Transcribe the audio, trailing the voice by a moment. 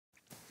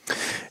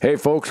Hey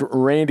folks,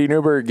 Randy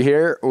Newberg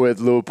here with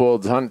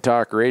Leupold's Hunt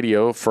Talk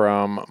Radio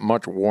from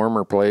much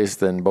warmer place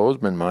than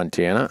Bozeman,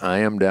 Montana. I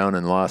am down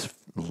in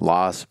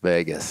Las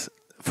Vegas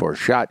for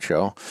SHOT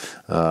Show.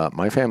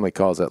 My family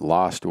calls it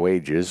Lost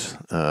Wages.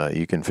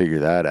 You can figure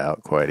that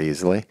out quite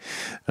easily.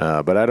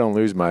 But I don't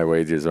lose my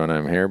wages when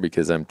I'm here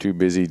because I'm too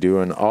busy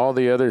doing all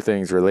the other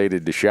things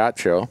related to SHOT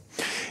Show.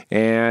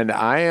 And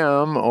I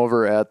am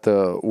over at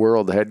the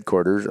world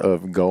headquarters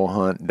of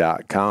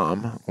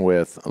GoHunt.com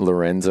with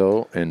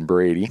Lorenzo and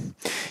Brady.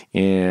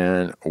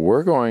 And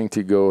we're going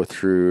to go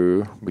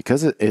through,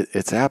 because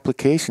it's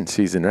application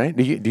season, right?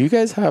 Do you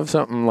guys have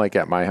something like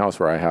at my house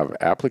where I have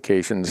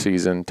application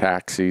season,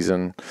 tax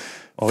season,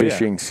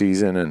 fishing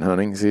season, and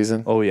hunting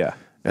season? Oh, yeah.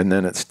 And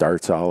then it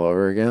starts all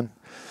over again?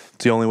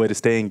 It's the only way to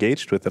stay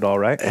engaged with it all,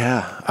 right?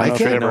 Yeah. I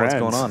can't know what's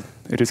going on.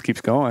 It just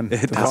keeps going. The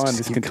fun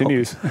just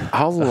continues.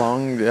 How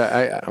long?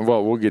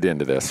 Well, we'll get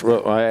into this.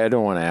 Well, I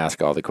don't want to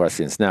ask all the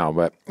questions now,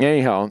 but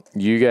anyhow,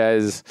 you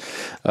guys,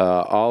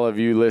 all of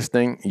you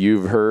listening,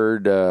 you've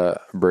heard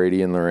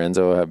Brady and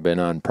Lorenzo have been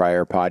on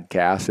prior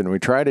podcasts, and we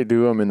try to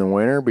do them in the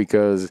winter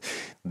because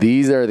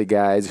these are the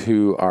guys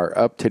who are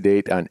up to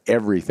date on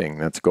everything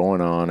that's going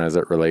on as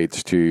it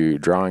relates to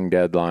drawing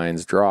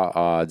deadlines, draw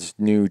odds,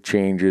 new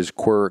changes,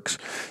 quirks,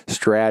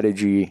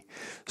 strategy,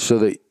 so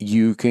that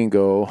you can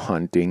go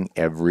hunting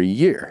every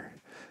year.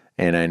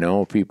 And I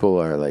know people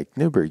are like,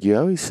 Newberg, you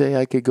always say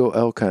I could go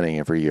elk hunting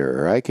every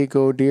year, or I could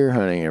go deer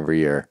hunting every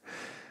year.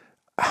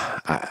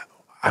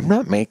 I'm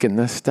not making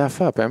this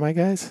stuff up, am I,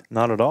 guys?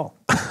 Not at all.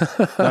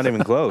 Not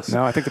even close.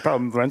 No, I think the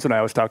problem Lorenzo and I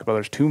always talk about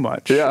there's too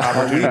much.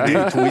 Yeah,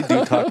 we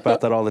do talk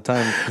about that all the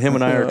time. Him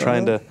and I are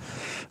trying to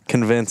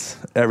convince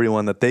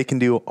everyone that they can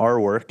do our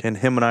work, and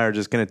him and I are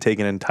just going to take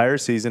an entire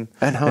season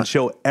and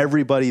show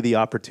everybody the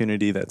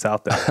opportunity that's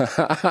out there.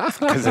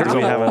 Because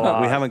we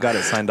haven't got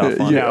it signed off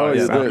on.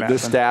 The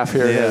staff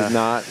here has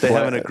not. They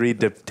haven't agreed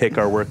to take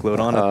our workload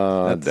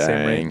on at the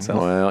same rate. So.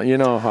 Well, you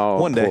know how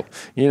one day,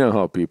 you know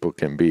how people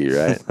can be,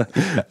 right?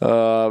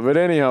 But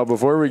anyhow,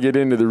 before we get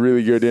into the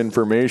really good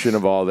information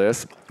of all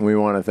this, we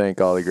want to thank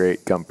all the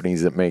great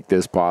companies that make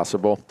this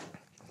possible.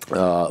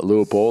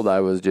 Leupold,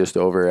 I was just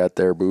over at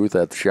their booth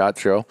at the SHOT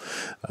Show,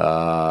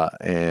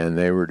 and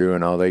they were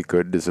doing all they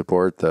could to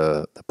support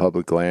the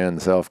public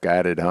land,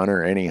 self-guided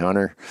hunter, any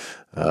hunter.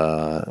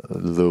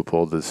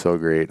 Leupold is so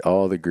great.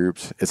 All the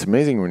groups. It's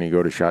amazing when you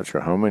go to SHOT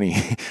Show how many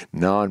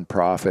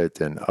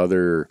nonprofit and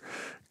other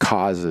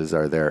causes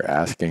are there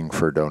asking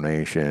for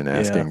donation,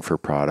 asking for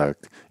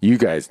product. You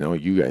guys know,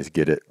 you guys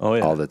get it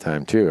all the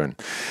time too.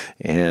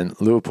 And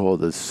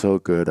Leupold is so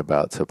good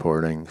about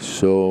supporting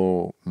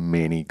so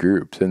many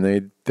groups, and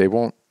they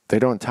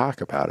don't talk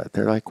about it.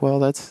 They're like, well,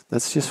 that's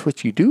just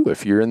what you do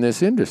if you're in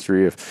this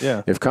industry.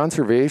 If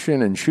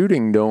conservation and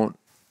shooting don't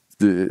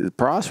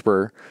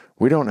prosper,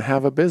 we don't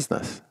have a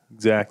business.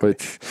 Exactly.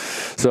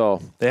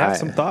 So they have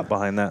some thought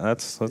behind that.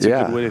 That's a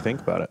good way to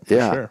think about it. For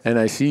sure. And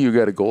I see you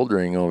got a gold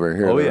ring over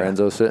here,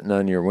 Lorenzo, sitting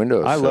on your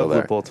windowsill. I love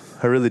Leupold.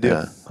 I really do.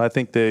 Yeah. I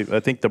think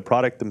the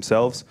product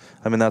themselves.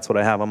 I mean, that's what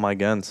I have on my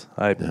guns.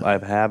 I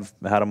have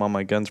had them on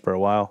my guns for a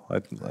while. I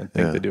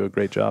think they do a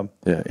great job.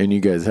 Yeah. And you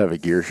guys have a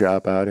gear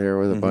shop out here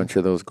with a bunch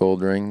of those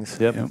gold rings.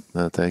 Yep.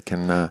 That they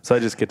can. So I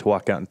just get to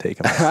walk out and take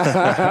them.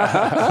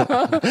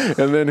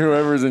 And then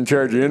whoever's in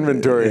charge of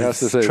inventory has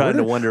to say, trying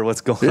to wonder what's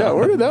going on. Yeah,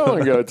 where did that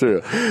one go to?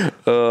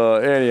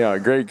 Anyhow,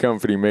 great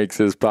company makes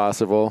this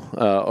possible.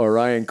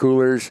 Orion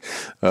Coolers.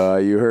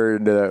 You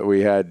heard that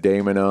we had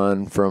Damon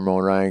on from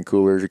Orion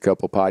Coolers a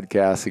couple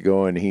podcasts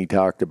ago, and he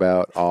talked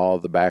about all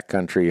the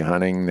backcountry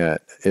hunting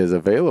that is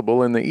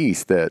available in the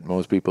East that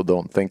most people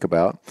don't think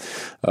about.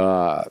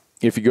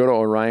 If you go to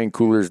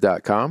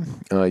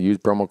orioncoolers.com, use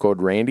promo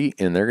code Randy,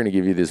 and they're going to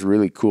give you this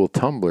really cool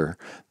tumbler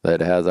that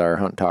has our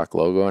Hunt Talk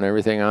logo and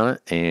everything on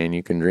it. And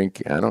you can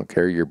drink, I don't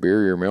care, your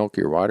beer, your milk,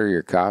 your water,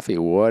 your coffee,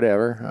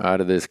 whatever,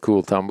 out of this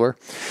cool tumbler.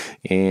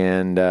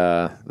 And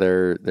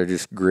they're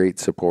just great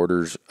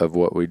supporters of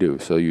what we do.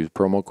 So use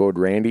promo code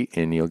Randy,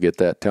 and you'll get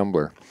that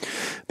tumbler.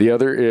 The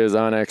other is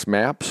Onyx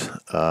Maps.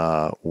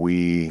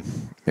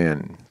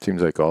 And it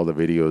seems like all the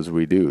videos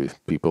we do,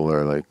 people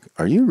are like,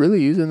 are you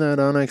really using that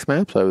Onyx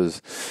Maps? I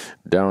was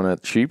down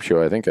at the Sheep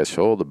Show. I think I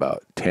sold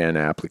about 10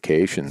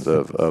 applications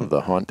of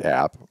the Hunt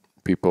app.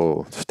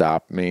 People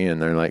stop me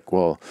and they're like,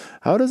 well,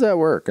 how does that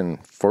work?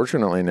 And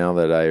fortunately, now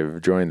that I've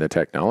joined the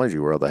technology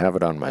world, I have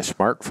it on my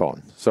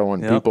smartphone. So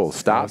when people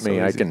stop me,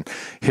 I can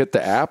hit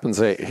the app and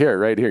say, here,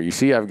 right here, you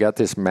see I've got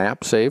this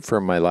map saved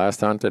from my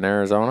last hunt in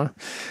Arizona.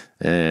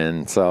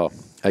 And so,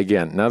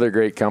 again, another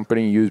great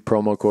company. Use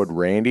promo code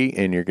Randy,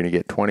 and you're going to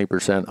get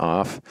 20%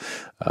 off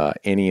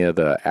any of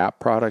the app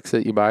products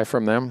that you buy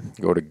from them.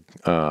 Go to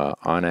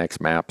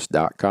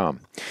onyxmaps.com.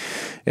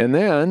 And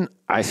then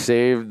I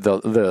saved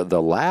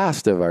the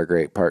last of our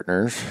great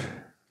partners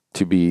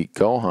to be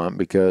Go Hunt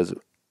because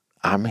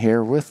I'm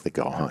here with the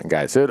Go Hunt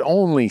guys. So it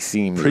only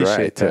seems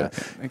right to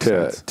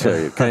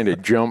kind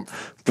of jump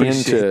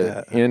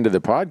into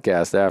the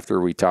podcast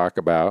after we talk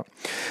about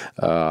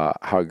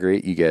how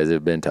great you guys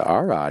have been to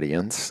our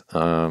audience.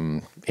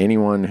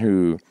 Anyone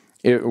who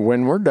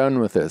when we're done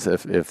with this,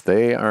 if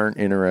they aren't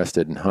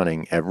interested in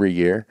hunting every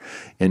year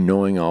and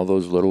knowing all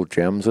those little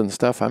gems and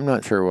stuff, I'm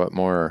not sure what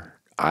more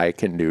I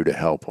can do to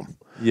help them.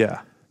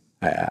 Yeah.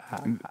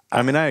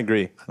 I mean, I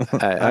agree.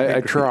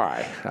 I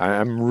try.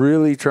 I'm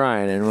really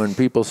trying. And when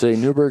people say,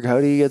 Newberg,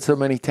 how do you get so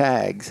many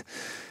tags?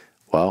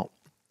 Well,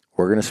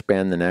 we're going to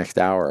spend the next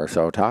hour or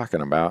so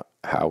talking about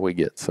how we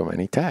get so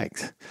many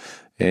tags.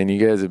 And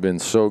you guys have been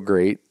so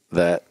great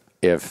that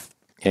if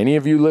any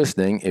of you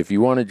listening, if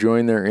you want to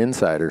join their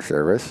insider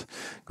service,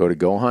 go to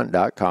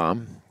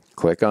gohunt.com,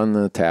 click on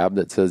the tab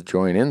that says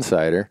Join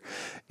Insider,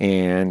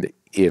 and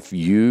if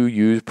you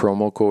use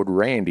promo code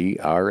RANDY,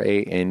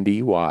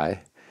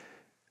 R-A-N-D-Y,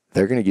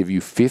 they're going to give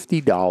you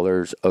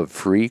 $50 of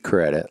free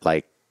credit,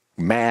 like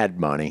mad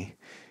money,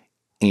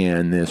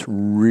 in this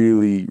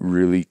really,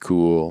 really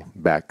cool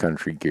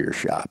backcountry gear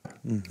shop.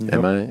 Mm-hmm.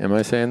 Am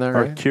I saying that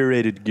right? Our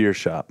curated gear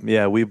shop.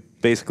 Yeah, we've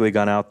basically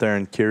gone out there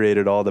and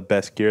curated all the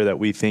best gear that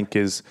we think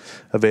is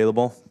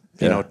available.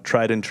 You know,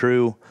 tried and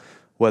true,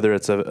 whether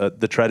it's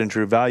the tried and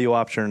true value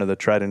option or the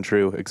tried and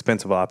true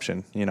expensive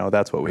option. You know,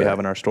 that's what we have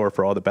in our store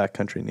for all the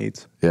backcountry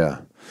needs. Yeah.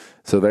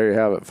 So there you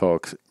have it,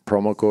 folks.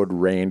 Promo code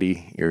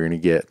Randy. You're going to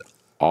get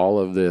all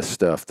of this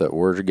stuff that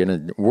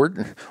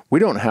we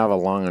don't have a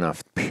long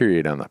enough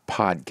period on the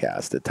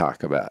podcast to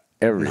talk about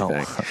everything.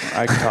 No.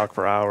 I can talk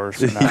for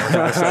hours and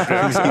hours.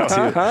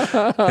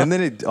 And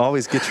then it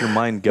always gets your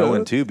mind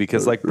going too,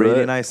 because like Brady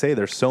and I say,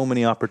 there's so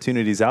many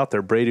opportunities out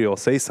there. Brady will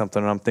say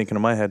something and I'm thinking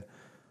in my head,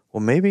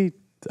 well, maybe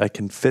I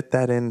can fit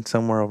that in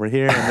somewhere over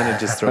here, and then it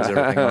just throws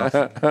everything off.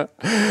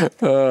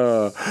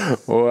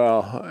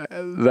 Well,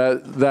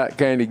 that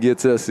kind of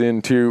gets us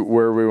into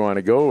where we want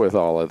to go with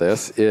all of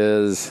this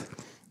is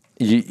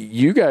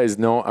you guys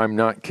know I'm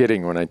not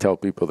kidding when I tell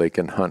people they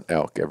can hunt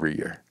elk every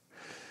year.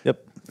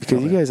 Yep.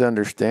 Because you guys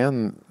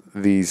understand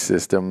these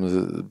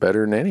systems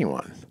better than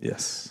anyone.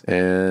 Yes.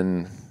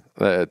 And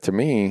to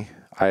me,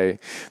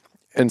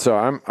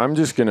 so I'm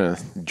just going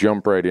to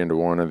jump right into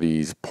one of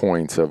these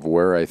points of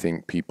where I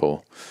think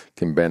people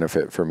can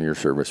benefit from your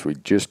service. We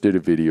just did a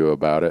video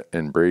about it,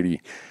 and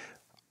Brady,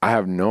 I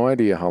have no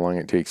idea how long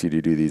it takes you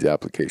to do these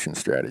application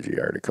strategy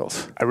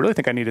articles. I really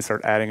think I need to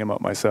start adding them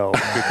up myself,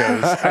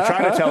 because I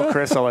try to tell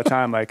Chris all the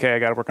time, like, hey, I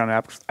got to work on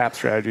app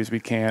strategies. We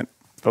can't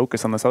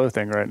focus on this other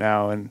thing right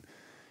now. And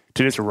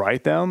to just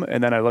write them,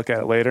 and then I look at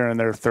it later and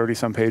they're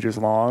 30-some pages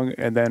long,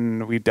 and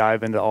then we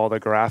dive into all the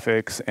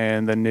graphics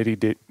and the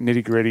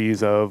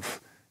nitty-gritties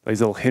of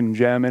these little hidden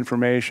gem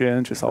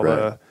information, just all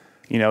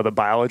the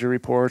biology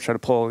reports, try to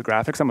pull the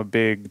graphics. I'm a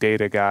big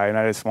data guy, and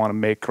I just want to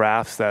make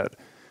graphs that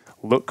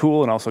look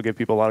cool and also give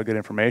people a lot of good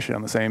information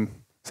on the same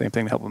thing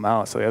to help them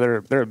out. So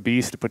yeah, they're a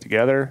beast to put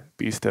together,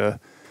 beast to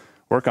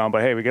work on,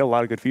 but hey, we get a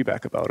lot of good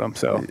feedback about them.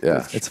 So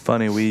yeah, it's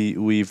funny.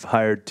 We've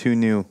hired 2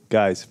 new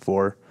guys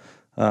for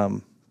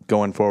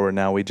going forward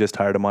now. We just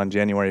hired him on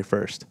January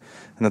 1st.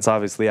 And that's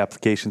obviously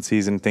application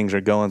season. Things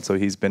are going, so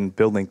he's been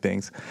building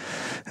things.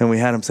 And we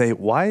had him say,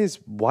 why is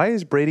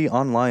Brady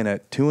online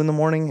at 2 in the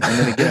morning and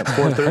then again at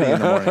 4:30 in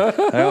the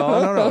morning?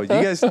 Oh,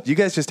 no. You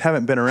guys just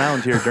haven't been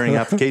around here during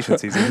application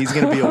season. He's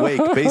going to be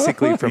awake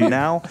basically from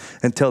now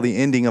until the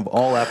ending of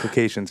all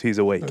applications. He's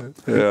awake.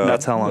 Yeah.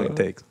 That's how long it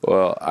takes.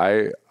 Well,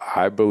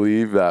 I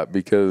believe that,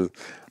 because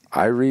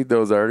I read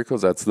those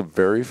articles. That's the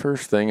very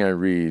first thing I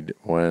read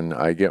when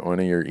I get one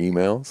of your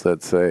emails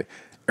that say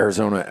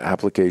Arizona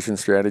application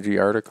strategy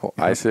article.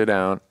 I sit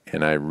down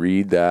and I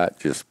read that,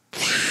 just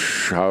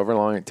however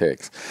long it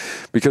takes,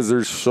 because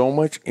there's so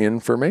much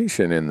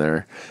information in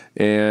there.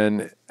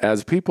 And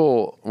as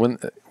people,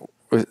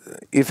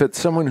 if it's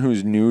someone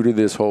who's new to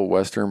this whole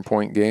Western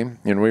Point game,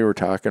 and we were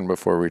talking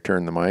before we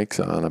turned the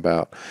mics on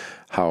about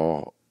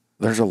how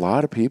there's a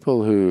lot of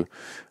people who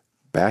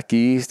back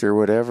east or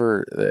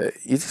whatever,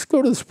 you just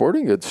go to the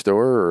sporting goods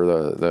store or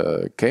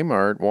the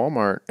Kmart,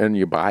 Walmart, and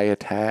you buy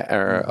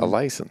a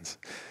license.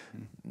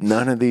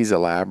 None of these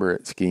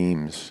elaborate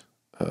schemes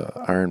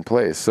are in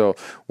place. So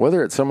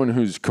whether it's someone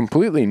who's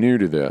completely new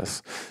to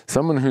this,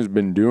 someone who's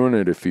been doing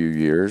it a few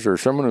years, or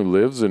someone who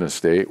lives in a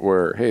state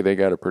where, hey, they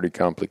got a pretty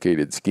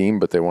complicated scheme,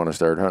 but they want to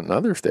start hunting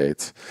other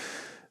states,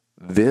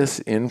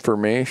 this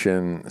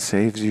information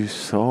saves you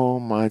so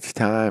much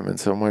time and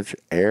so much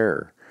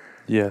error.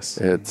 Yes.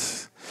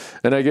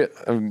 And I get,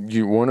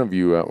 one of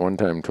you at one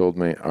time told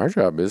me, our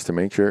job is to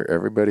make sure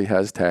everybody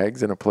has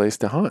tags and a place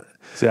to hunt.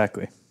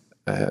 Exactly.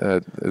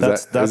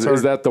 Is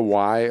that the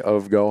why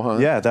of Go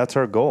Hunt? Yeah, that's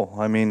our goal.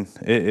 I mean,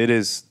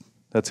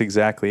 that's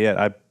exactly it.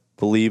 I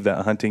believe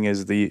that hunting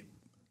is the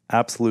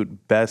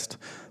absolute best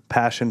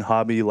passion,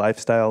 hobby,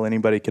 lifestyle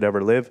anybody could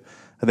ever live.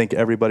 I think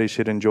everybody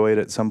should enjoy it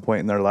at some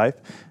point in their life.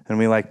 And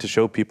we like to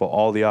show people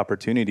all the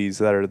opportunities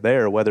that are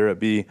there, whether it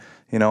be,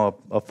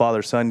 a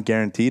father-son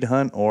guaranteed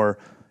hunt, or,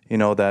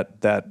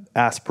 that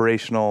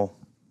aspirational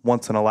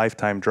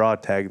once-in-a-lifetime draw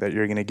tag that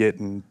you're going to get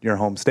in your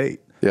home state.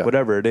 Yeah.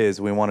 Whatever it is,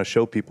 we want to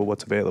show people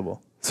what's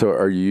available. So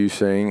are you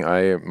saying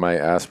my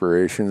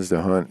aspirations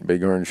to hunt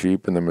bighorn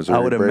sheep in the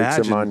Missouri Breaks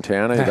in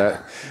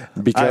Montana?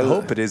 I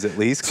hope it is, at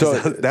least,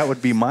 because that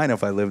would be mine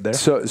if I lived there.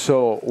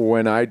 So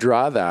when I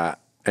draw that,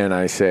 and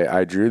I say,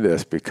 I drew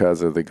this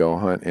because of the Go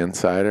Hunt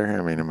Insider.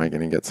 I mean, am I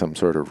going to get some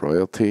sort of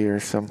royalty or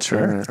something?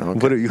 Sure.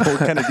 Okay. What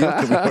kind of deal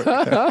can we work?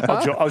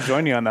 I'll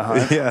join you on the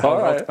hunt. Yeah.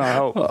 All right.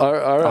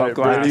 All right.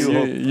 Brady,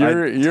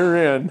 you're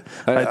in.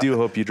 I do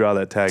hope you draw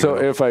that tag. So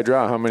though. if I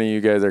draw, how many of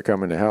you guys are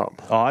coming to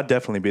help? Oh, I'd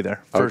definitely be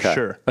there for Okay.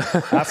 sure.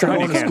 After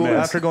going to school,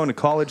 after going to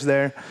college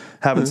there,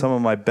 having some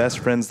of my best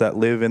friends that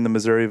live in the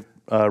Missouri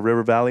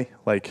River Valley,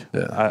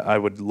 I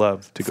would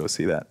love to go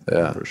see that.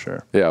 Yeah, for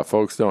sure. Yeah,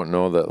 folks don't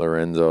know that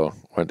Lorenzo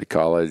went to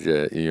college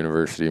at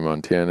University of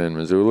Montana in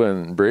Missoula,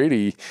 and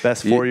Brady.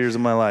 Best 4 years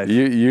of my life.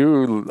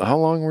 You, how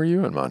long were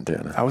you in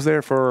Montana? I was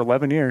there for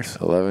 11 years.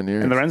 11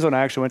 years. And Lorenzo and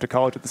I actually went to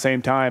college at the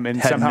same time, and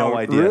Had somehow no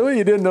idea. Really,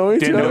 you didn't know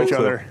each other? Didn't know each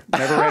other.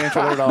 Never ran each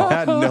other at all.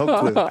 Had no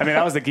clue. I mean,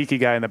 I was the geeky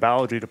guy in the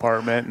biology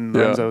department, and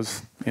Yeah.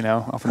 Lorenzo's, off on the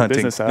Hunting.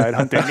 business side,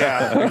 hunting.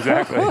 Yeah,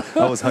 exactly.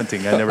 I was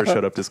hunting. I never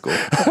showed up to school.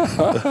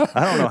 I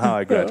don't know how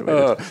I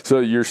graduated. So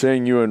you're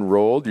saying you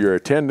enrolled? Your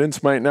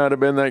attendance might not have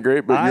been that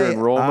great, but your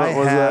enrollment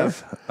was there?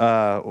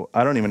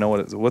 I don't even know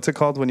what's it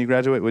called when you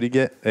graduate. What do you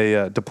get?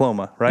 A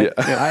diploma, right?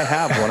 Yeah. I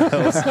have one of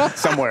those.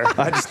 Somewhere.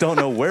 I just don't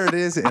know where it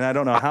is, and I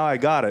don't know how I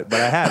got it,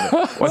 but I have it.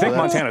 Well, I think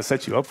Montana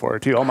set you up for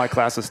it, too. All my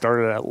classes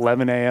started at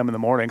 11 a.m. in the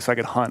morning, so I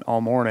could hunt all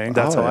morning.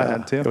 That's how I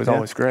had to. It was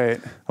always great.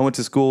 I went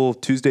to school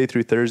Tuesday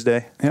through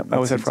Thursday. Yep, I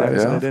always had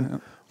Fridays that I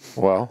did.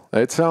 Well,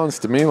 it sounds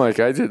to me like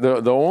I did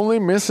the only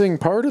missing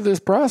part of this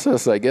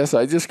process. I guess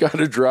I just got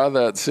to draw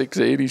that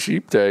 680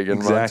 sheep tag in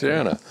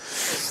Montana.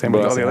 Same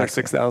with all the other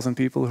 6,000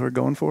 people who are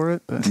going for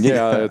it. But.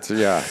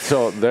 Yeah.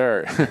 So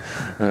there,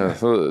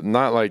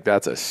 not like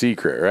that's a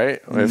secret, right?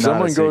 If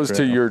someone goes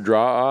to your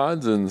draw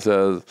odds and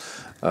says,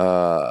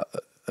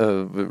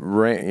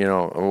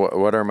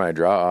 what are my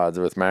draw odds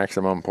with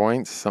maximum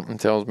points? Something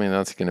tells me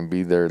that's going to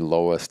be their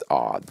lowest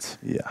odds.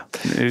 Yeah.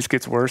 It just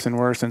gets worse and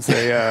worse since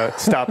they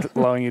stopped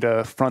allowing you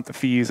to front the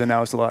fees, and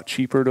now it's a lot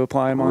cheaper to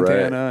apply in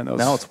Montana. Right. And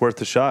Now it's worth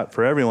the shot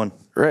for everyone.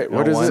 Right.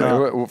 What is why it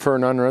not? for a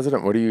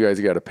non-resident? What do you guys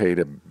got to pay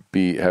to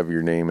have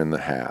your name in the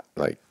hat?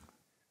 Like,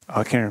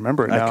 I can't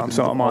remember it now.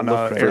 I'm on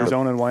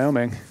Arizona and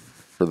Wyoming.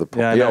 For the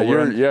We're on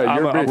Wyoming.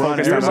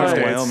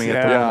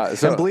 Yeah.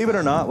 And believe it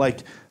or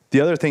not, the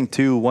other thing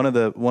too, one of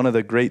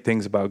the great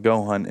things about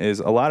Go Hunt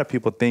is a lot of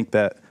people think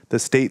that the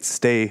states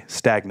stay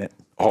stagnant.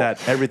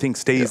 That everything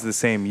stays the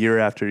same year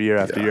after year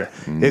after year.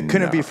 It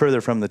couldn't be further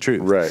from the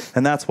truth. Right.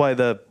 And that's why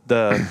the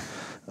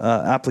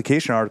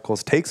application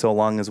articles take so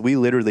long, is we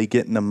literally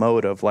get in the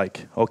mode of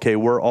okay,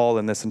 we're all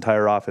in this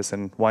entire office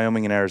in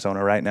Wyoming and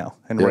Arizona right now.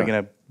 And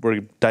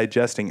we're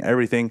digesting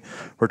everything.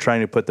 We're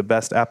trying to put the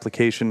best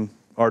application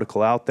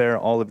article out there,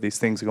 all of these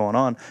things going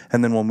on,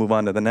 and then we'll move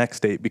on to the next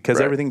state because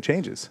everything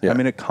changes. Yeah. I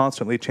mean, it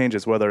constantly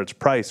changes, whether it's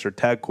price or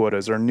tag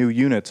quotas or new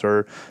units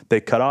or they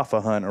cut off a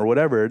hunt or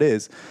whatever it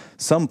is.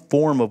 Some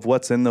form of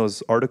what's in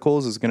those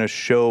articles is going to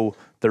show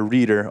the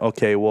reader,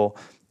 okay, well,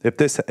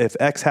 if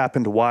X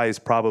happened, Y is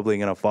probably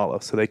going to follow,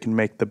 so they can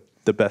make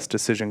the best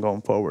decision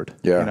going forward.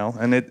 Yeah.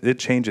 And it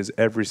changes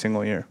every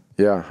single year.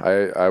 Yeah,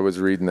 I was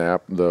reading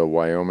the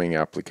Wyoming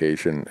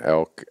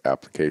elk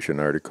application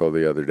article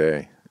the other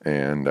day.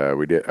 And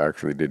we did a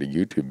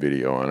YouTube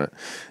video on it.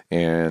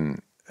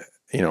 And,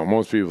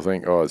 most people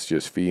think, it's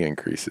just fee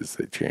increases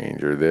that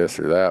change or this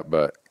or that.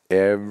 But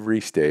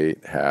every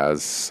state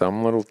has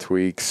some little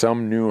tweak.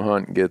 Some new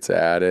hunt gets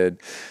added,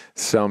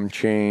 some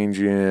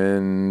change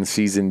in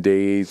season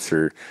dates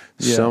or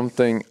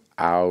something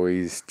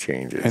always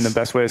changes. And the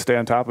best way to stay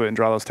on top of it and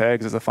draw those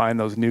tags is to find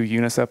those new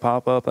units that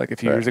pop up. Like a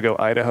few years ago,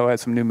 Idaho had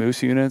some new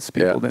moose units.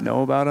 People didn't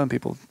know about them.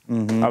 People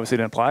obviously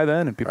didn't apply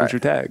then, and people drew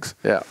tags.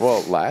 Yeah.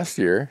 Well, last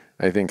year,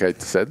 I think I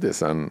said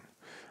this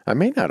I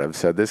may not have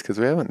said this because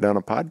we haven't done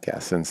a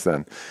podcast since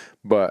then,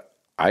 but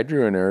I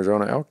drew an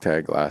Arizona elk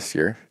tag last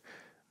year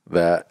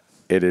that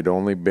it had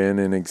only been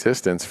in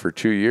existence for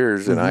 2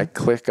 years, and I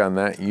click on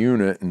that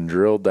unit and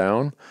drill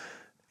down,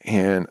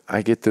 and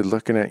I get to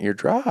looking at your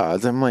draw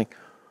odds. I'm like,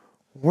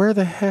 where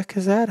the heck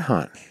is that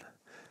hunt?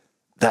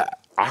 That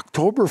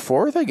October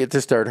 4th, I get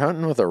to start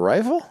hunting with a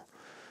rifle?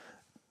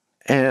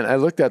 And I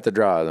looked at the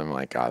draw and I'm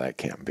like, that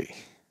can't be.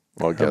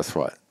 Well, guess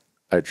what?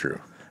 I drew.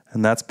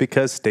 And that's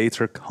because states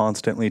are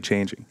constantly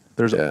changing.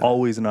 There's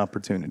always an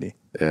opportunity.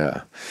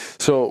 Yeah.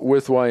 So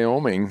with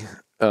Wyoming,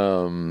 by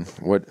the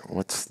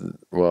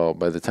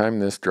time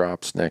this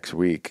drops next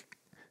week,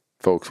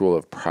 folks will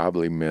have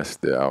probably missed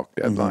the elk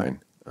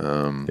deadline.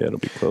 It'll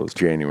be closed.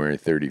 January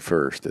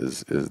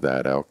 31st is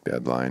that elk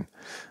deadline.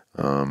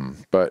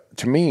 But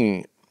to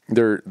me,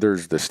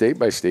 there's the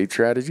state-by-state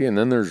strategy, and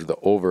then there's the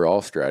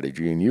overall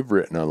strategy. And you've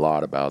written a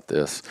lot about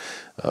this,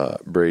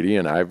 Brady,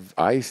 and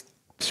I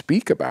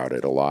speak about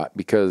it a lot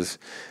because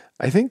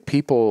I think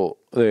people,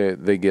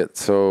 they get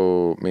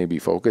so maybe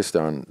focused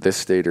on this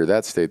state or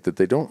that state that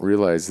they don't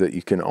realize that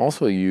you can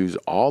also use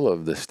all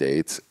of the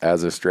states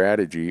as a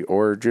strategy,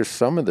 or just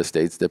some of the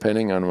states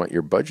depending on what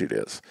your budget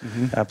is.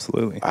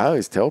 Absolutely. I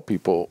always tell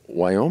people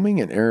Wyoming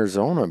and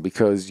Arizona,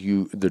 because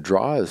the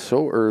draw is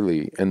so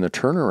early and the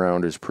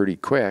turnaround is pretty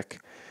quick.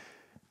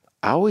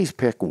 always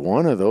pick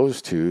one of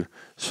those two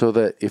so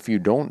that if you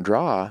don't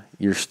draw,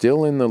 you're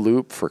still in the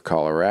loop for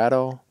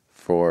Colorado,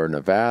 for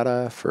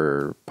Nevada,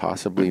 for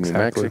possibly New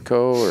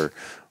Mexico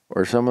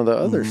or some of the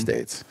other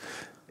states.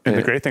 And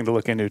the great thing to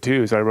look into,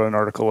 too, is I wrote an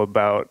article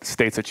about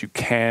states that you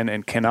can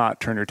and cannot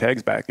turn your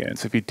tags back in.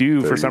 So if you do,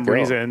 for some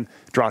reason,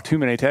 draw too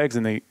many tags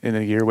in the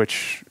year,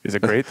 which is a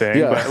great thing,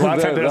 but a lot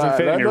of times it doesn't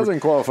fit in your,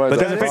 qualify. But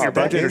doesn't fit in your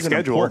budget or That is an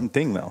schedule. important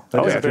thing, though.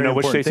 You have to know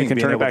which states you can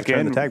turn it back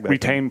in,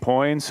 retain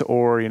points,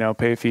 or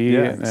retain fee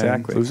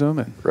and lose them.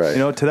 And,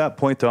 right. To that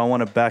point, though, I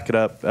want to back it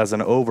up as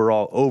an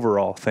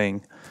overall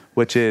thing,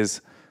 which is,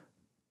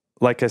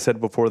 like I said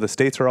before, the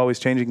states are always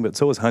changing, but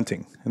so is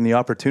hunting, and the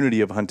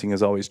opportunity of hunting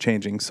is always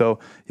changing. So,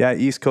 yeah,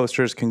 East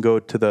Coasters can go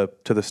to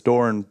the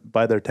store and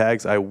buy their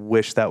tags. I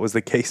wish that was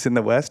the case in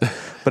the West,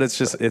 but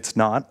it's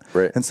not.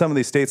 Right. And some of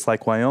these states,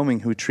 like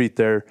Wyoming, who treat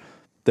their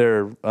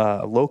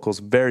locals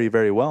very,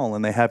 very well,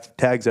 and they have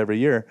tags every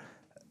year.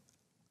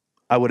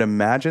 I would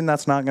imagine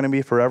that's not going to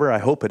be forever. I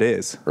hope it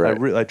is.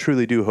 Right. I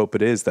truly do hope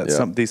it is that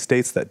some of these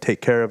states that take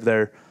care of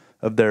their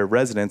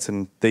residents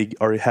and they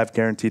already have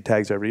guaranteed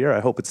tags every year.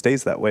 I hope it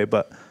stays that way,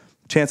 but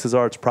chances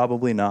are it's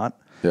probably not.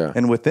 Yeah.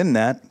 And within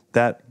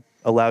that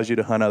allows you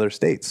to hunt other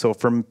states. So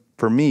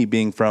for me,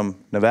 being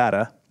from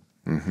Nevada,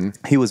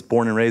 he was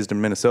born and raised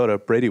in Minnesota.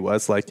 Brady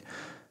was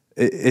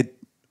it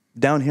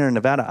down here in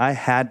Nevada. I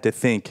had to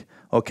think,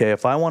 okay,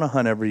 if I want to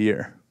hunt every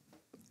year,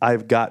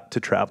 I've got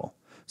to travel.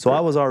 So I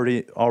was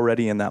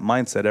already in that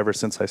mindset ever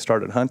since I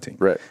started hunting.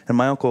 Right. And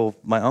my uncle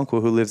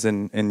who lives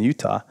in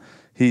Utah,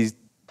 he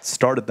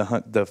started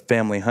the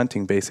family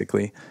hunting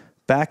basically.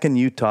 Back in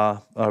Utah,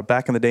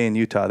 back in the day in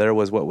Utah, there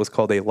was what was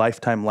called a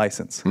lifetime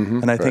license,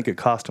 and I think it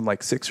cost him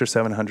like $600 or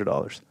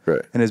 $700.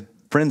 Right. And his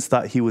friends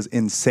thought he was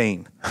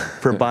insane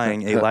for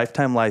buying a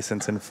lifetime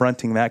license and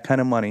fronting that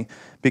kind of money,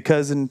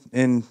 because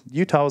in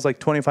Utah it was like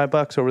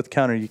 $25 over the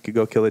counter you could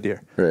go kill a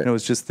deer. Right. And it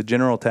was just the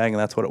general tag, and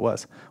that's what it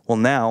was. Well,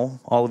 now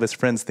all of his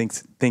friends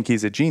think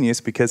he's a genius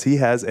because he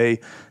has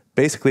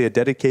basically a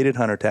dedicated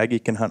hunter tag. He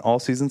can hunt all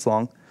seasons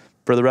long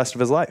for the rest of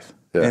his life.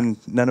 Yeah. And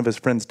none of his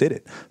friends did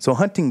it. So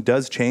hunting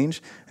does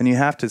change, and you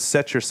have to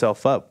set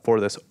yourself up for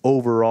this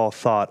overall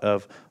thought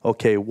of,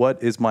 okay,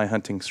 what is my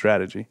hunting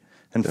strategy?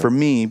 And for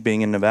me,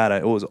 being in Nevada,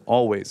 it was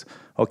always,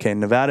 okay,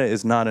 Nevada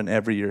is not an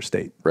every year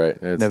state.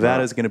 Right.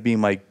 Nevada is going to be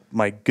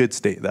my good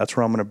state. That's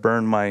where I'm going to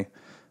burn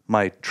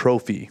my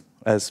trophy,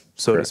 as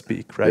so to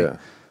speak, right? Yeah.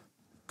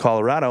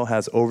 Colorado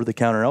has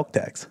over-the-counter elk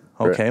tags.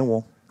 Okay,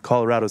 well,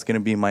 Colorado is going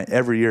to be my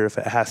every year if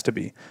it has to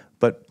be.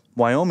 But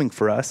Wyoming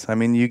for us, I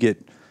mean, you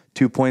get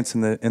 2 points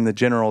in the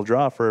general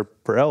draw for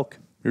elk.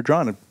 You're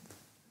drawing a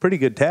pretty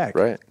good tag.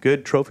 Right.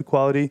 Good trophy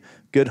quality,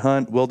 good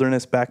hunt,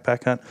 wilderness,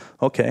 backpack hunt.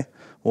 Okay,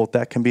 well,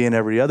 that can be in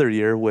every other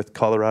year with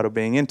Colorado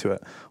being into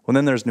it. Well,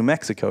 then there's New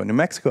Mexico. New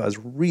Mexico has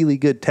really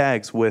good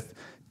tags with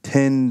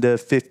 10 to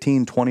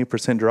 15,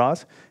 20%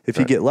 draws. If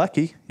you get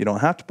lucky, you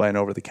don't have to buy an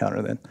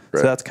over-the-counter then.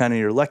 So that's kind of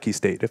your lucky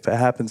state. If it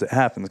happens,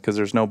 because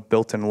there's no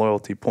built-in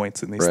loyalty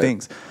points in these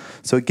things.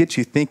 So it gets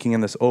you thinking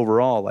in this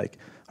overall, like,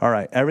 all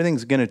right,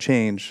 everything's going to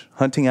change.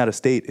 Hunting out of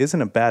state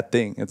isn't a bad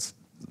thing. It's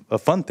a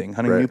fun thing.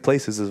 Hunting new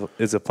places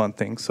is a fun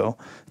thing. So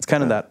it's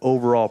kind of that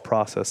overall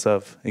process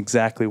of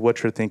exactly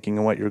what you're thinking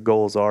and what your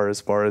goals are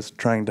as far as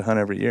trying to hunt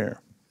every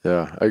year.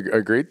 Yeah,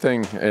 a great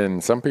thing,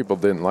 and some people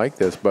didn't like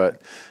this,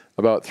 but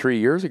about 3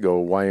 years ago,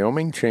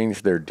 Wyoming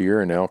changed their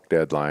deer and elk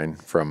deadline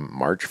from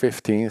March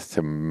 15th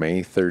to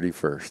May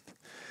 31st.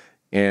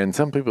 And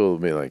some people will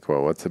be like,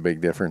 well, what's the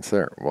big difference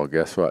there? Well,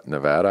 guess what?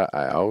 Nevada,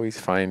 I always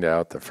find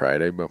out the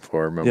Friday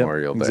before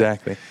Memorial Day.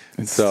 Exactly.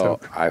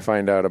 So I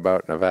find out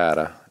about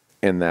Nevada,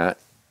 and that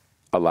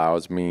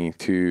allows me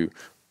to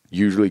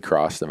usually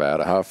cross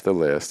Nevada off the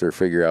list or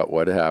figure out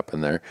what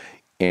happened there.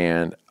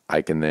 And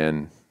I can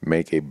then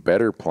make a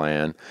better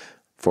plan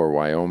for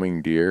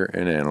Wyoming deer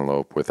and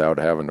antelope without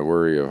having to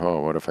worry of,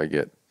 oh, what if I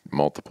get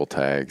multiple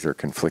tags or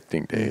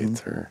conflicting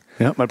dates? Or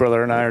my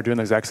brother and I are doing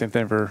the exact same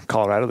thing for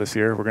Colorado this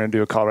year. We're going to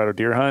do a Colorado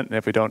deer hunt, and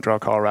if we don't draw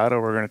Colorado,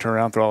 we're going to turn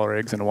around and throw all our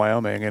eggs into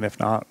Wyoming. And if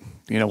not,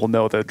 we'll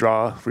know the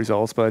draw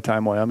results by the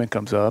time Wyoming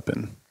comes up.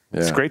 And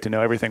it's great to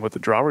know everything with the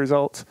draw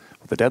results,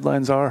 what the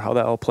deadlines are, how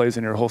that all plays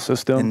in your whole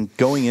system. And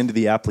going into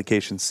the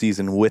application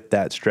season with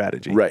that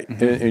strategy. Right.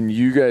 And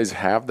you guys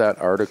have that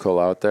article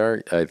out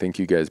there. I think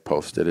you guys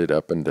posted it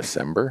up in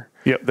December.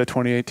 Yep, the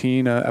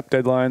 2018 app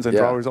deadlines and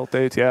draw result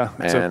dates,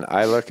 And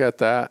I look at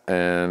that,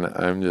 and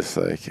I'm just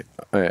like,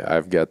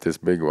 I've got this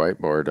big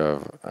whiteboard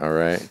of, all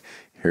right,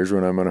 here's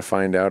what I'm going to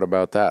find out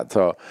about that.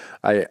 So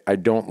I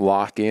don't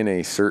lock in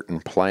a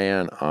certain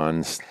plan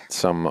on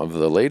some of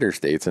the later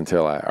states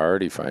until I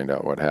already find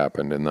out what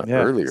happened in the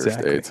earlier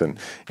states. And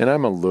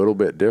I'm a little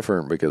bit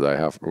different because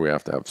we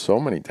have to have so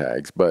many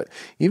tags. But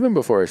even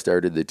before I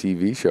started the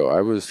TV show,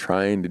 I was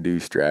trying to do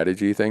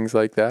strategy things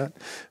like that.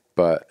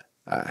 But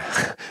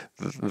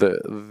the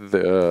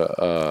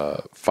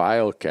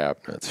file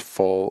cabinets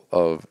full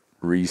of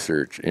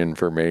research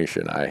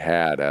information I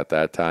had at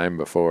that time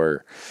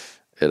before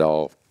it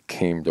all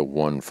came to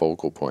one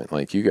focal point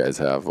like you guys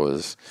have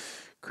was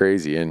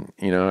crazy. And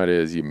you know how it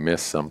is, you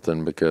miss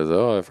something because,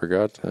 I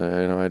forgot,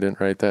 I didn't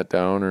write that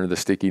down, or the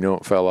sticky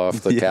note fell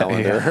off the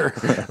calendar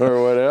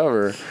or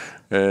whatever.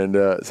 And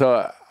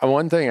so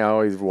one thing I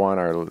always want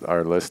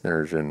our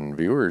listeners and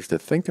viewers to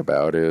think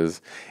about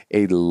is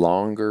a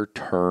longer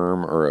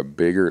term or a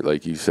bigger,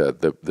 like you said,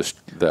 the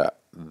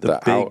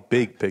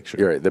big picture.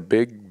 You're right, the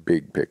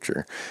big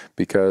picture.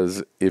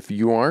 Because if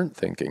you aren't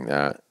thinking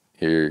that,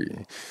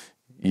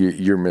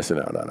 you're missing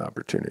out on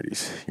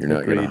opportunities. You're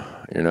not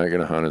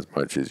gonna hunt as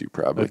much as you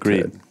probably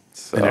could.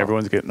 So. And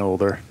everyone's getting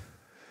older.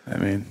 I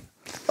mean,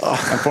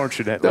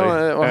 unfortunately.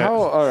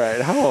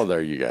 How old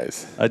are you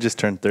guys? I just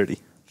turned 30.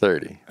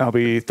 30. I'll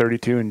be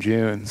 32 in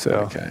June. So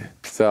okay.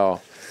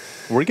 So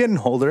we're getting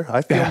older.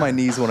 I feel my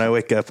knees when I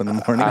wake up in the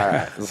morning. All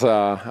right.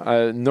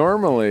 So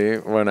normally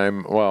when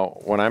I'm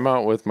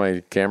out with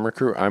my camera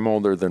crew, I'm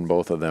older than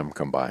both of them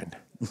combined.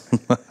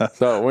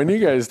 So when you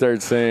guys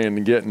start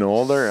saying getting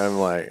older, I'm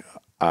like,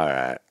 all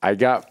right, I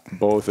got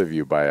both of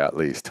you by at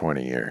least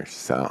 20 years.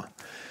 So.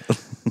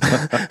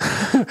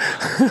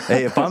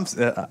 Hey, if I'm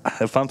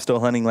still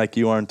hunting like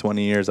you are in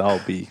 20 years,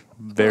 I'll be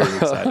very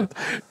excited.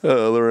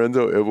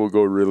 Lorenzo, it will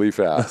go really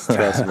fast.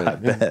 Trust me. I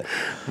bet.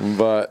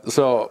 But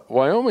so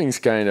Wyoming's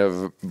kind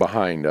of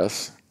behind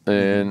us,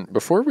 and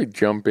before we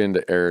jump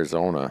into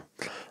Arizona,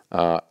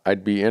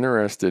 I'd be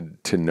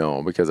interested to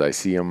know, because I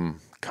see them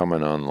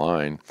coming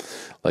online.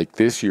 Like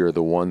this year,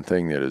 the one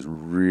thing that is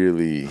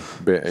really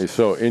big.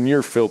 So in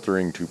your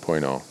filtering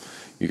 2.0.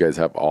 You guys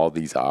have all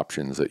these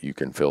options that you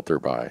can filter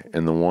by.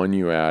 And the one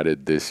you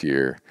added this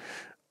year,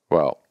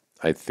 well,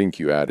 I think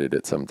you added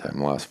it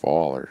sometime last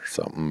fall or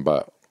something,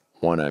 but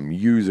one I'm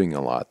using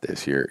a lot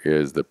this year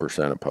is the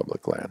percent of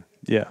public land.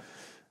 Yeah.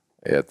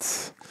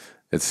 It's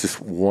just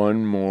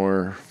one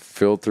more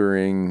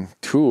filtering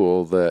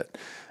tool that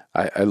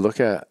I look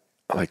at,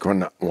 like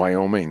when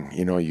Wyoming,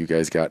 you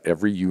guys got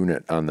every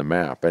unit on the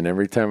map. And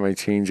every time I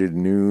change a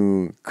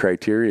new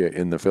criteria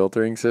in the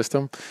filtering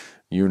system,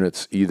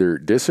 units either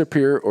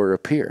disappear or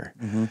appear.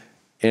 Mm-hmm.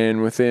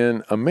 And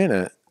within a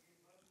minute,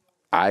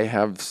 I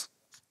have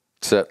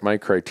set my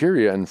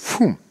criteria and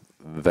boom,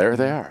 there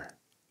they are.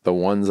 The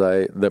ones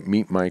that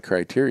meet my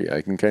criteria.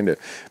 I can kind of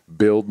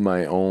build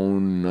my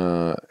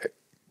own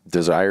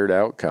desired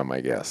outcome,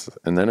 I guess.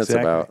 And then it's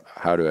about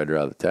how do I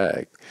draw the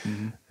tag.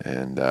 Mm-hmm.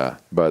 And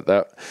but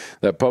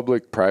that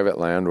public-private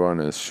land one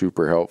is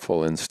super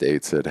helpful in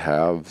states that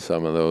have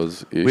some of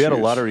those issues. We had a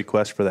lot of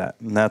requests for that,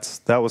 and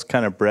that was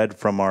kind of bred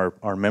from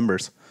our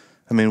members.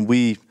 I mean,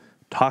 we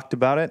talked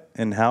about it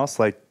in-house,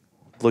 like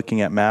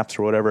looking at maps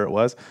or whatever it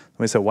was. And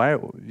we said,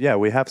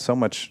 we have so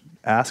much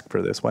ask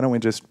for this. Why don't we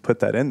just put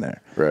that in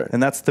there? Right.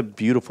 And that's the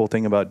beautiful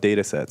thing about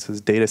data sets, is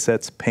data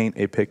sets paint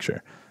a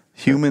picture.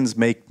 Humans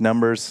make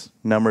numbers.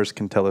 Numbers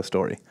can tell a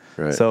story.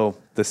 Right. So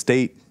the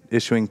state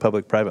issuing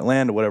public-private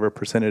land, whatever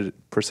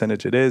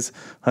percentage it is,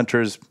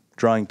 hunters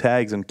drawing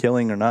tags and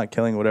killing or not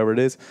killing, whatever it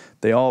is,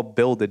 they all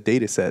build a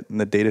data set, and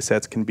the data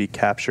sets can be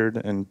captured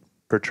and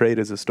portrayed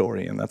as a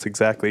story. And that's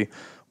exactly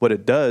what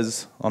it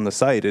does on the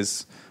site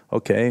is,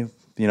 okay,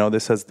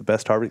 this has the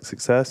best harvest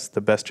success,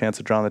 the best chance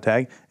of drawing the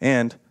tag,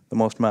 and the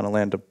most amount of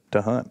land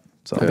to hunt.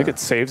 So I think it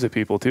saves the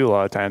people too a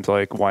lot of times,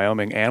 like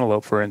Wyoming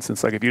antelope, for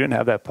instance. Like if you didn't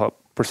have that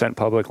percent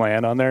public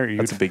land on there,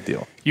 that's a big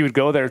deal. You would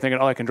go there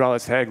thinking, I can draw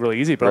this tag really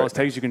easy, but all those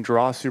tags you can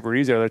draw super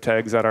easy are the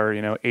tags that are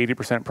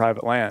 80%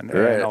 private land,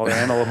 and all the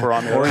antelope are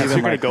on there. Or even so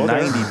like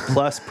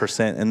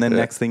 90+%, and then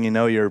next thing you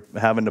know, you're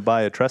having to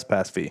buy a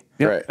trespass fee.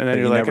 Yeah, right. And then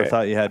you never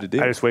thought you had to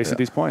do. I just wasted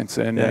these points,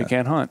 and you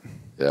can't hunt.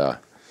 Yeah.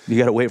 You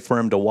got to wait for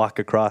him to walk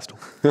across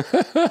 10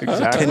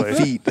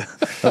 feet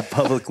of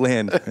public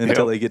land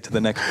until they get to the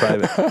next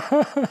private.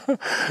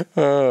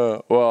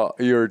 Well,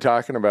 you were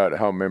talking about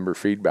how member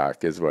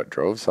feedback is what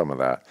drove some of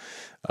that.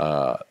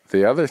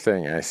 The other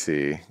thing I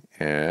see,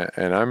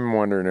 and I'm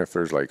wondering if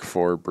there's like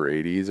 4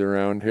 Bradys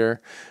around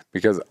here,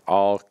 because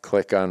I'll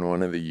click on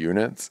one of the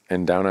units,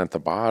 and down at the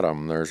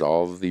bottom, there's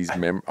all of these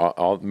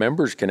all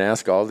members can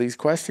ask all these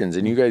questions,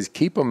 and you guys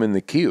keep them in the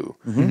queue,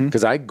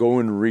 because I go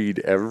and read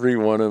every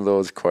one of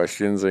those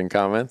questions and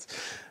comments.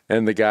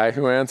 And the guy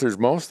who answers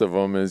most of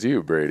them is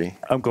you, Brady.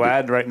 I'm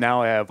glad right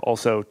now I have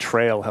also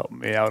Trail helping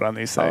me out on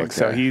these things.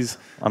 Okay. So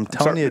I'm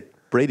telling you,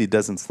 Brady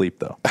doesn't sleep,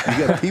 though.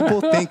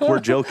 People think we're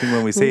joking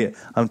when we say it.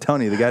 I'm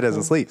telling you, the guy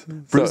doesn't sleep.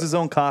 Brews his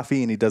own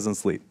coffee, and he doesn't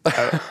sleep.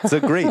 It's a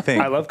great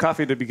thing. I love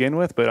coffee to begin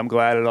with, but I'm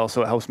glad it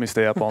also helps me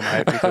stay up all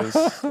night because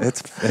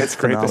it's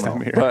great phenomenal. this time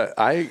of year. But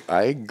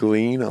I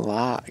glean a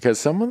lot, because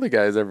some of the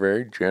guys are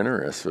very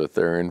generous with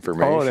their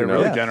information. Oh, they're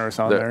really generous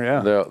on there,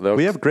 yeah.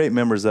 We have great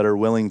members that are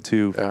willing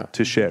to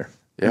share.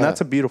 Yeah. And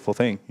that's a beautiful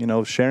thing.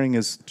 Sharing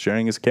is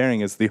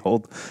caring, as the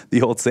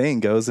old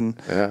saying goes.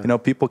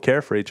 And people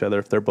care for each other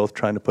if they're both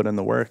trying to put in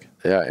the work.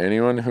 Yeah,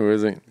 anyone who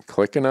isn't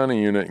clicking on a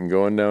unit and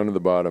going down to the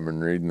bottom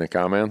and reading the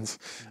comments,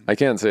 I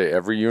can't say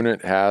every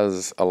unit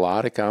has a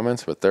lot of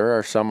comments, but there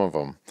are some of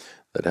them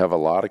that have a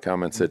lot of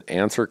comments that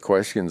answer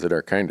questions that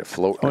are kind of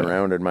floating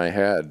around in my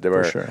head.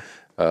 For sure.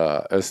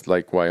 as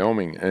like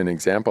Wyoming, an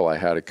example, I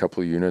had a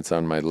couple of units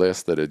on my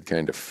list that had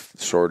kind of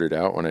sorted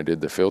out when I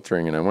did the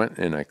filtering, and I went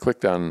and I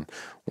clicked on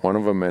one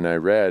of them and I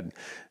read,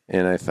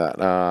 and I thought,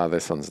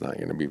 this one's not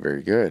going to be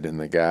very good. And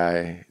the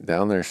guy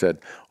down there said,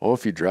 oh,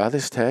 if you draw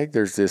this tag,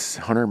 there's this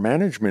hunter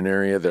management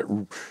area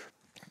that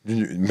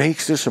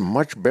makes this a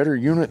much better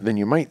unit than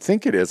you might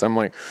think it is. I'm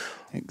like,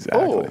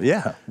 exactly. Oh,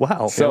 yeah.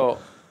 Wow. So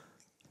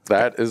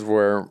that is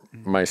where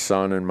my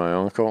son and my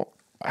uncle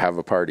have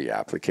a party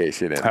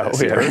application in this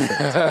here.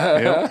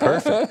 Yeah,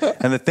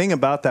 perfect. And the thing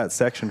about that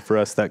section for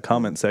us, that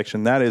comment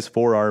section, that is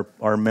for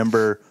our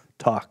member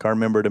talk, our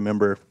member to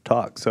member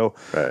talk. So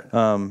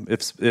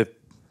if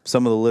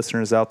some of the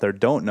listeners out there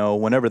don't know,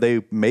 whenever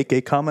they make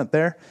a comment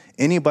there,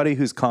 anybody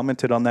who's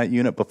commented on that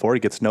unit before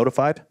gets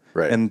notified.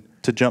 Right. And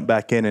to jump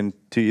back in and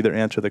to either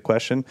answer the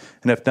question.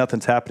 And if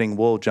nothing's happening,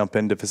 we'll jump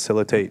in to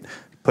facilitate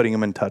putting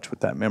them in touch with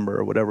that member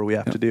or whatever we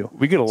have to do.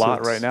 We get a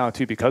lot right now,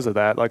 too, because of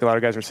that. Like, a lot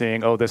of guys are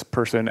saying, oh, this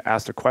person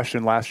asked a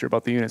question last year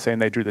about the unit, saying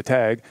they drew the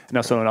tag. And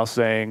now someone else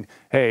saying,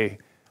 hey,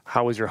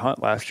 how was your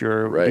hunt last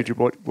year? Right. Did you,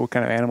 what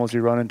kind of animals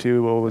you run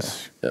into? What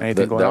was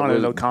anything going on?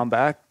 And they'll comment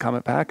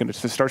back, and it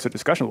just starts a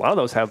discussion. A lot of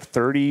those have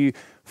 30,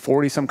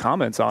 40-some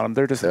comments on them.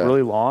 They're just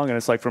really long, and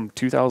it's like from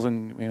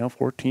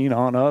 2014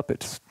 on up.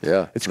 It's great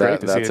to see it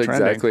trending. That's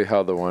exactly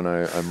how the one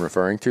I'm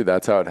referring to,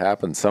 that's how it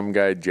happened. Some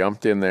guy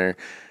jumped in there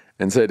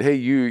and said, hey,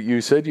 you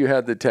said you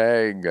had the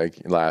tag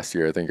like last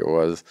year, I think it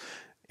was.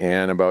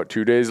 And about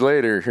 2 days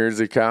later,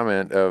 here's a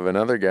comment of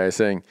another guy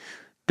saying,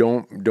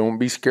 don't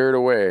be scared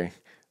away.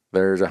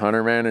 There's a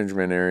hunter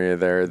management area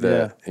there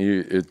that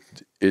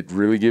it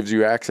really gives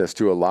you access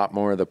to a lot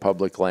more of the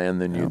public land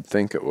than you'd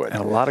think it would.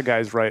 And a lot of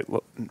guys write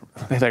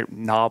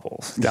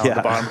novels down at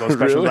the bottom of those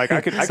questions. Really? Like,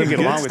 I could get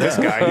along with this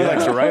guy. He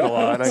likes to write a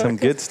lot. Some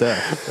good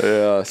stuff.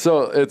 Yeah,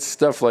 so it's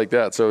stuff like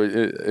that. So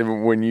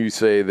when you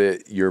say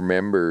that your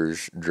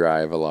members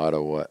drive a lot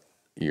of what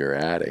you're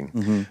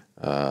adding,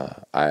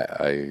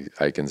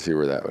 I can see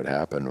where that would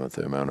happen with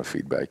the amount of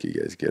feedback you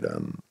guys get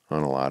on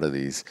a lot of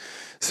these.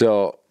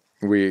 So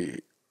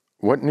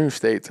what new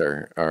states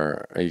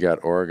are you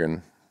got?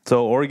 Oregon.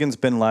 So Oregon's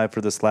been live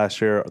for this last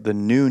year. The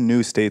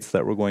new states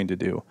that we're going to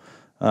do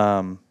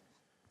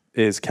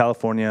is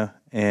California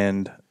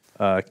and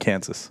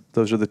Kansas.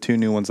 Those are the two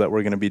new ones that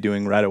we're going to be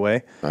doing right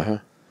away. I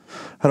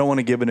don't want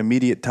to give an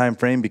immediate time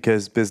frame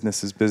because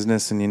business is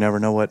business, and you never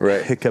know what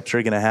hiccups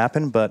are going to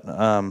happen. But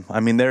I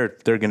mean, they're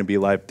going to be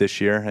live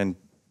this year, and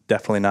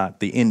definitely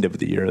not the end of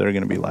the year. They're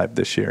going to be live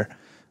this year.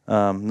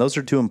 Those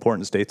are two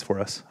important states for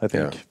us. I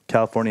think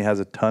California has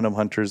a ton of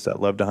hunters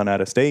that love to hunt out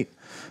of state.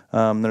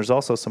 There's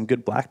also some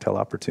good blacktail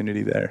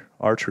opportunity there.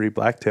 Archery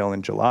blacktail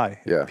in July.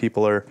 Yeah.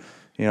 People are,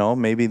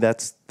 maybe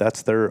that's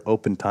their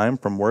open time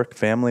from work,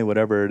 family,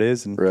 whatever it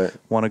is, and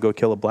want to go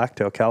kill a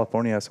blacktail.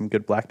 California has some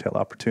good blacktail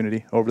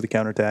opportunity,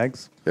 over-the-counter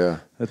tags. Yeah.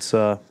 It's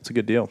a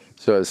good deal.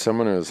 So as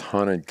someone who's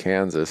hunted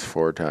Kansas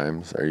 4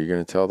 times, are you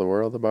going to tell the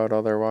world about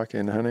other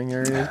walk-in hunting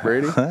areas,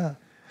 Brady?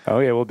 Oh,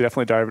 yeah, we'll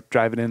definitely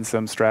driving in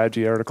some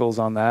strategy articles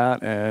on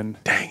that.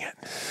 And dang it.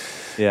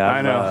 Yeah,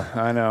 I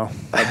know.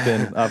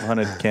 I've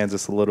hunted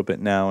Kansas a little bit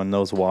now, and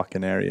those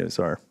walk-in areas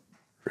are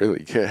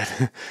really good.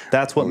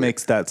 That's what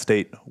makes that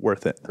state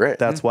worth it. Right.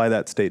 That's why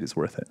that state is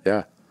worth it.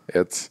 Yeah.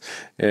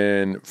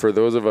 And for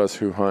those of us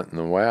who hunt in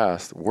the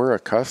West, we're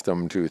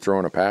accustomed to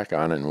throwing a pack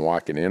on and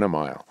walking in a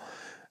mile.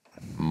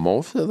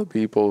 Most of the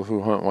people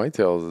who hunt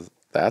whitetails,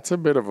 that's a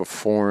bit of a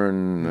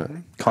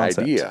foreign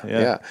concept. Idea.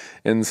 Yeah.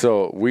 And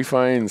so we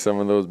find some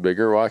of those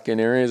bigger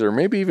walk-in areas, or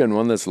maybe even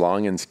one that's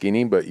long and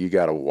skinny, but you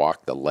got to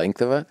walk the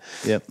length of it.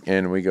 Yep.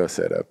 And we go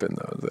set up in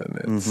those,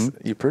 and it's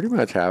you pretty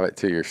much have it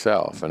to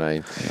yourself. And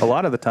a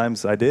lot of the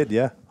times I did.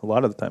 Yeah. A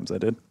lot of the times I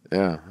did.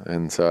 Yeah.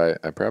 And so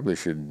I probably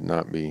should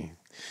not be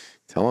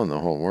telling the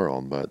whole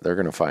world, but they're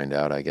going to find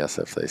out, I guess,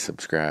 if they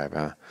subscribe.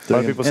 Huh? A lot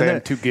of people say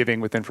I'm too giving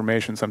with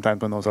information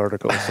sometimes in those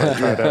articles. So I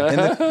try to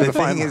and the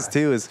thing is,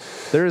 too, is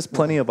there is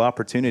plenty of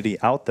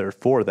opportunity out there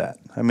for that.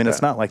 I mean,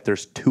 it's not like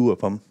there's 2 of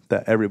them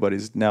that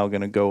everybody's now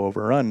going to go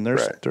overrun.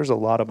 There's a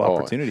lot of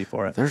opportunity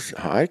for it.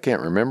 I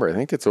can't remember. I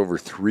think it's over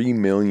 3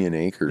 million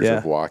acres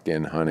of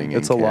walk-in hunting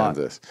in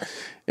Kansas.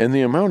 And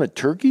the amount of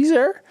turkeys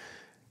there?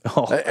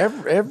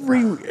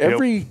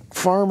 Every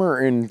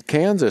farmer in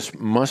Kansas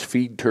must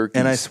feed turkeys.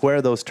 And I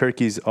swear those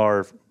turkeys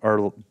are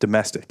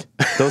domestic.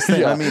 Those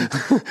things, I mean,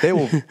 they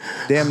will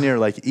damn near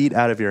like eat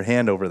out of your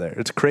hand over there.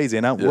 It's crazy.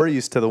 And we're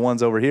used to the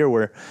ones over here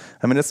where,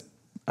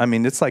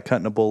 it's like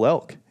hunting a bull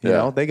elk. You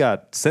know, they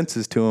got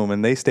senses to them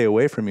and they stay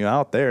away from you.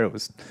 Out there, it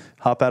was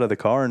hop out of the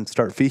car and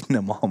start feeding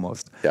them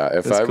almost. Yeah,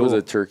 if I was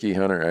a turkey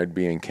hunter, I'd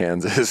be in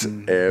Kansas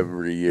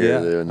every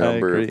year. The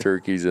number of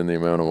turkeys and the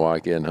amount of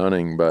walk-in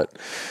hunting. But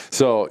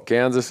so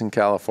Kansas and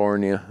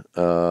California.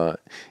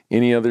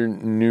 Any other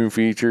new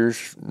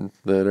features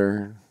that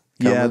are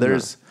coming? Yeah,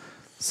 there's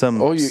some.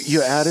 Oh,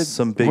 you added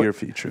some bigger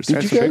features.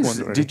 Did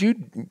you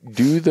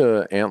do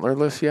the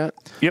antlerless yet?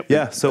 Yep.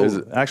 Yeah.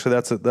 So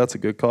actually, that's a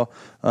good call.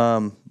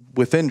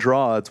 Within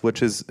draw odds,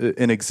 which is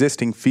an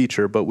existing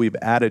feature, but we've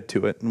added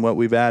to it. And what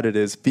we've added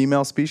is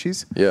female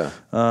species. Yeah.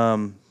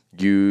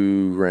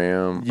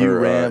 U-Ram.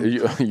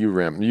 U-Sheep.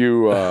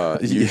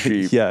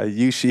 Yeah,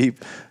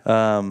 U-Sheep,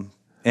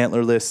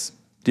 antlerless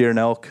deer and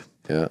elk.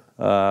 Yeah.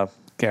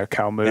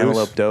 Cow moose.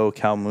 Antelope doe,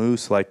 cow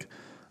moose. Like,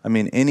 I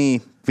mean, any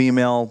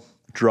female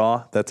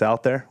draw that's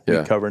out there,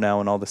 we cover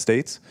now in all the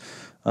states.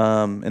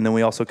 And then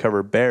we also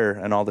cover bear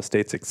in all the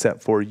states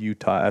except for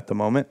Utah at the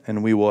moment.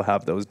 And we will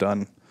have those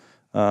done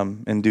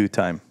in due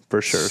time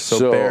for sure.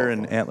 So bear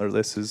and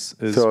antlerless is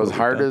so as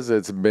hard as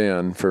it's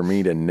been for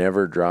me to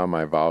never draw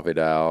my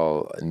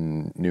Valvidal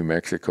New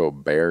Mexico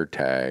bear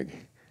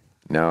tag,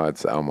 now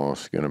it's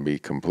almost going to be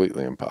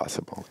completely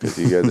impossible because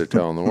you guys are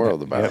telling the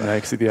world about it. I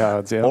see the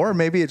odds, yeah. Or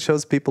maybe it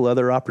shows people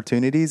other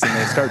opportunities and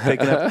they start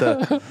picking up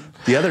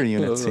the other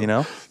units, you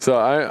know? So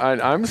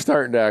I'm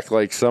starting to act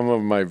like some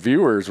of my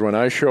viewers when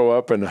I show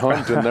up and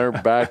hunt in their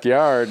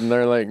backyard and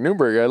they're like,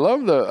 Newberg, I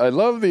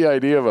love the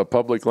idea of a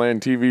public land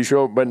TV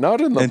show, but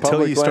not in the until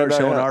public you land.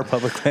 start showing our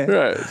public land.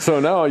 Right. So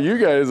now you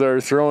guys are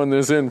throwing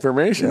this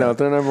information out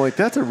there and I'm like,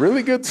 that's a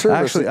really good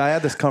service. Actually, I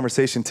had this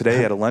conversation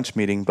today at a lunch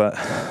meeting, but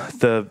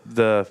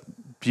the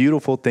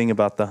beautiful thing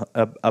about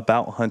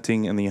about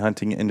hunting and the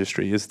hunting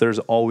industry is there's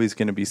always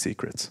going to be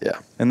secrets. Yeah.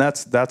 And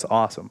that's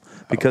awesome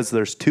because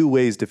there's two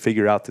ways to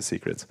figure out the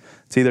secrets.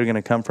 It's either going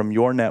to come from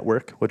your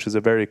network, which is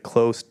a very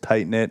close,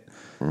 tight-knit,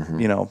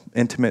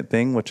 intimate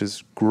thing, which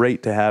is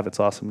great to have. It's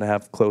awesome to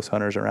have close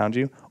hunters around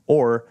you,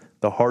 or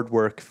the hard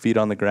work, feet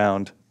on the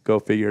ground, go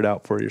figure it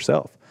out for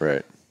yourself.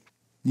 Right.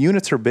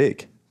 Units are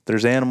big.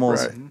 There's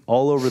animals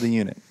all over the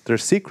unit.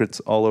 There's secrets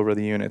all over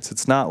the units.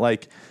 It's not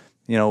like,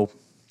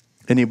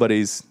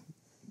 anybody's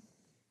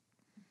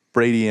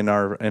Brady in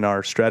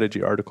our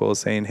strategy article is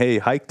saying, hey,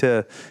 hike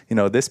to,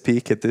 this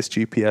peak at this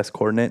GPS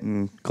coordinate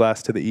and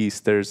glass to the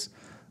east. There's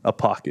a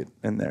pocket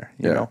in there,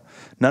 you know.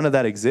 None of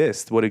that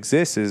exists. What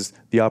exists is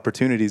the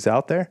opportunities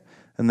out there.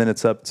 And then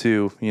it's up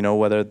to,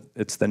 whether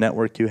it's the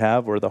network you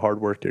have or the hard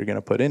work you're going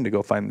to put in to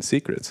go find the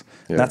secrets.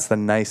 Yeah. That's the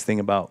nice thing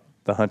about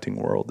the hunting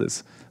world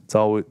is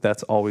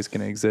that's always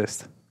going to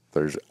exist.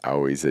 There's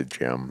always a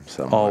gem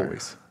somewhere.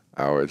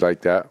 Always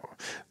like that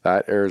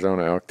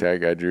Arizona elk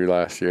tag I drew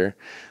last year.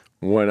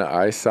 When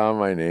I saw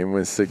my name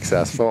was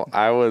successful,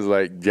 I was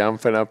like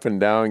jumping up and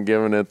down,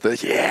 giving it the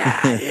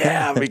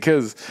yeah,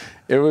 because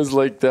it was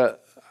like that.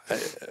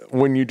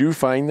 When you do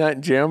find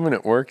that gem and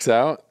it works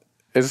out,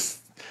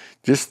 it's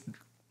just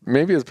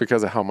maybe it's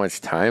because of how much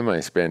time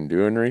I spend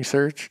doing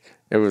research.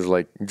 It was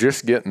like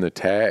just getting the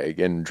tag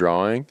and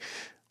drawing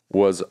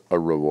was a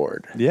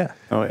reward. Yeah.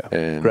 Oh yeah.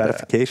 And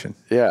gratification.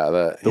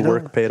 The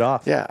work paid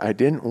off. Yeah. I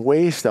didn't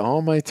waste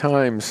all my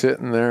time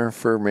sitting there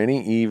for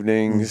many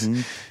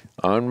evenings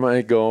on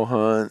my Go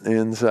Hunt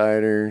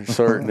Insider,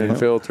 sorting and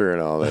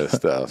filtering all this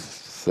stuff.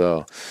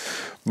 So,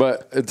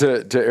 but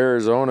to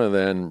Arizona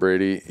then,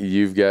 Brady,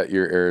 you've got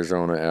your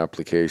Arizona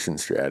application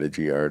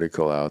strategy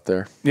article out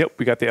there. Yep.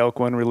 We got the elk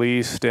one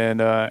released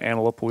and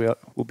antelope will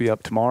be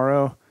up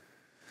tomorrow.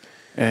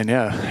 And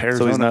Arizona.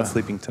 So he's not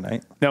sleeping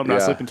tonight? No, I'm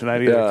not sleeping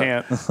tonight either. I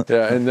can't.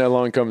 And then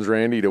along comes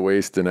Randy to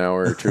waste an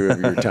hour or two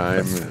of your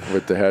time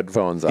with the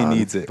headphones on. He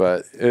needs it.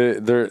 But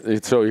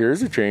so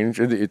here's a change.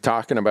 You're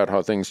talking about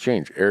how things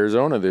change.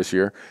 Arizona this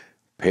year,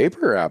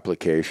 paper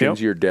applications,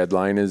 your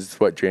deadline is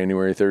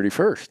January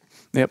 31st?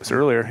 Yep, it's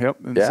earlier. Yep,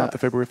 it's not the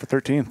February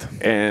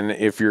 13th. And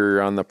if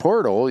you're on the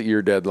portal,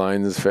 your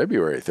deadline is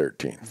February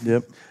 13th.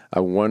 Yep. I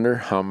wonder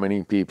how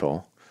many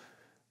people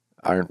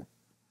aren't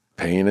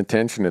paying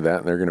attention to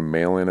that, and they're going to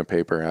mail in a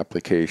paper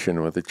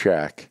application with a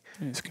check,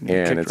 and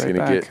it's going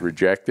to get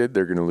rejected.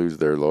 They're going to lose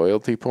their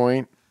loyalty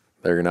point.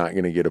 They're not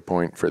going to get a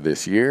point for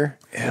this year.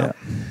 Yeah.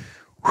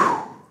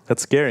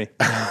 That's scary.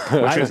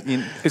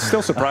 It's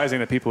still surprising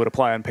that people would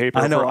apply on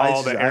paper for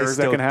all the errors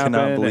that can happen. I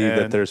cannot believe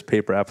that there's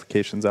paper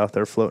applications out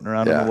there floating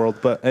around in the world.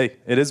 But hey,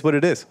 it is what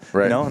it is.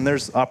 Right. And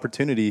there's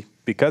opportunity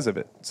because of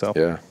it. So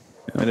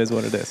it is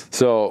what it is.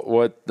 So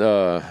what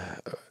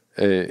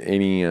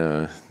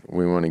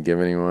we want to give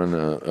anyone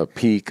a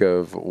peek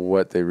of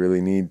what they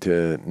really need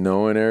to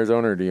know in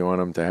Arizona, or do you want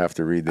them to have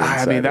to read the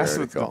Insider that's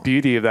article? The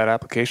beauty of that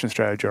application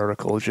strategy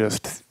article,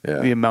 just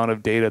the amount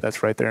of data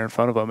that's right there in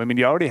front of them. I mean,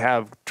 you already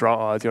have draw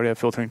odds, you already have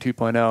filtering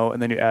 2.0,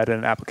 and then you add in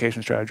an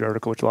application strategy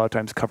article, which a lot of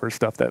times covers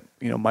stuff that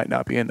might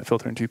not be in the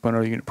filtering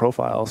 2.0 unit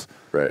profiles.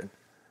 Right.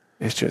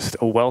 It's just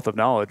a wealth of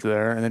knowledge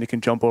there. And then you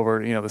can jump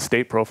over, the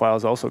state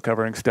profiles also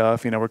covering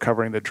stuff. We're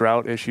covering the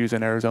drought issues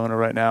in Arizona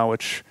right now,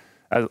 which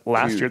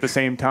last year at the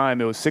same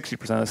time, it was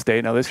 60% of the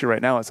state. Now this year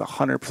right now, it's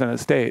 100% of the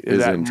state. Is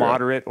that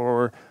moderate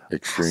or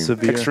extreme?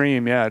 Severe?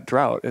 Extreme,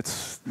 drought.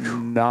 It's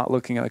not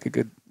looking like a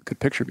good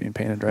picture being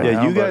painted right now.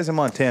 Yeah, you guys in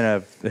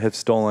Montana have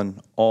stolen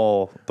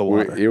all the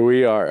water.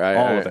 We are.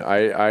 All of it.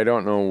 I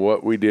don't know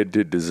what we did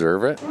to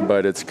deserve it,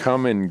 but it's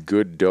come in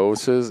good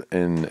doses,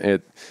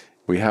 and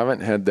we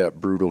haven't had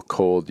that brutal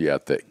cold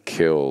yet that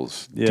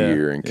kills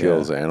deer and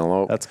kills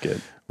antelope. That's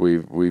good.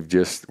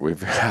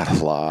 we've had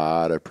a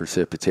lot of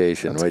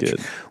precipitation. That's which good.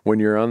 when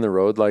you're on the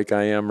road like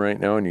I am right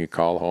now, and you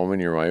call home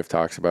and your wife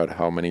talks about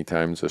how many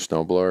times a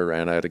snowblower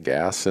ran out of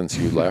gas since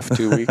you left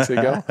 2 weeks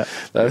ago,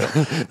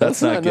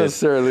 that's not good.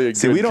 necessarily a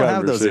See, good we don't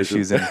have those conversation.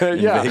 issues in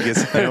Yeah.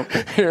 Vegas.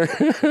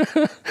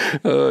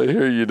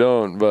 Here you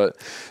don't. But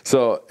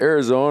so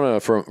Arizona,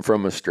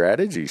 from a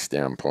strategy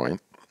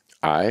standpoint,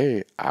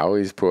 I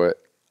always put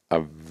a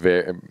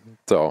very.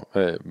 So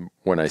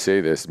when I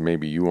say this,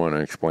 maybe you want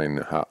to explain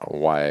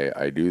why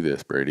I do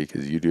this, Brady,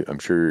 because you do. I'm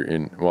sure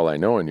I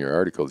know in your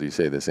articles you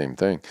say the same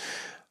thing.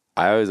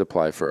 I always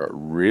apply for a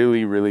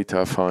really, really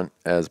tough hunt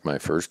as my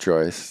first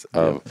choice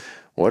of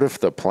what if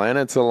the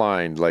planets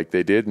aligned like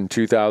they did in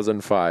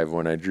 2005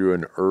 when I drew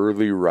an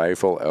early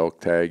rifle elk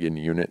tag in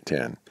Unit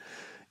 10.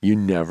 You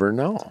never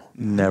know.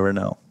 Never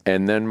know.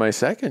 And then my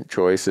second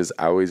choice is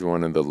always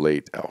one of the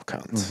late elk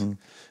hunts. Mm-hmm.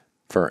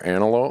 For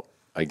antelope,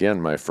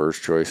 again, my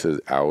first choice is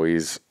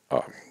always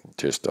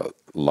just a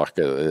luck,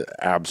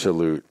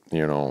 absolute,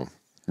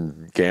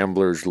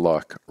 gambler's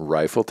luck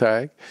rifle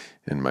tag.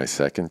 And my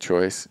second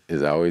choice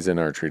is always an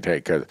archery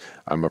tag because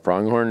I'm a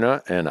pronghorn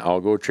nut and I'll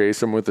go chase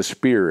them with a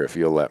spear if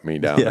you'll let me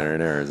down there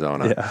in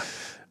Arizona. Yeah.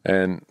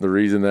 And the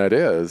reason that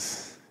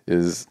is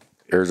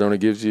Arizona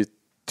gives you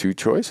two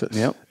choices.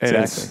 Yep.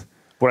 Exactly.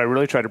 What I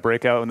really tried to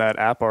break out in that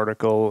app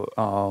article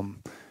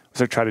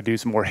was I tried to do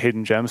some more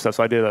hidden gem stuff.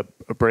 So I did a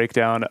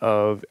breakdown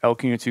of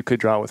elk units you could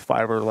draw with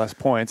 5 or less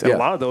points. And a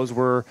lot of those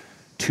were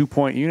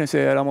 2-point units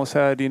that almost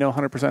had,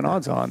 100%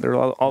 odds on. There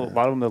are a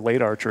lot of them the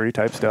late archery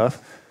type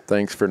stuff.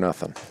 Thanks for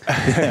nothing.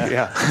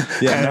 Yeah.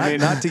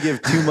 Not to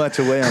give too much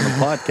away on the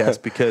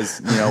podcast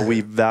because,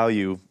 we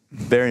value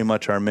very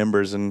much our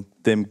members and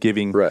them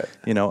giving,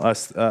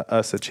 us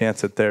a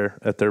chance at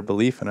their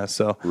belief in us.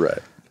 So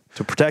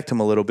to protect them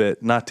a little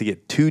bit, not to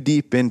get too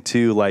deep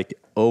into like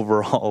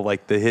overall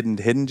like the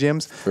hidden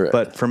gems. Right.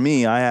 But for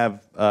me, I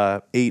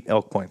have 8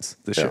 elk points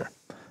this year.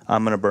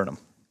 I'm going to burn them.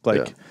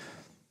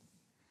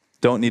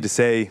 Don't need to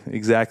say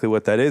exactly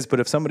what that is, but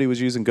if somebody was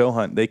using Go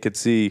Hunt, they could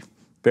see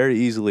very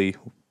easily,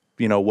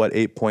 what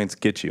 8 points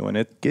get you. And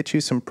it gets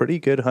you some pretty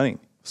good hunting,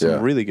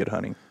 some really good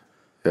hunting.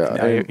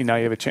 Yeah. Now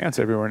you have a chance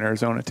everywhere in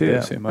Arizona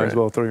too, so you might as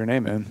well throw your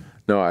name in.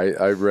 No,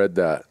 I read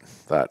that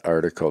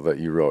article that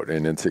you wrote,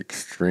 and it's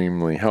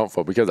extremely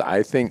helpful because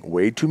I think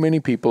way too many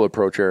people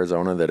approach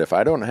Arizona that if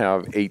I don't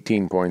have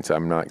 18 points,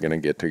 I'm not going to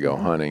get to go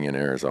hunting in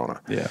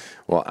Arizona. Yeah.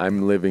 Well,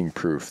 I'm living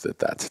proof that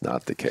that's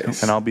not the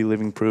case. And I'll be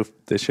living proof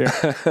this year.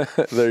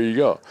 There you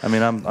go. I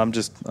mean, I'm going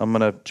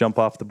to jump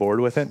off the board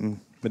with it, and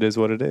it is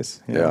what it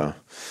is. Yeah.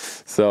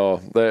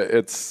 So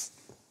it's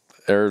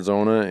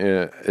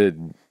Arizona.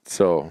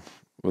 So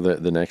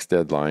the next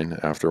deadline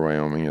after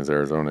Wyoming is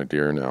Arizona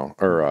deer and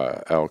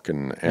elk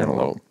and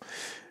antelope.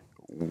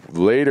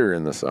 Later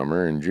in the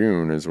summer, in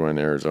June, is when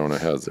Arizona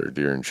has their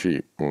deer and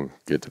sheep. We'll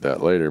get to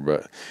that later.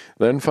 But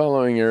then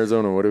following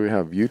Arizona, what do we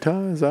have?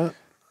 Utah, is that?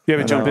 Yeah,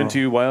 we jump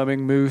into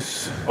Wyoming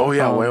moose. Oh,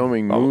 yeah,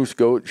 Wyoming moose,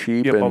 goat,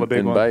 sheep,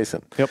 and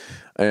bison. Yep.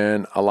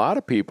 And a lot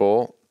of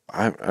people,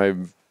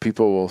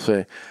 people will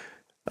say,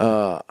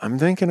 I'm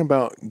thinking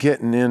about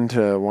getting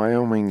into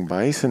Wyoming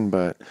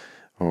bison,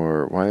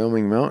 or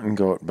Wyoming mountain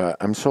goat, but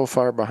I'm so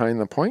far behind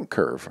the point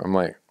curve. I'm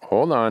like,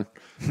 hold on.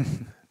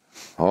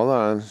 Hold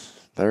on.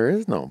 There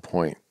is no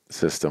point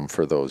system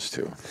for those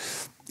two.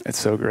 It's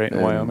so great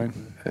in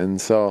Wyoming. And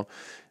so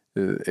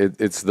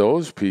it's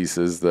those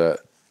pieces that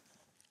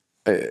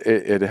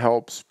it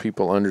helps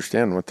people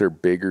understand what their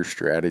bigger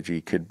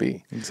strategy could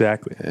be.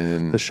 Exactly.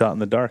 And the shot in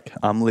the dark.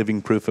 I'm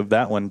living proof of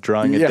that one,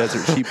 drawing a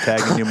desert sheep tag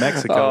in New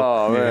Mexico.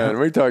 Oh, man.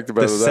 We talked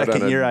about the that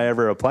second year I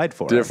ever applied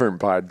for different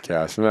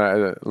podcast.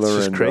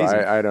 Lorenzo, crazy.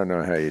 I don't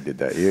know how you did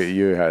that.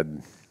 You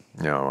had...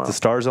 the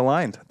stars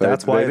aligned.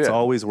 That's why it's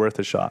always worth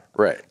a shot.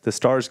 Right. The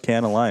stars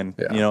can align.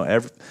 Yeah.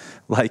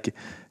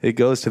 It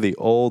goes to the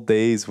old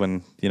days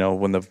when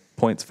the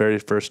points very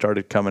first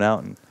started coming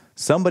out, and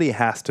somebody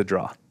has to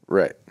draw.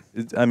 Right.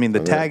 I mean, the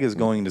tag is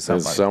going to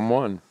somebody.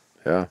 Someone.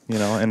 Yeah.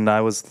 And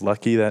I was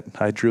lucky that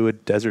I drew a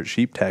desert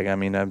sheep tag. I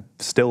mean, I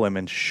still am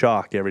in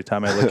shock every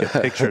time I look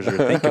at pictures or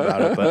think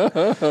about it,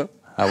 but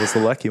I was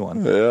the lucky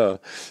one. Yeah.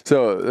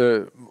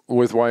 So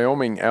with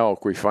Wyoming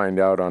elk, we find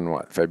out on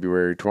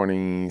February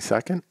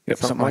 22nd? Yep,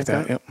 something like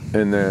that. Yep.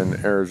 And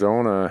then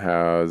Arizona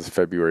has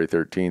February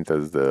 13th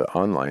as the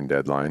online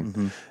deadline.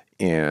 Mm-hmm.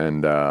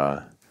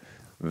 And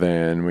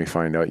then we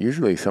find out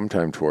usually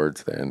sometime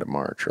towards the end of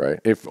March, right?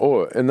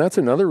 And that's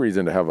another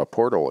reason to have a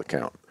portal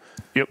account.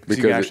 Yep.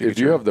 Because if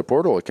you have the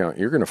portal account,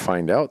 you're going to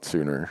find out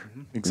sooner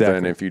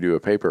than if you do a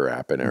paper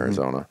app in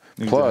Arizona.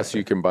 Mm-hmm. Plus,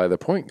 you can buy the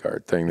point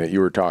guard thing that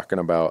you were talking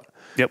about.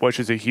 Yep, which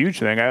is a huge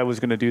thing. I was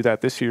going to do that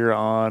this year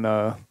on,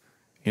 I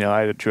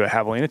drew a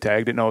javelina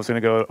tag. Didn't know I was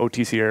going to go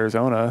OTC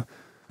Arizona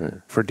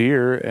for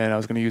deer, and I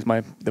was going to use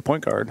the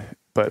point guard.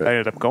 But I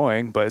ended up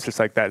going. But it's just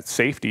like that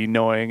safety,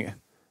 knowing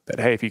that,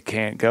 hey, if you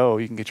can't go,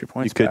 you can get your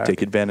points back. You could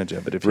take advantage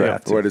of it if you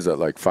have to. What is it,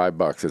 like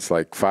 $5? It's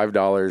like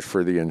 $5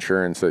 for the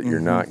insurance that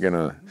you're not going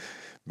to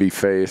be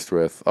faced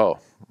with,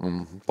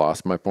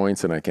 lost my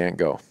points and I can't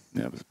go.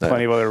 Yeah, there's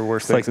plenty of other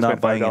worse things. It's like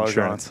not buying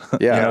insurance.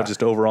 Yeah.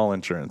 Just overall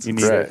insurance. You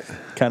need it.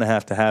 Kind of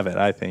have to have it,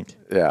 I think.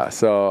 Yeah.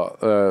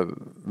 So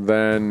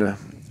then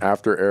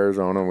after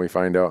Arizona, we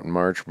find out in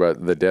March,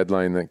 but the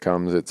deadline that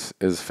comes,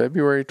 is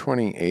February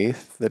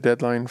 28th, the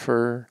deadline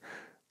for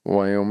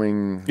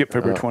Wyoming. Yep,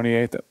 February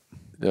 28th.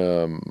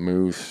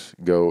 Moose,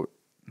 goat,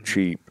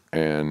 sheep,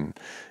 and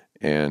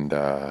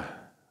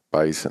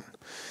bison.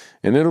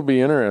 And it'll be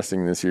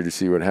interesting this year to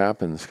see what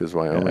happens because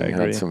Wyoming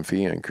had some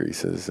fee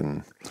increases,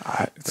 and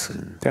it's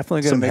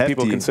definitely going to make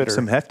people consider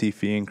some hefty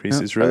fee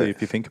increases. Really, if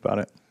you think about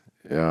it.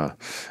 Yeah,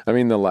 I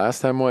mean the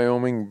last time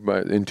Wyoming,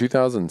 but in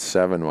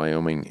 2007,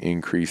 Wyoming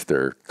increased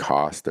their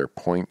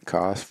point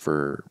cost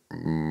for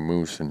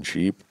moose and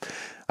sheep.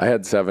 I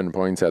had 7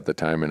 points at the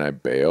time, and I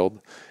bailed.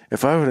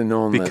 If I would have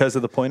known because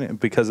of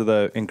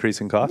the increase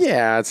in cost.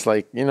 Yeah, it's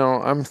like,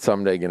 I'm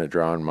someday going to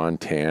draw in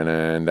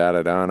Montana and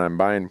and I'm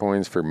buying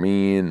points for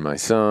me and my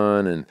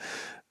son, and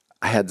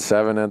I had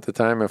 7 at the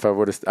time. If I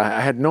would have,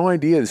 I had no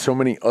idea so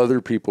many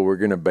other people were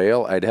going to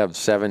bail. I'd have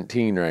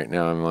 17 right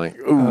now. I'm like,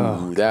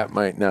 that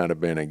might not have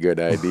been a good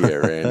idea,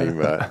 Randy,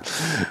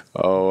 but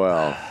oh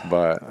well.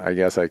 But I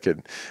guess I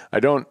could. I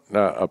don't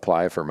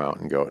apply for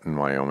mountain goat in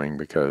Wyoming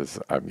because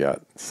I've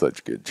got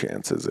such good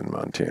chances in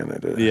Montana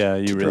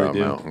to draw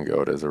mountain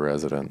goat as a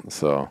resident.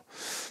 So,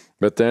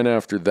 but then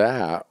after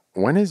that,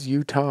 when is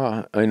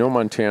Utah? I know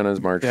Montana's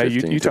March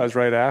 15th. Utah's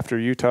right after.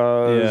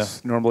 Utah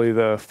is normally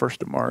the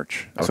 1st of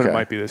March. So it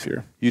might be this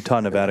year. Utah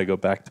and Nevada go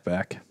back to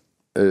back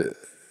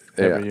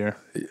every year.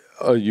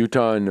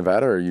 Utah and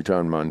Nevada or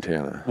Utah and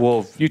Montana?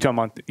 Well, Utah,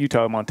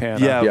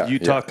 Montana. Yeah,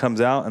 Utah comes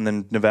out and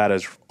then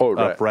Nevada's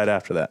up right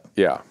after that.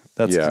 Yeah.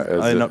 That's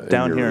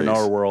down here in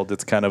our world,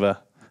 it's kind of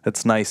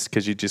it's nice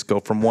because you just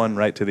go from one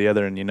right to the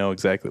other and you know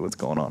exactly what's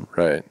going on.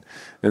 Right.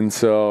 And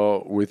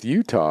so with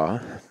Utah,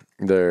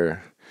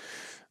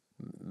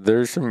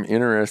 there's some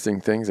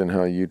interesting things in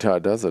how Utah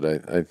does it.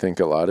 I think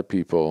a lot of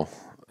people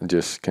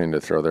just kind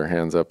of throw their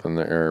hands up in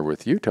the air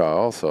with Utah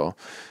also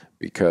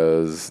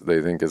because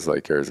they think it's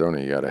like Arizona.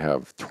 You got to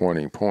have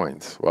 20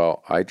 points.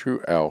 Well, I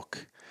drew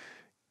elk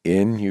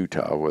in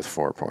Utah with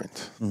 4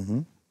 points.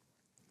 Mm-hmm.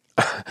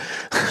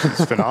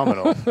 It's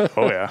phenomenal.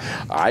 Oh, yeah.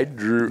 I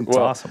drew. It's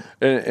awesome.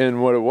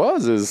 And what it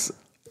was is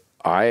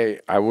I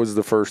was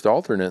the first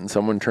alternate and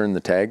someone turned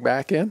the tag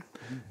back in.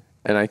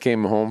 And I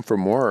came home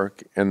from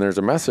work, and there's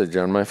a message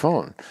on my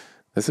phone.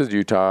 This is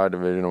Utah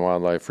Division of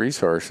Wildlife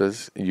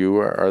Resources. You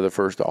are the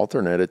first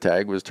alternate. A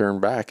tag was turned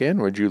back in.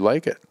 Would you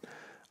like it?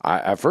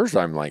 At first,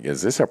 I'm like,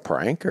 is this a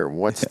prank, or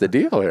what's the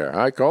deal here?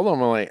 I called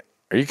them. I'm like,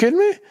 are you kidding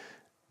me?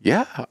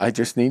 Yeah, I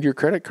just need your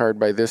credit card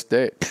by this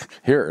date.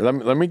 Here,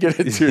 let me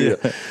get it to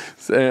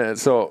you.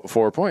 So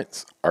 4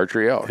 points,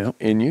 archery elk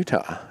in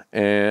Utah.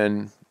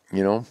 And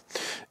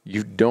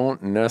you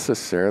don't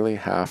necessarily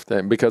have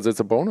to, because it's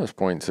a bonus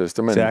point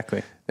system.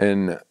 Exactly.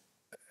 And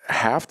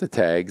half the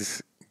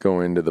tags go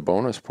into the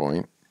bonus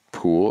point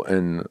pool,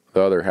 and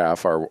the other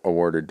half are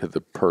awarded to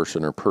the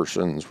person or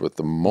persons with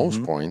the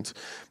most points.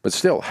 But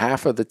still,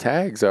 half of the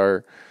tags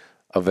are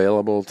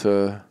available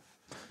to.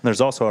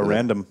 There's also a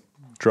random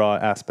draw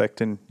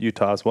aspect in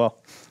Utah as well.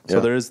 So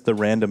there is the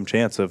random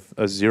chance of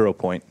a 0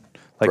 point.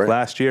 Like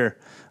last year,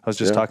 I was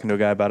just talking to a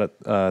guy about it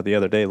the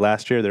other day.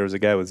 Last year, there was a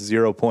guy with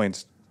 0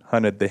 points,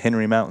 hunted the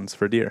Henry Mountains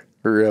for deer.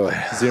 Really?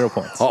 0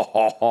 points.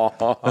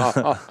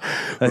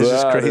 That's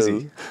just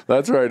crazy.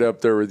 That's right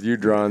up there with you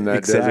drawing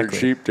that desert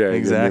sheep tag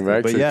in New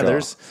Mexico. But yeah,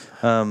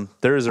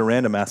 there is a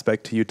random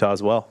aspect to Utah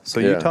as well. So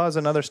Utah is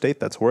another state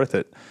that's worth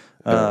it.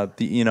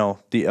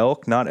 The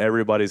elk, not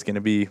everybody's going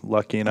to be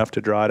lucky enough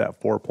to draw it at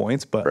 4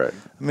 points, but I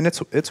mean,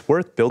 it's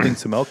worth building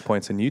some elk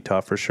points in Utah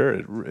for sure.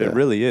 It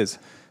really is.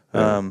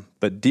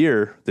 But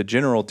deer, the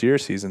general deer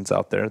seasons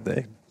out there,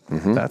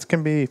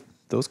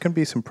 those can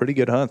be some pretty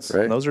good hunts.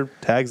 Right. And those are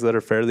tags that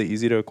are fairly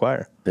easy to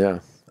acquire. Yeah.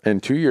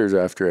 And 2 years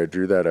after I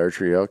drew that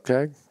archery elk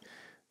tag,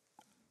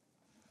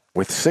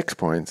 with 6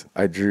 points,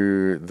 I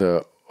drew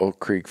the Oak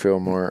Creek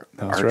Fillmore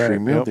archery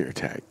mule deer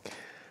tag.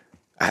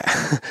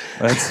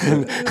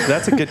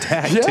 That's a good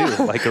tag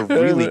too, like a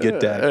really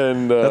good tag.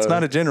 And that's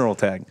not a general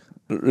tag.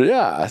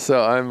 Yeah,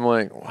 so I'm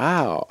like,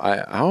 wow,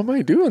 how am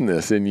I doing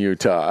this in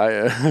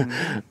Utah?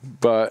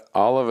 But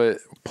all of it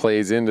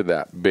plays into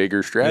that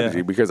bigger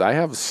strategy because I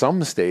have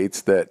some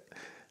states that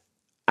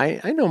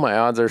I know my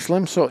odds are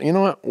slim. So you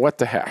know what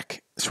the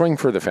heck? Swing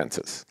for the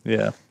fences.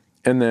 Yeah.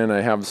 And then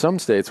I have some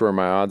states where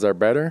my odds are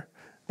better,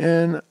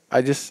 and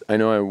I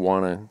know I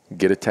want to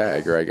get a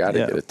tag or I got to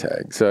get a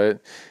tag. So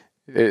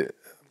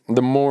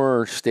the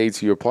more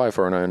states you apply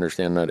for, and I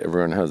understand that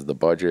everyone has the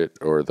budget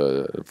or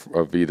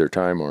of either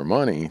time or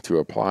money to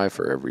apply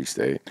for every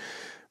state,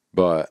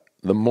 but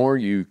the more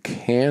you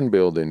can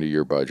build into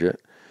your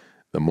budget,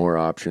 the more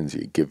options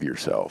you give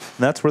yourself.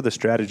 And that's where the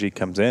strategy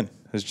comes in.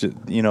 It's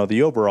just,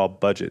 the overall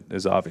budget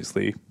is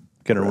obviously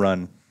going to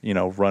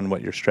run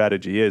what your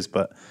strategy is.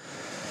 But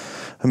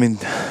I mean,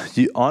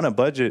 on a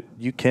budget,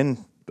 you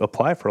can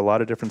apply for a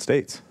lot of different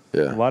states.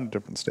 Yeah. A lot of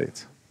different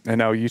states. And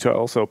now Utah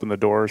also opened the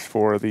doors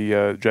for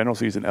the general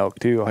season elk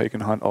too. How you can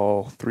hunt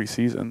all 3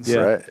 seasons. Yeah.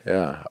 Right.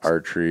 Yeah.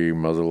 Archery,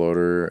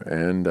 muzzleloader,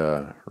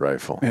 and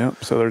rifle. Yeah.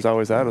 So there's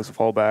always that as a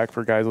fallback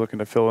for guys looking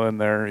to fill in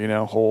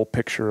their, whole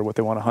picture of what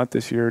they want to hunt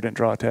this year, didn't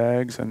draw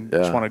tags, and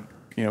just want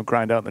to,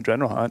 grind out in the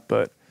general hunt.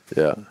 But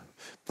yeah,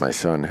 my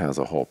son has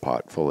a whole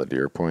pot full of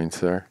deer points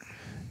there,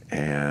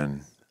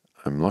 and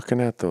I'm looking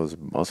at those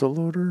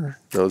muzzleloader,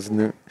 those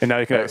new. And now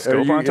you can have a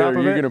scope on top of it.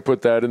 Are you going to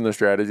put that in the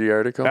strategy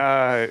article?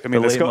 I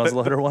mean, the scope,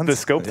 muzzleloader one. The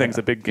scope thing's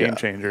a big game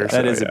changer.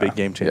 That is a big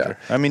game changer.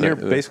 I mean, you're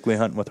basically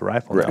hunting with a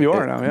rifle now. You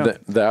are now, yeah.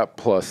 That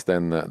plus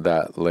then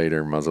that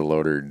later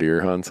muzzleloader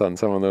deer hunts on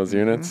some of those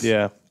units.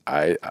 Yeah.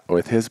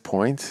 With his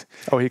points.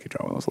 Oh, he could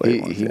draw one of those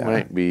later ones. He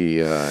might be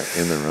in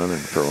the running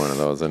for one of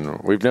those. And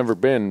we've never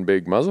been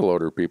big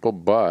muzzleloader people,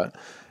 but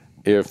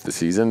if the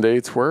season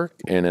dates work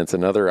and it's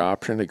another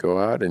option to go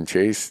out and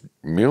chase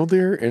mule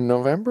deer in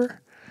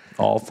November,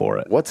 all for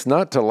it. What's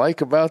not to like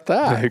about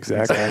that?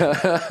 Exactly.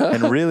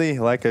 And really,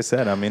 like I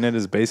said, I mean, it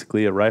is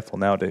basically a rifle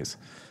nowadays.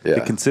 Yeah.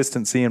 The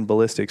consistency in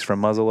ballistics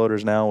from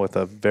muzzleloaders now with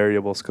a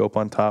variable scope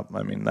on top,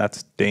 I mean,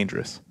 that's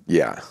dangerous.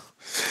 Yeah.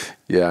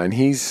 Yeah, and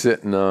he's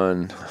sitting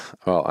on,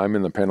 well, I'm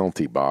in the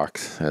penalty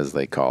box, as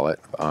they call it,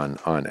 on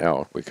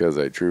elk because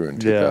I drew in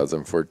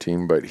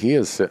 2014, but he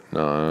is sitting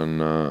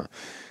on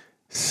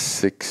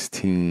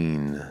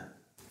 16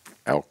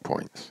 elk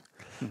points.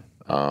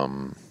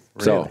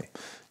 Really?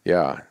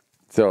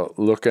 So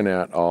looking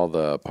at all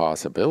the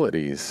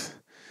possibilities,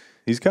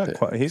 he's got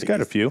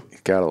a few.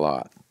 He's got a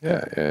lot.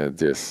 Yeah,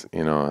 just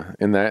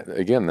and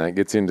that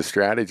gets into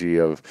strategy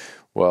of,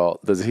 well,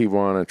 does he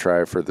want to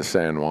try for the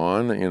San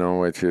Juan?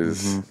 Which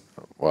is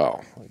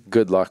well,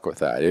 good luck with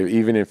that.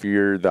 Even if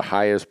you're the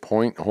highest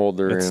point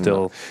holder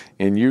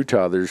in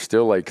Utah, there's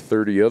still like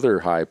 30 other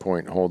high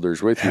point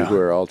holders with you who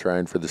are all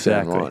trying for the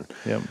San Juan.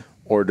 Yep.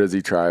 Or does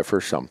he try for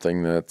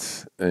something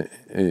that's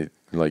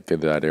like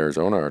that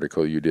Arizona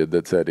article you did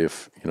that said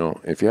if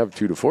you have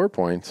 2 to 4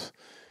 points,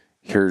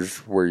 here's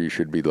where you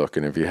should be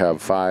looking. If you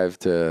have 5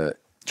 to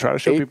try to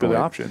show people the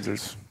options.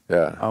 There's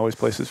always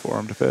places for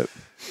them to fit.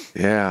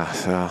 Yeah,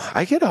 so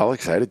I get all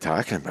excited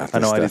talking about this. I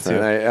know, stuff. I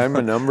do too. I'm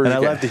a numbers and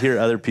I guy. love to hear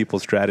other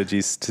people's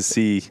strategies to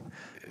see.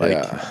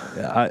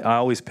 I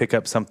always pick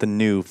up something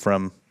new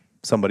from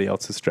somebody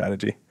else's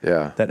strategy.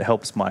 Yeah, that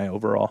helps my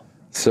overall.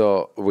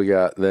 So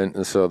then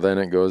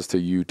it goes to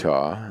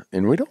Utah,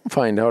 and we don't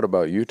find out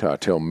about Utah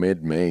till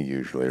mid-May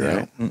usually,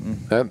 right?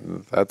 Yeah.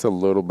 That's a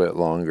little bit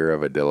longer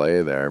of a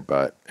delay there,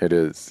 but it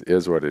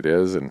is what it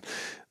is. And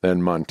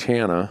then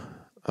Montana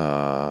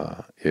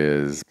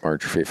is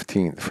March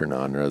 15th for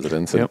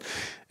non-residents. And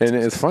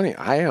it's funny,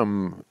 I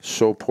am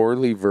so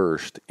poorly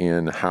versed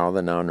in how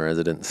the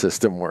non-resident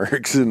system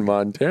works in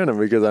Montana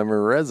because I'm a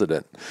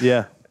resident.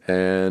 Yeah.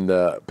 And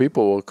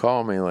people will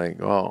call me like,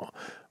 well,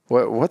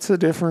 what's the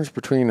difference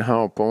between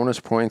how bonus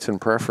points and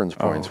preference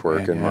points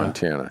work in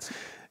Montana?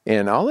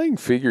 And all I can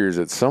figure is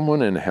that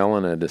someone in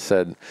Helena just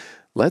said,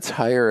 let's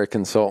hire a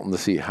consultant to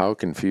see how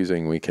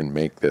confusing we can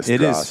make this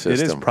draw system.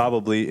 It is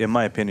probably, in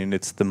my opinion,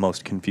 it's the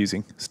most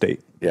confusing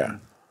state. Yeah.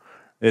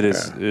 It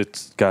is.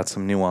 It's got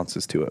some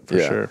nuances to it for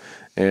sure.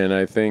 And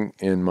I think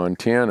in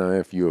Montana,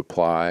 if you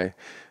apply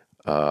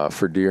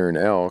for deer and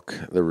elk,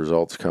 the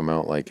results come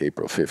out like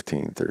April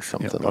 15th or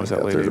something like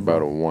that. There's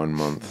about a 1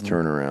 month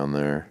turnaround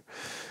there.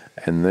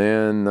 And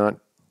then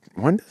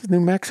when does New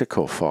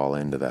Mexico fall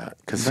into that?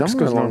 Because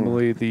Mexico's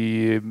normally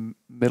the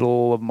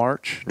middle of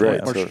March,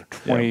 right? March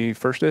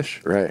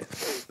 21st-ish. Right.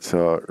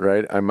 So,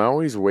 I'm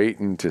always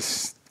waiting to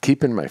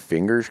keeping my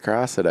fingers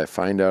crossed that I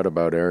find out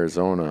about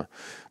Arizona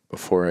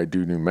before I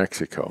do New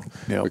Mexico.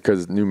 Yep.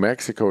 Because New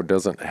Mexico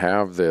doesn't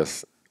have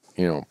this,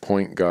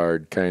 point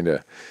guard kind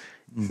of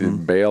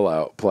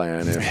bailout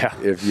plan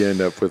if you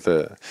end up with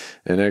an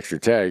extra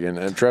tag.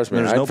 And trust me,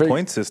 there's no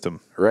point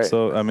system. Right.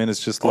 So, I mean,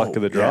 it's just luck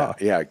of the draw.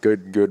 Yeah,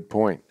 good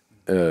point.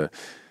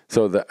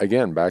 So,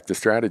 again, back to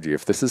strategy.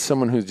 If this is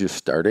someone who's just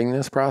starting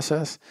this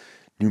process,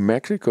 New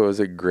Mexico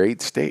is a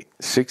great state.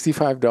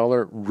 $65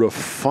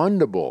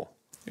 refundable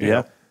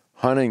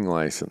hunting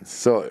license.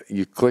 So,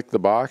 you click the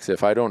box.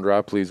 If I don't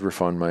draw, please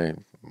refund my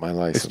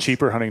license. It's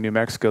cheaper hunting New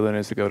Mexico than it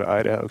is to go to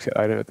Idaho.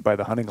 Idaho to buy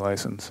the hunting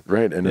license.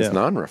 Right, and it's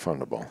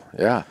non-refundable.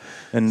 Yeah.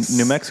 And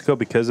New Mexico,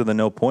 because of the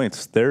no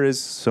points, there is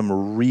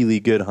some really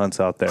good hunts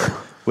out there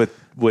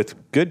with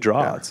good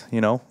draws,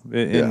 in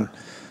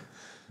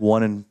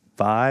 1 in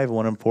 5,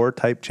 1 in 4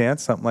 type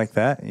chance, something like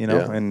that,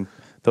 and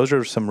those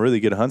are some really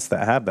good hunts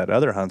that have that.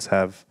 Other hunts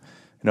have,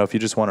 if you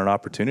just want an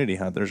opportunity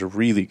hunt, there's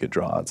really good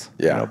draws,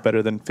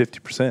 better than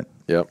 50%.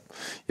 Yep.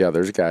 Yeah,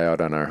 there's a guy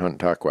out on our Hunt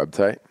Talk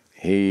website.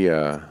 He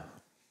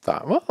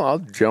thought, well, I'll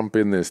jump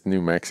in this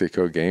New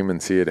Mexico game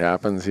and see it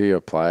happens. He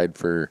applied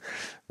for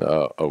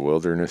a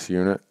wilderness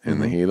unit in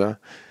the Gila.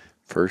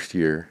 First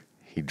year,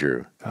 he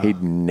drew.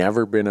 He'd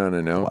never been on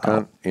an elk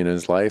hunt in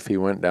his life. He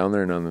went down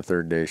there and on the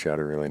third day shot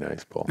a really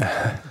nice bull.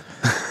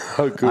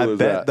 How cool is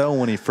that? I bet, though,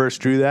 when he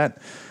first drew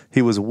that,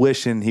 he was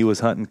wishing he was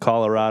hunting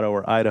Colorado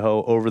or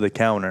Idaho over the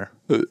counter,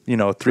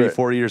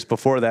 3-4 years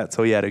before that,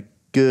 so he had a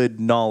good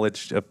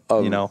knowledge of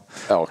elk.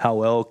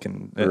 how elk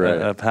and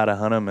of how to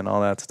hunt them and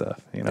all that stuff.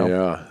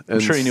 Yeah, I'm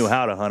sure he knew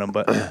how to hunt them,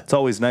 but it's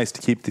always nice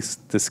to keep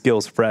the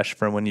skills fresh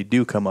for when you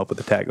do come up with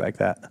a tag like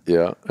that.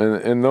 Yeah,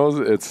 and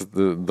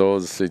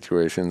those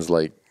situations,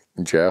 like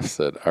Jeff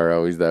said, are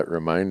always that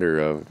reminder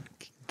of,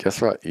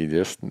 guess what? You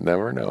just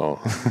never know.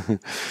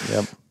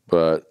 Yep.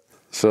 But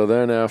so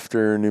then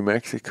after New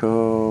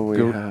Mexico, we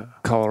have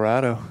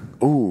Colorado.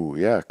 Oh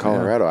yeah,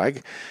 Colorado. Yeah.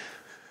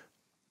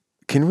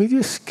 Can we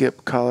just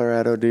skip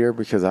Colorado deer?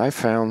 Because I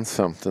found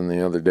something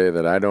the other day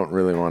that I don't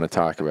really want to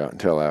talk about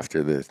until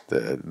after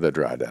the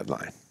draw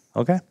deadline.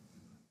 Okay.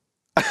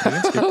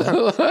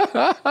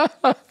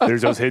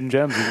 There's those hidden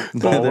gems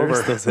all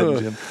over. Those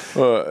hidden gems.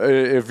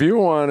 If you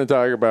want to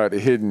talk about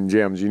hidden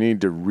gems, you need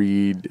to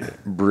read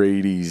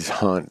Brady's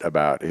hunt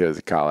about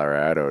his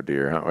Colorado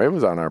deer hunt. It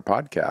was on our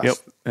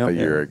podcast a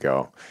year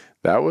ago.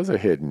 That was a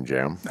hidden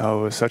gem.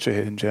 Oh, it was such a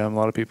hidden gem. A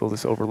lot of people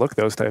just overlook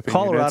those type of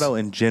Colorado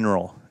units. in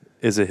general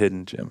is a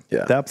hidden gem.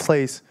 Yeah. That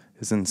place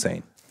is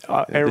insane.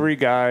 Every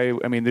guy,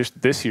 I mean,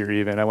 this year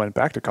even, I went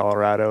back to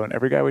Colorado, and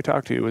every guy we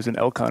talked to was an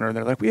elk hunter, and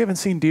they're like, we haven't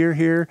seen deer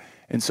here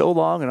in so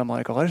long. And I'm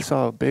like, well, I just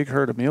saw a big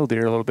herd of mule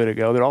deer a little bit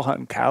ago. They're all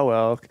hunting cow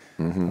elk,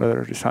 or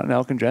they're just hunting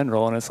elk in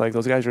general. And it's like,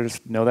 those guys are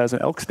just know that as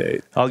an elk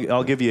state.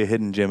 I'll give you a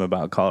hidden gem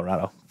about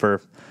Colorado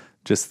for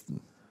just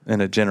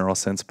in a general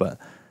sense. But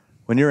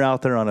when you're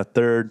out there on a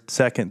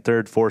second,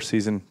 third, fourth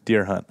season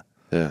deer hunt,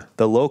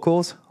 the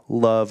locals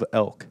love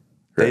elk.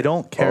 They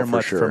don't care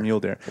much for mule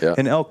deer. Yeah.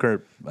 And elk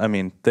are, I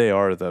mean, they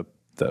are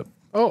they're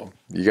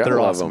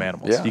awesome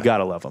animals. Yeah. You got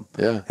to love them.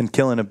 Yeah. And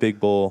killing a big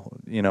bull,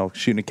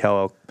 shooting a cow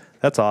elk,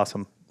 that's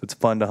awesome. It's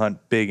fun to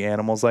hunt big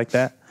animals like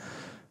that.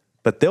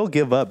 But they'll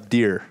give up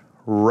deer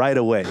right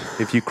away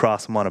if you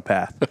cross them on a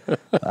path.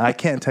 I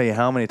can't tell you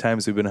how many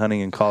times we've been hunting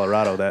in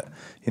Colorado that,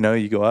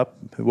 you go up,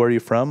 where are you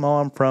from? Oh,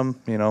 I'm from,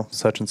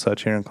 such and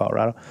such here in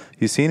Colorado.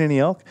 You seen any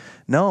elk?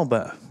 No,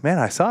 but man,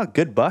 I saw a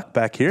good buck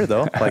back here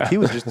though. Like he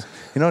was just,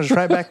 just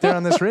right back there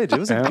on this ridge. It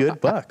was a good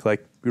buck.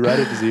 Like we right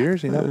at his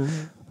ears,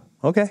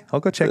 Okay, I'll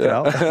go check it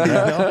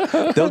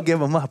out. They'll give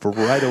them up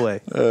right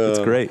away. It's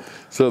great.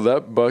 So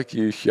that buck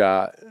you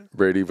shot,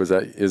 Brady,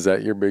 is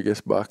that your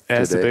biggest buck?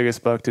 That's the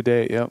biggest buck to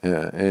date. Yep.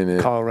 Yeah,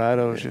 and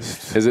Colorado is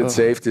just. Is it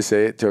safe to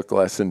say it took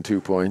less than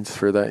 2 points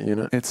for that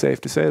unit? It's safe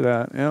to say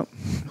that. Yep.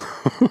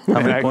 How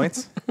many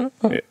points?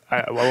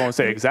 I won't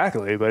say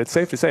exactly, but it's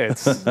safe to say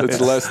it's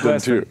less than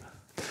 2.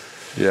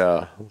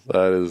 Yeah,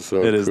 that is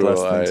so. It is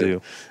less than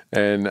 2.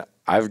 And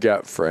I've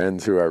got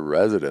friends who are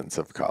residents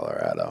of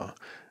Colorado,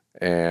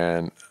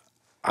 and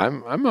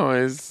I'm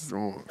always,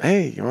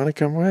 hey, you want to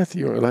come with?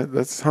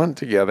 Let's hunt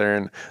together.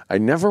 And I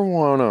never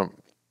want to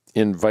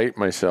invite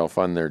myself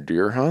on their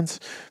deer hunts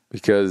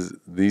because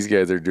these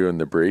guys are doing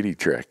the Brady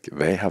trick.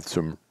 They have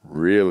some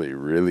really,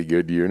 really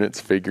good units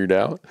figured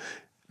out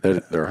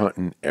that they're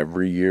hunting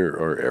every year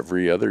or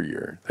every other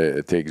year.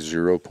 It takes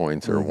 0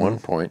 points or 1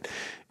 point,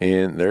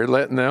 and they're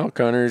letting the elk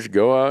hunters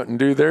go out and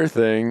do their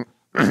thing,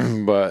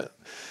 but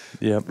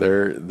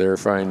they're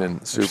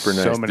finding super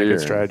nice so many deer.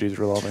 good strategies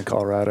revolving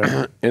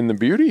Colorado. And the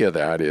beauty of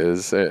that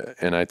is,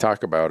 and I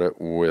talk about it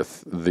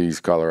with these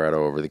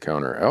Colorado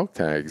over-the-counter elk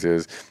tags,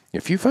 is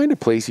if you find a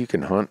place you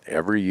can hunt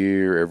every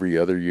year, every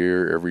other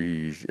year,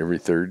 every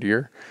third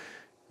year,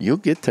 you'll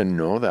get to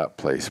know that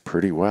place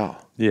pretty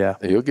well. Yeah.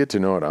 You'll get to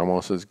know it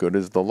almost as good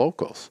as the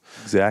locals.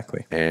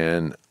 Exactly.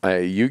 And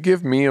you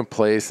give me a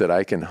place that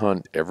I can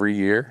hunt every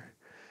year,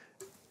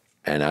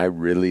 and I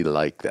really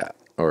like that,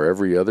 or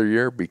every other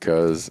year,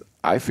 because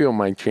I feel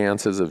my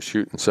chances of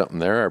shooting something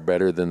there are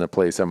better than the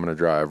place I'm going to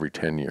draw every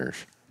 10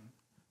 years.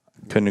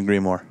 Couldn't agree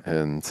more.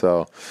 And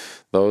so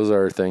those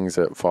are things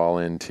that fall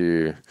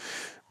into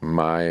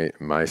my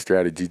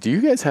strategy. Do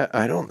you guys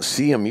I don't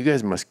see them. You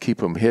guys must keep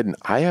them hidden.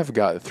 I have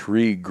got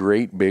 3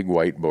 great big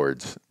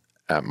whiteboards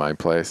at my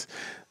place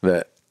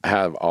that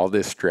have all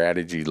this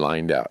strategy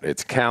lined out.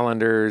 It's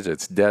calendars,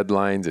 it's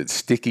deadlines, it's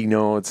sticky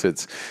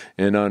notes,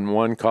 and on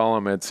one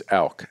column it's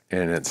elk,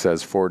 and it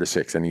says 4 to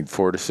 6. I need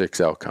 4 to 6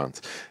 elk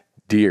hunts.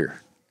 Deer,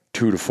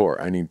 2 to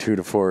 4. I need 2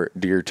 to 4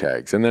 deer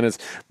tags. And then it's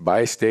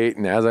by state,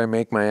 and as I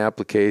make my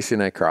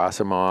application, I cross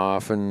them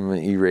off and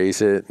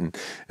erase it. And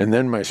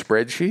then my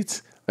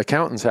spreadsheets,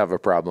 accountants have a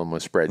problem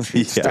with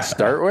spreadsheets to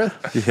start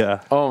with.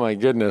 Yeah. Oh my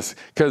goodness.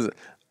 Because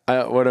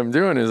what I'm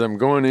doing is I'm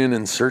going in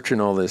and searching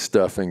all this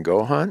stuff in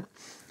Go Hunt,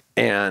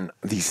 and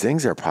these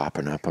things are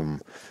popping up.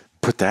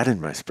 Put that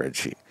in my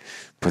spreadsheet.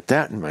 Put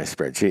that in my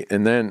spreadsheet.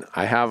 And then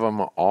I have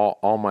them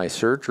all my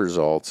search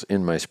results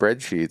in my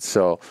spreadsheet.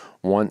 So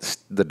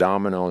once the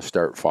dominoes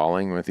start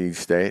falling with each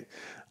state,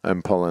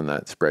 I'm pulling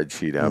that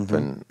spreadsheet up.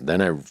 And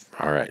then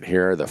all right,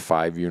 here are the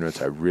 5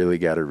 units I really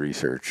got to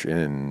research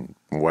in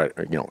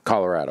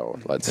Colorado,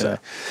 let's say.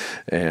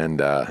 And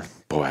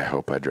boy, I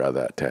hope I draw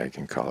that tag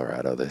in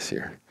Colorado this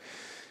year.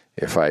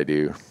 If I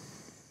do,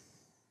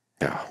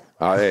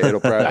 it'll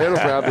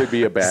probably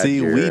be a bad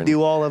year. See, we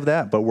do all of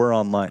that, but we're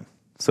online.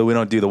 So we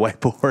don't do the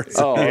whiteboards.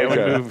 Oh,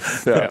 okay.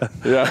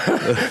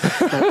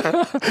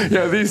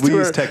 Yeah. These two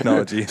use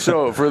technology.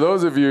 So for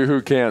those of you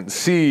who can't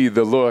see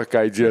the look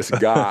I just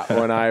got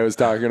when I was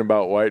talking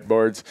about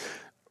whiteboards,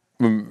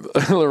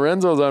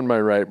 Lorenzo's on my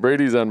right,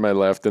 Brady's on my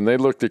left, and they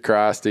looked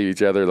across to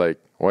each other like,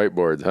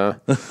 whiteboards, huh?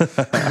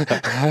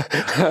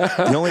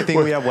 The only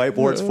thing we have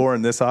whiteboards for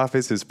in this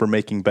office is for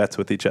making bets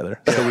with each other.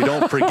 So we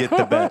don't forget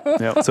the bet.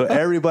 Yep. So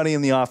everybody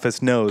in the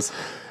office knows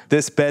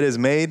this bet is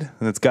made,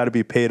 and it's got to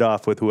be paid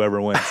off with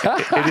whoever wins.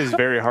 It is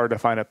very hard to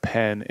find a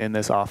pen in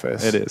this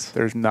office. It is.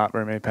 There's not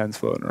very many pens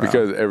floating around.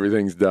 Because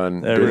everything's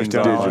done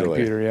digitally. On the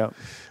computer, yeah.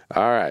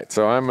 All right,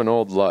 so I'm an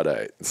old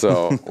Luddite,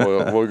 so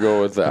we'll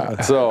go with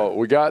that. So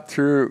we got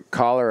through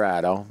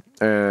Colorado,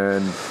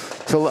 and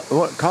so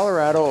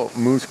Colorado,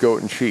 moose,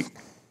 goat, and sheep.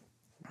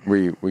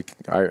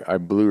 I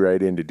blew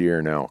right into deer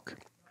and elk.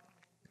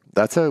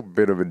 That's a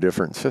bit of a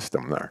different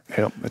system there.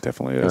 Yep, it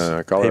definitely is.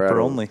 Colorado,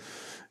 Paper only.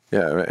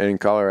 Yeah, and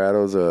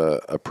Colorado's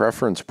a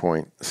preference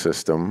point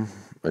system,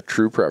 a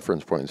true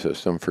preference point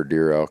system for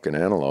deer, elk, and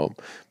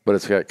antelope. But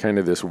it's got kind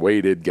of this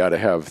weighted, got to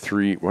have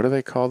three, what do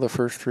they call the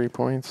first 3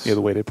 points? Yeah,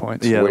 the weighted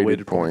points. Yeah, weighted,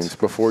 weighted points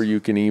before you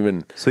can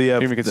even. So you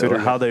have even consider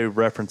how they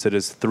reference it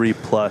is 3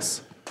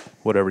 plus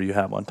whatever you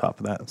have on top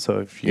of that. So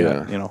if you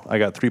got, I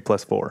got 3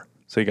 plus 4.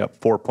 So you got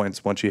 4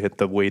 points once you hit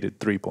the weighted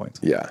 3 points.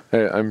 Yeah.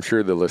 Hey, I'm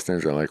sure the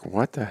listeners are like,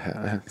 what the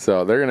heck?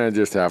 So they're going to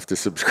just have to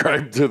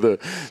subscribe to the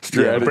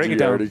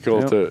strategy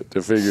article to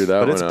figure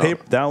that one out.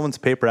 But that one's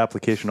paper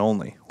application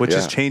only, which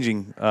is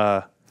changing.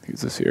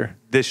 This year.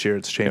 This year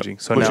it's changing.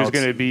 Yep. So which now is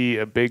going to be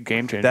a big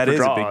game changer. That for is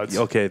draw a big. odds.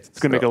 Okay, it's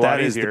going to make a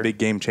lot easier. That is the big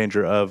game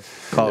changer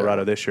of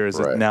Colorado this year. Is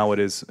that now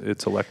it's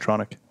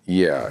electronic.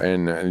 Yeah,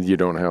 and you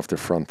don't have to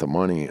front the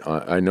money.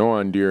 I know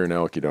on deer and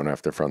elk you don't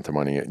have to front the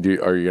money.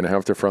 Are you going to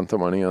have to front the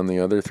money on the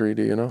other 3?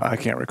 Do you know? I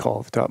can't recall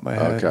off the top of my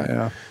head. Okay.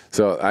 Yeah.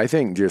 So I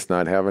think just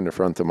not having to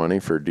front the money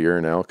for deer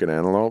and elk and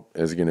antelope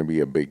is going to be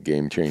a big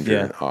game changer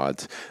in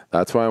odds.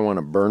 That's why I want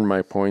to burn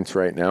my points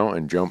right now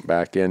and jump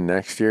back in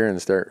next year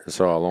and start.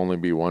 So I'll only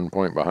be 1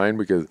 point behind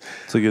because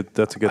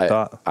that's a good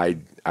thought.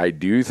 I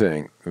do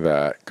think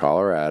that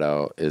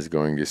Colorado is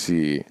going to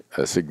see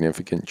a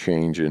significant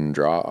change in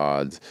draw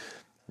odds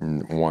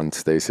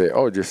once they say,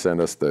 "Oh, just send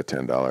us the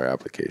 $10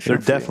 application." They're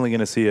definitely going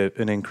to see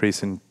an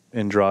increase in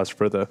draws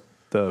for the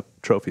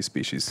trophy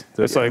species.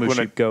 It's like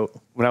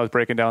when I was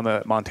breaking down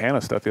the Montana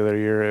stuff the other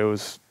year, it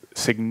was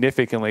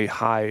significantly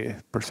high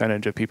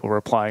percentage of people were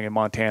applying in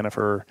Montana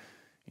for,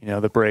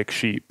 the break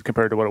sheep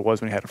compared to what it was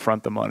when you had to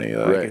front the money.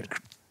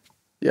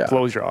 It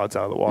blows your odds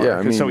out of the water.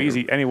 Yeah, it's so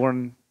easy.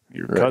 Anyone,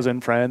 your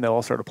cousin, friend, they'll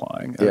all start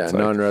applying. Yeah,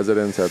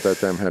 non-residents at that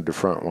time had to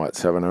front,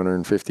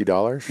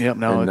 $750? Yep,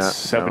 now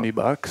it's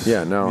 $70.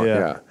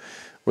 Yeah.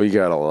 Well, you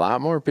got a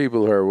lot more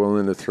people who are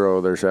willing to throw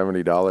their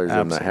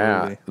 $70 in the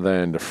hat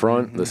than to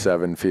front the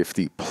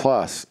 $750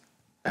 plus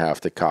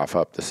have to cough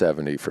up the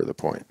 $70 for the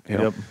point.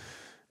 Yep.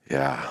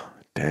 Yeah.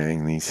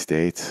 Dang, these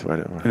states.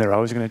 And they're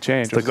always going to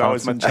change. It's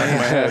always been changing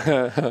my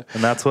head.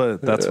 And that's what.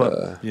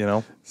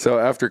 So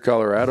after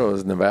Colorado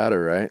is Nevada,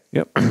 right?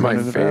 Yep.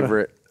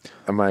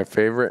 My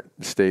favorite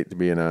state to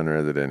be a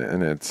non-resident,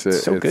 and it's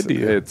so good to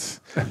you.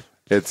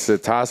 It's a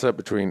toss-up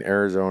between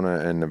Arizona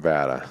and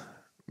Nevada.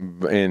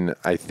 And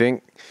I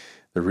think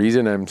the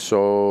reason I'm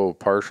so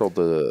partial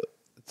to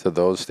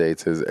those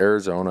states is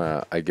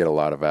Arizona, I get a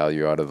lot of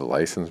value out of the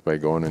license by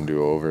going and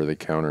do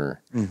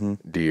over-the-counter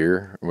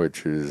deer,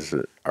 which is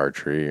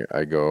archery.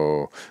 I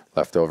go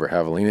leftover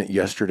javelina.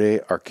 Yesterday,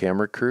 our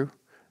camera crew,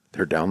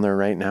 they're down there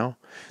right now.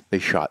 They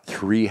shot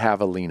 3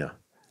 javelina.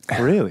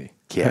 Really?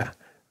 Yeah.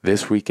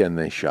 This weekend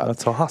they shot.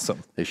 That's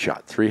awesome. They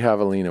shot 3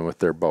 javelina with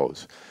their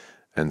bows.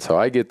 And so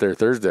I get there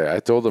Thursday. I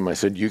told them, I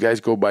said, you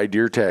guys go buy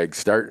deer tags.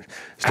 Start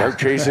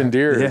chasing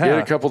deer. Get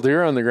a couple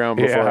deer on the ground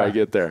before I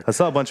get there. I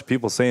saw a bunch of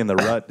people saying the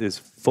rut is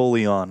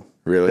fully on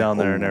down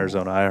there in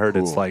Arizona. I heard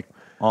it's like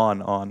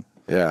on.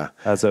 Yeah.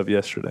 As of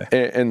yesterday.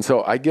 And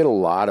so I get a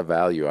lot of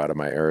value out of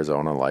my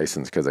Arizona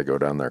license because I go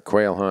down there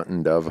quail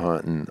hunting, dove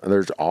hunting.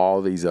 There's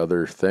all these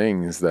other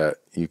things that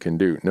you can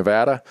do.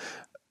 Nevada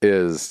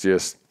is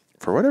just...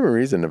 For whatever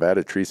reason,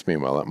 Nevada treats me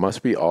well. It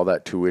must be all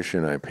that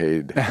tuition I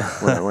paid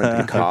when I went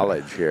to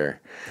college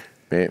here.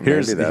 Maybe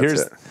that's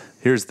it.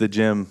 Here's the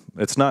gem.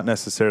 It's not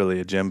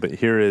necessarily a gem, but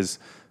here is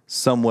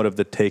somewhat of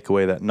the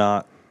takeaway that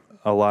not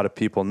a lot of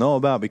people know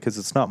about because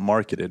it's not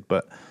marketed.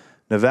 But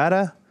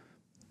Nevada,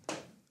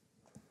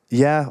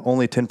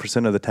 only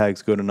 10% of the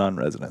tags go to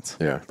non-residents.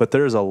 Yeah. But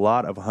there's a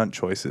lot of hunt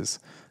choices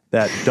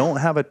that don't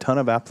have a ton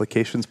of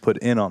applications put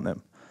in on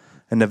them.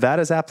 And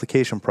Nevada's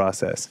application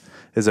process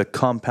is a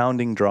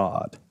compounding draw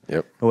odd.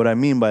 Yep. And what I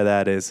mean by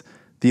that is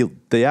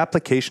the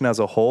application as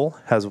a whole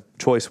has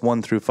choice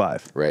 1 through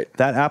 5. Right.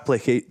 That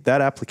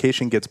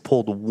application gets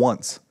pulled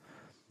once.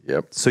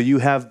 Yep. So you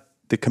have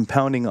the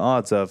compounding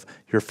odds of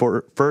your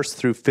first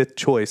through 5th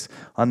choice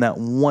on that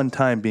one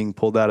time being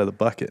pulled out of the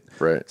bucket.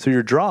 Right. So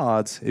your draw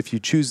odds, if you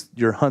choose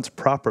your hunts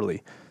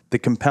properly, the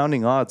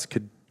compounding odds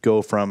could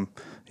go from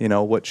you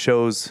know, what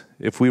shows,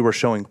 if we were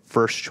showing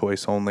first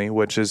choice only,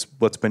 which is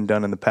what's been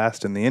done in the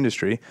past in the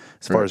industry,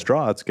 as far as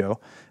draw odds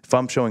go, if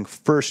I'm showing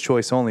first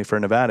choice only for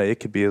Nevada, it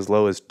could be as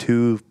low as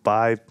 2,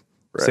 5,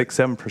 6,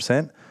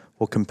 7%.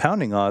 Well,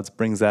 compounding odds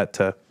brings that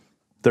to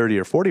 30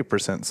 or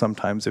 40%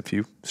 sometimes if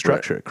you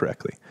structure it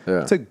correctly.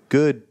 Yeah. It's a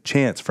good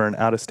chance for an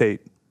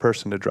out-of-state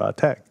person to draw a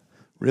tag.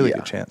 Really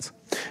good chance.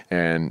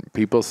 And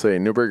people say,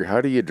 Newberg,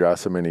 how do you draw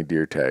so many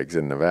deer tags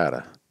in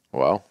Nevada?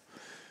 Well,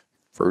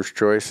 first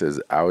choice is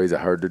always a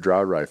hard to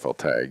draw rifle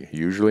tag,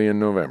 usually in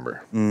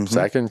November.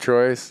 Second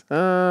choice,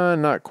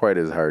 not quite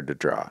as hard to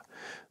draw.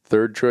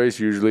 Third choice,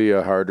 usually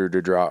a harder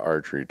to draw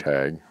archery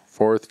tag.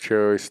 Fourth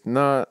choice,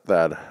 not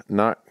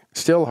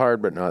still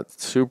hard, but not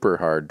super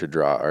hard to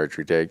draw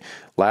archery tag.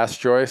 Last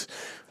choice,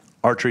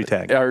 archery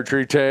tag.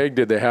 Archery tag.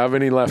 Did they have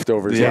any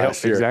leftovers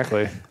last year?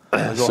 Exactly.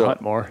 Go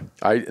hunt more.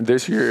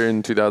 This year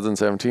in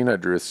 2017, I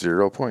drew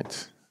 0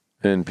 points.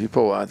 And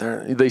people out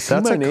there, they see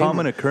That's my a name.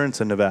 common occurrence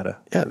in Nevada.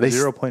 Yeah,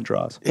 0 point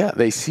draws. Yeah,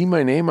 they see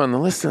my name on the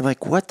list. They're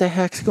like, what the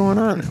heck's going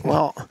on?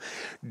 Well,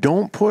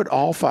 don't put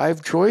all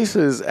 5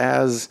 choices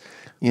as,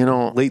 you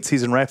know. Late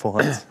season rifle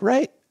hunts.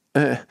 Right.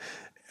 There's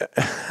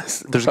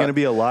going to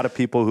be a lot of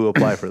people who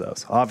apply for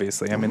those,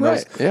 obviously. I mean,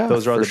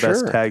 those are the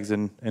best tags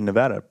in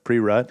Nevada.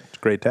 Pre-rut,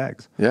 great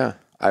tags. Yeah.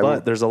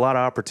 But there's a lot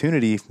of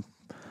opportunity.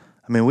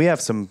 I mean, we have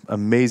some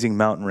amazing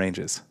mountain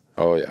ranges.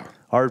 Oh, yeah.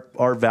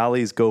 Our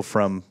valleys go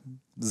from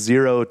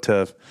 0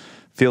 to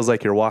feels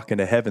like you're walking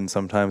to heaven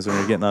sometimes when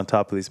you're getting on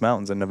top of these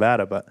mountains in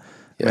Nevada. But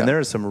I mean, there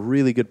are some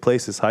really good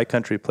places, high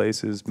country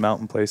places,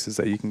 mountain places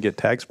that you can get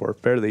tags for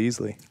fairly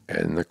easily.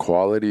 And the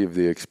quality of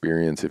the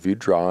experience, if you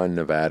draw in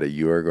Nevada,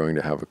 you are going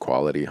to have a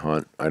quality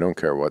hunt. I don't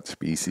care what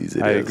species it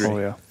is. I agree. Oh,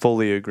 yeah.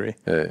 Fully agree.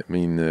 I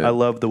mean, I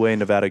love the way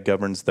Nevada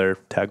governs their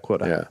tag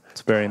quota. Yeah.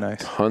 It's very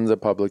nice. Tons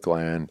of public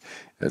land.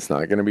 It's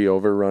not going to be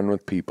overrun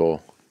with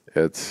people.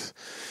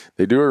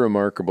 They do a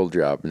remarkable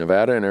job.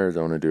 Nevada and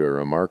Arizona do a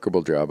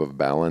remarkable job of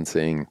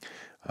balancing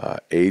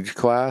age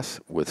class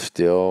with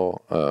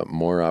still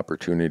more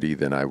opportunity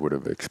than I would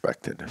have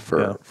expected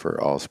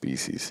for all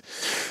species.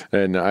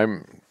 And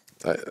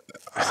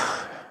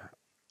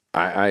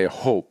I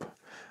hope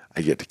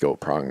I get to go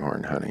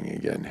pronghorn hunting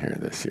again here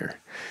this year.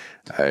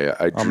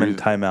 I'm in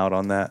timeout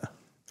on that.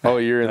 Oh,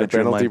 you're in the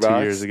penalty box?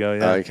 2 years ago,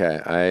 yeah.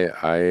 Okay.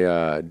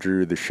 I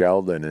drew the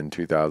Sheldon in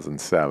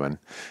 2007,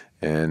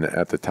 and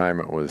at the time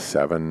it was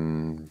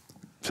 7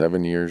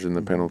 years in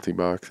the penalty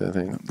box, I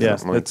think. Yeah,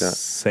 like it's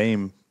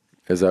same.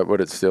 Is that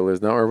what it still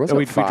is now, or was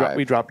it 5?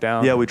 We dropped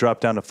down. Yeah, we dropped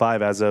down to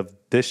 5 as of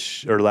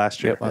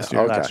last year. Yep, last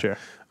year. Okay. Last year.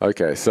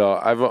 Okay, so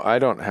I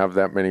don't have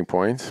that many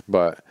points,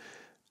 but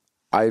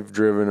I've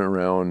driven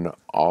around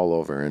all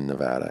over in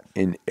Nevada.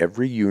 In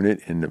every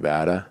unit in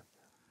Nevada,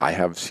 I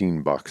have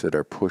seen bucks that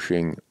are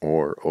pushing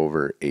or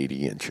over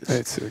 80 inches.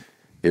 That's sick.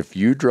 If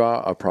you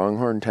draw a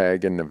pronghorn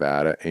tag in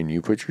Nevada and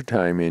you put your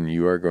time in,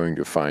 you are going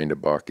to find a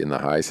buck in the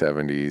high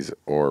 70s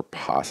or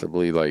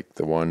possibly like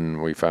the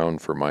one we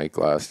found for Mike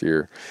last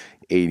year,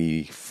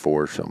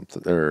 84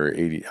 something, or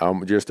 80,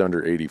 just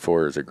under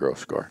 84 is a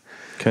gross score.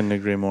 Couldn't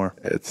agree more.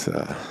 It's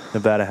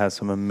Nevada has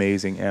some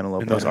amazing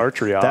antelope. And those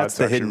archery odds. That's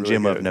the hidden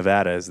gem of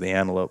Nevada is the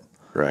antelope.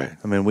 right.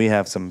 I mean, we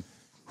have some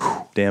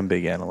damn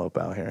big antelope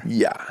out here.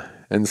 Yeah.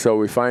 And so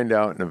we find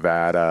out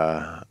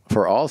Nevada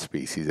for all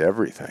species,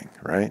 everything,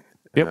 right?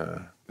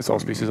 Yep. It's all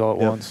species all at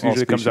once. All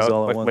Usually comes species out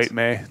all at like once. late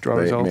May, draw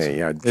Late results. May,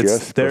 yeah.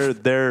 It's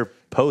their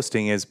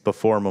posting is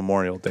before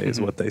Memorial Day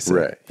is what they say.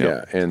 Right.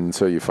 Yep. Yeah. And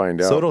so you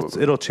find out. So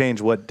it'll change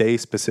what day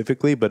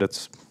specifically, but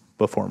it's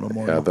before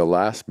Memorial. Yeah, the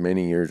last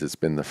many years it's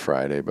been the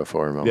Friday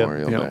before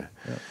Memorial Day.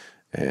 Yep.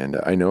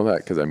 And I know that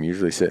because I'm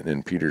usually sitting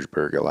in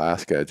Petersburg,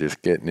 Alaska,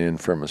 just getting in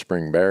from a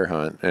spring bear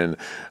hunt. And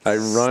I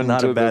run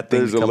not a to bad thing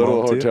there's to a come little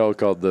home to. hotel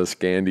called the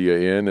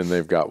Scandia Inn, and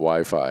they've got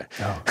Wi-Fi.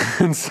 Oh.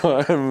 And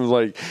so I'm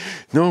like,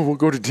 no, we'll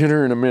go to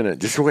dinner in a minute.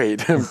 Just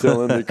wait. I'm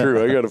telling the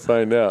crew, I got to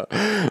find out.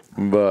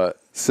 But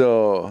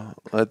so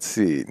let's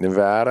see.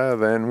 Nevada,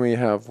 then we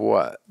have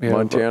what? We have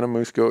Montana,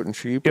 moose, goat, and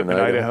sheep. Yep, and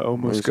Idaho,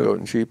 moose, goat,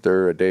 and sheep.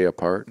 They're a day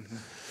apart.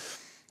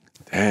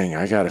 Dang,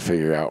 I got to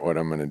figure out what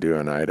I'm going to do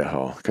in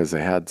Idaho because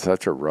they had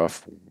such a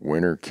rough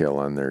winter kill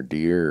on their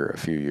deer a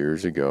few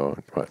years ago.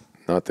 But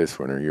not this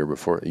winter, year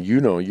before. You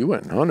know, you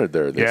went and hunted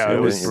there this year. Yeah, it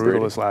was didn't you, brutal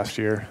Brady? this last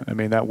year. I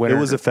mean, that winter. It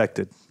was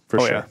affected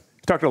for sure. Yeah.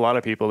 Talked to a lot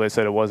of people. They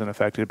said it wasn't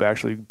affected, but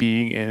actually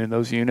being in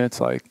those units,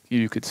 like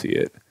you could see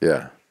it.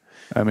 Yeah.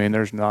 I mean,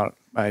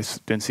 I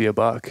didn't see a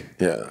buck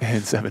in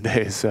 7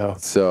 days.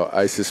 So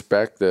I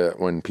suspect that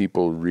when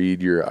people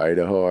read your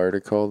Idaho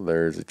article,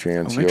 there's a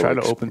chance you'll try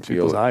to open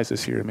people's eyes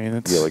this year. I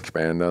mean, you'll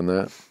expand on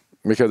that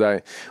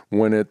because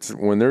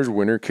when there's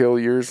winter kill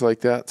years like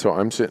that. So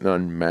I'm sitting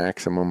on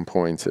maximum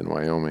points in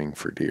Wyoming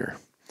for deer,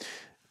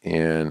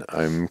 and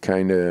I'm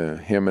kind of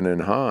hemming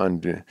and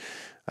hawing.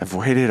 I've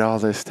waited all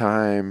this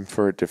time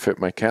for it to fit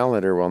my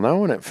calendar. Well, now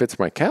when it fits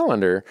my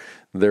calendar,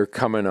 they're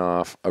coming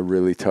off a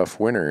really tough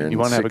winter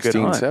in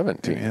 16,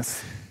 17.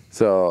 Yes.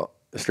 So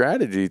the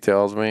strategy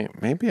tells me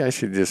maybe I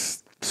should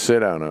just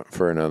sit on it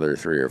for another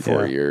 3 or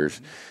 4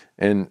 years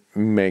and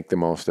make the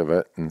most of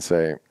it and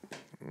say,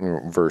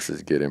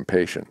 versus get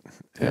impatient.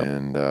 Yep.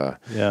 And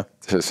Yeah.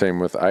 it's the same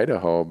with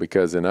Idaho,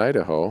 because in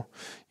Idaho,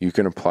 you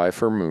can apply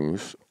for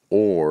moose,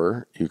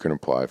 or you can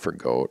apply for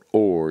goat,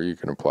 or you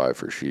can apply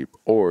for sheep,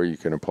 or you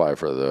can apply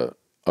for the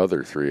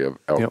other three of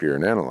elk, deer,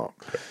 and antelope.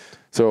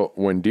 So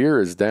when deer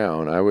is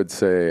down, I would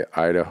say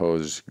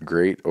Idaho's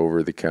great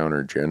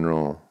over-the-counter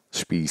general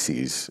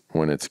species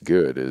when it's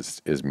good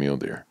is mule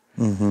deer.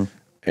 Mm-hmm.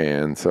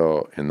 And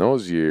so in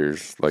those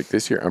years, like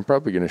this year, I'm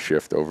probably going to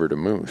shift over to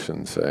moose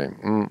and say,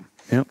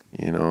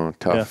 you know,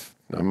 tough.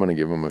 Yeah. I'm going to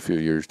give them a few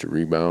years to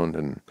rebound,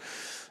 and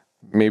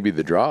maybe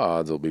the draw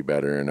odds will be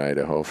better in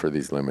Idaho for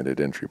these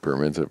limited entry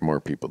permits if more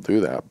people do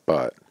that.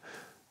 But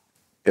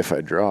if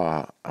I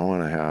draw, I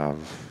want to have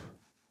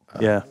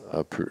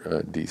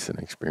a decent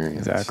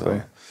experience. Exactly.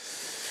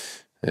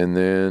 So. And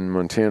then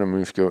Montana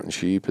moose, goat, and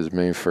sheep is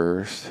May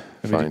 1st.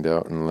 Find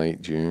out in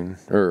late June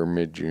or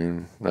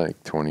mid-June,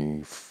 like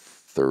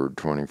 23rd,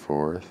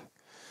 24th.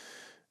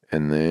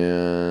 And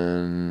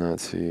then,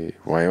 let's see,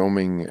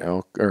 Wyoming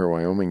elk, or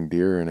Wyoming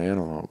deer and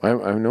antelope.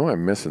 I know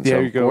I'm missing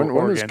some. You go when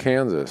was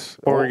Kansas?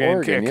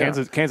 Oregon,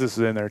 Kansas is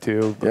in there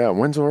too. Yeah,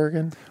 when's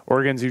Oregon?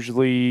 Oregon's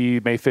usually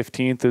May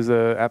 15th is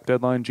the app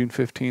deadline, June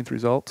 15th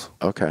results.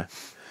 Okay.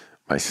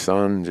 My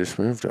son just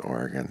moved to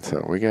Oregon,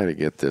 so we got to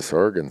get this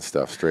Oregon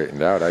stuff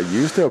straightened out. I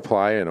used to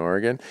apply in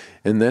Oregon,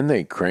 and then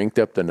they cranked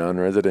up the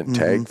non-resident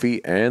tag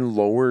fee and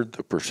lowered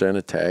the percent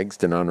of tags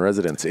to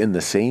non-residents in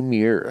the same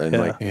year. And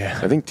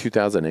I think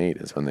 2008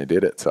 is when they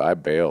did it, so I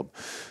bailed.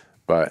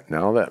 But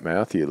now that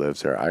Matthew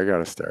lives there, I got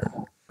to start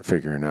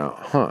figuring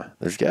out,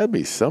 there's got to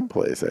be some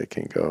place I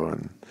can go.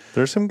 And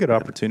there's some good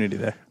opportunity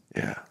there.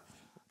 Yeah.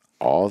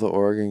 All the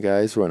Oregon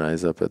guys, when I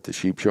was up at the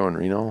sheep show in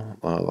Reno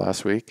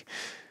last week,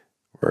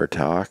 we're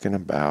talking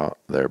about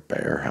their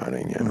bear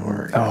hunting in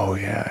Oregon. Oh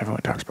yeah,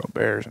 everyone talks about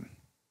bears.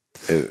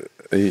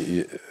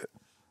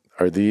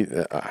 I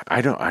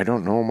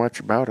don't know much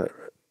about it.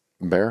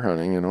 Bear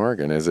hunting in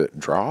Oregon. Is it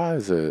draw?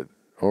 Is it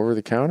over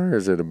the counter?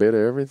 Is it a bit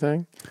of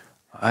everything?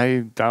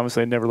 I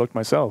honestly never looked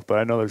myself, but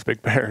I know there's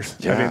big bears.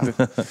 Yeah.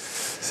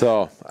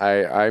 So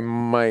I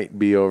might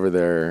be over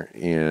there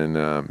in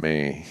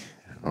May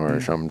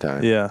or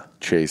sometime. Yeah.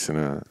 Chasing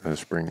a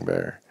spring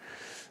bear.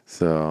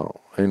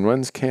 So, and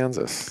when's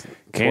Kansas?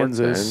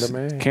 Kansas, end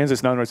of May?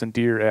 Kansas non-resident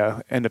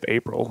deer, end of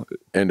April.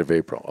 End of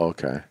April,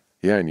 okay.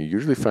 Yeah, and you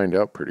usually find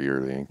out pretty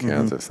early in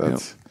Kansas.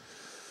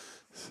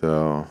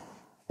 So.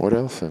 What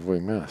else have we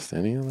missed?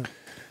 Any other?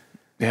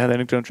 Yeah, then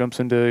it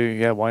jumps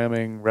into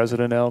Wyoming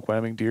resident elk,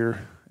 Wyoming deer,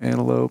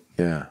 antelope.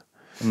 Yeah,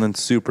 and then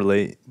super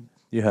late,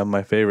 you have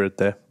my favorite,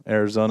 the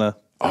Arizona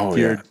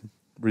deer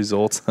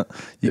results.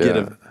 You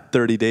get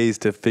 30 days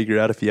to figure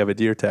out if you have a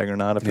deer tag or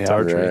not, if it's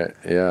archery. Right.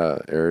 Yeah,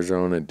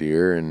 Arizona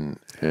deer and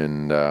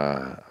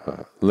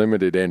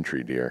limited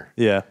entry deer.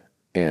 Yeah.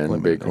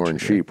 And bighorn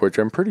sheep, which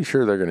I'm pretty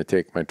sure they're going to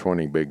take my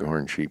 20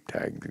 bighorn sheep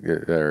tag,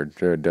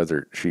 their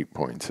desert sheep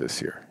points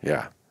this year.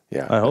 Yeah.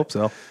 Yeah. I hope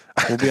so.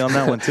 We'll be on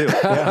that one too.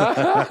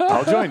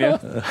 I'll join you.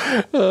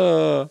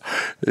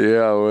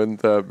 Yeah,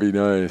 wouldn't that be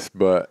nice?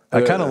 But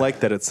I kind of like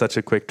that it's such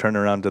a quick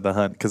turnaround to the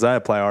hunt, because I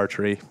apply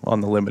archery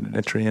on the limited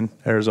entry in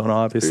Arizona,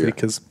 obviously,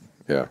 because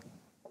in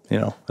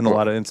a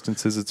lot of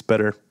instances it's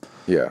better.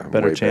 Yeah,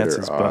 better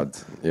chances. Better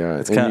odds.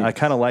 But I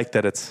kind of like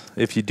that it's,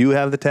 if you do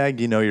have the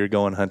tag, you're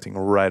going hunting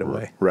right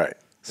away. Right.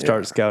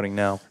 Start scouting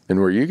now. And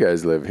where you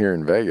guys live here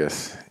in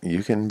Vegas,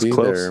 you can be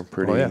close. there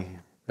pretty. Oh, yeah.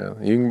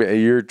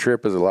 Your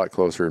trip is a lot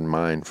closer than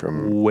mine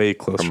from way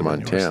closer from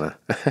Montana.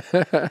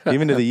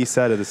 Even to the east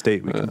side of the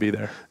state, we can be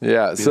there.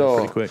 Yeah,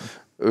 so pretty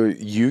quick.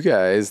 You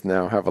guys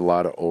now have a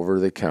lot of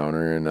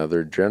over-the-counter and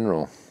other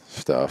general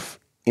stuff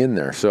in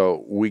there.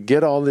 So we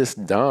get all this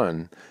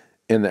done,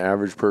 and the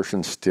average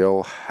person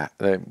still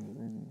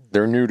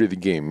they're new to the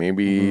game.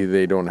 Maybe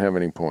they don't have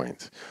any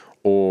points,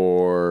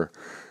 or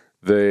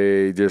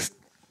they just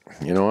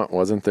it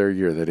wasn't their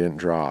year. They didn't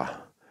draw.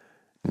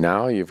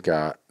 Now you've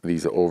got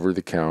these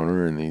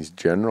over-the-counter and these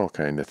general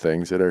kind of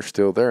things that are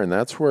still there. And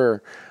that's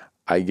where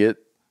I get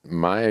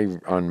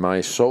on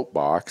my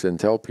soapbox and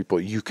tell people,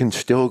 you can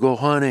still go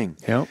hunting.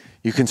 Yep.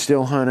 You can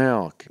still hunt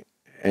elk.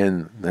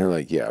 And they're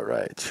like, yeah,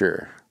 right,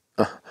 sure.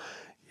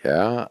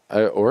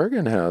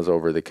 Oregon has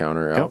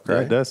over-the-counter elk,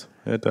 right?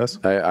 It does.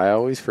 I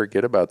always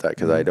forget about that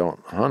because I don't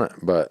hunt it.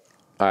 But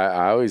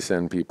I always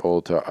send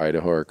people to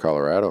Idaho or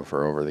Colorado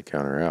for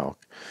over-the-counter elk.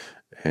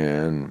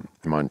 And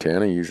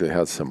Montana usually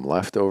has some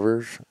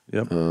leftovers,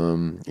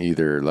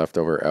 either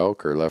leftover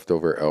elk or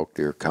leftover elk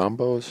deer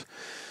combos.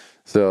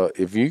 So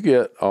if you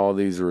get all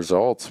these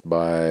results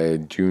by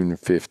June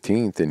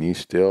 15th and you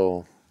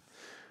still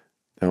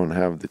don't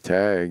have the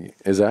tag,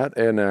 is that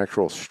an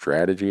actual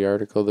strategy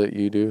article that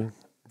you do?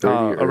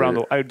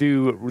 I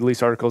do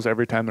release articles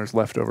every time there's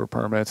leftover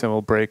permits, and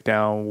we'll break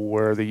down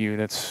where the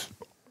units,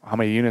 how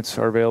many units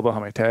are available, how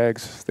many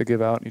tags they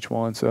give out in each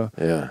one. So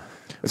yeah.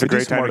 It's a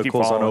great time to keep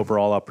articles on following.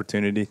 overall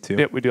opportunity too.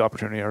 Yep, we do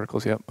opportunity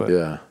articles. Yep,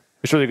 but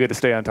it's really good to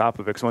stay on top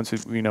of it, because once you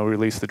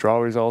release the draw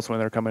results when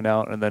they're coming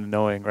out, and then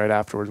knowing right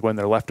afterwards when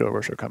their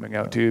leftovers are coming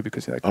out too,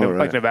 because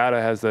like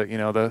Nevada has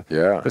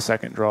the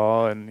second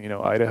draw, and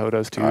Idaho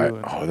does too.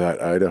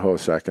 That Idaho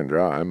second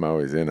draw, I'm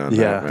always in on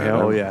that,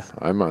 man.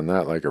 I'm on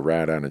that like a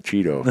rat on a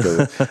Cheeto,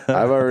 because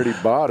I've already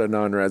bought a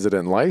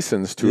non-resident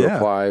license to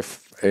apply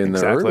in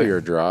the earlier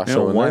draw.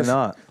 So why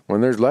not? When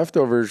there's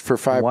leftovers for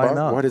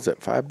 $5, what is it?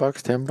 $5,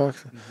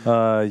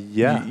 $10?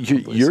 Yeah.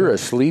 You're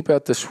asleep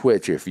at the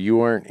switch if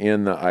you aren't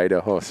in the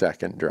Idaho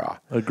second draw.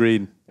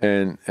 Agreed.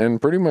 And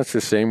pretty much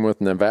the same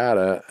with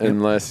Nevada,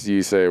 unless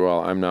you say,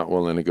 well, I'm not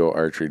willing to go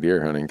archery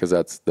deer hunting, because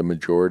that's the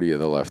majority of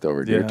the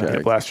leftover deer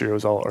tags. Last year it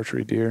was all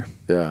archery deer.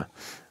 Yeah.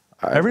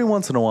 Every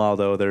once in a while,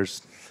 though,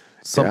 there's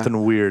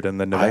something weird in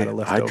the Nevada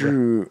leftover. I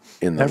drew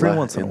in the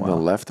the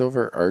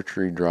leftover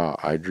archery draw,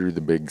 I drew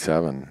the Big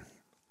 7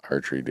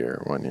 archery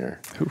deer one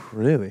year.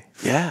 Really?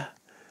 Yeah.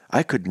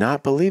 I could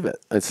not believe it.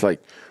 It's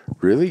like,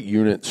 really?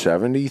 Unit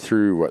 70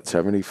 through,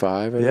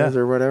 75 it is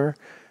or whatever?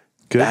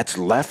 Good. That's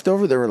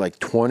leftover? There were like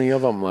 20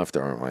 of them left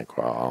over. I'm like,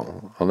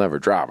 well, I'll never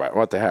drop it.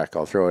 What the heck?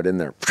 I'll throw it in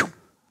there.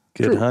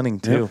 Good hunting,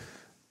 too.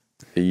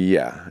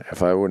 Yeah,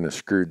 if I wouldn't have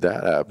screwed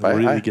that up.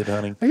 Really good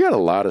hunting. I got a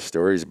lot of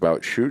stories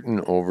about shooting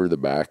over the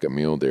back of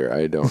mule deer.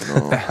 I don't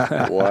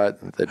know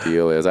what the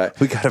deal is.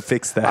 We got to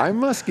fix that. I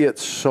must get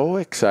so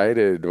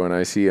excited when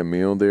I see a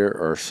mule deer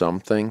or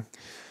something.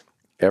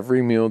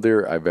 Every mule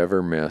deer I've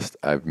ever missed,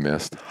 I've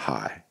missed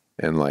high.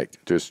 And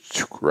like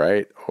just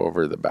right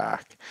over the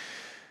back.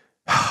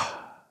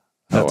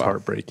 That's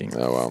heartbreaking.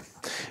 Oh, well.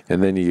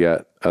 And then you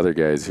got other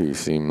guys who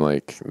seem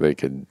like they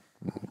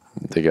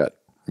got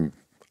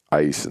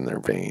ice in their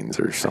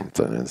veins or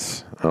something.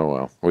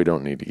 We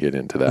don't need to get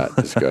into that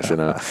discussion.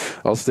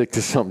 I'll stick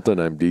to something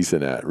I'm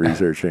decent at,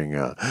 researching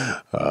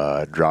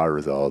draw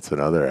results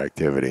and other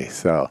activities.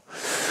 So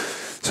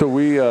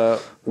we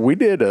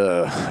did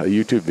a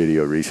YouTube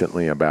video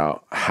recently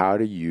about how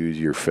to use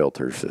your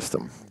filter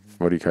system.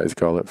 What do you guys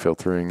call it?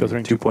 Filtering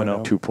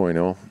 2.0.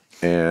 2.0.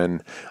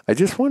 And I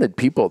just wanted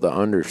people to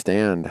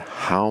understand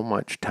how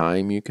much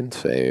time you can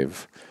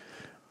save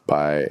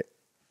by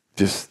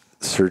just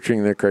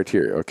searching the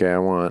criteria. Okay, I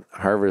want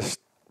harvest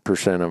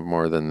percent of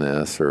more than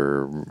this,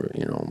 or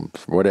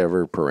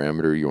whatever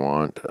parameter you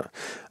want.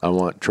 I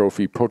want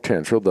trophy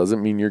potential.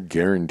 Doesn't mean you're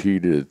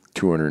guaranteed a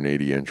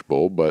 280-inch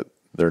bull, but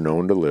they're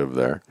known to live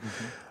there.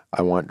 Mm-hmm.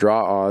 I want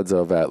draw odds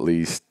of at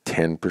least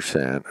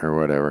 10% or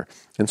whatever.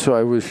 And so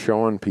I was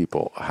showing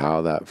people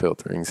how that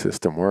filtering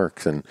system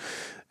works. And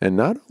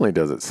not only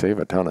does it save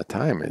a ton of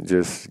time, it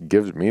just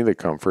gives me the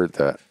comfort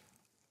that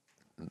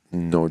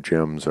no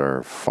gems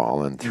are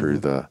falling through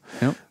the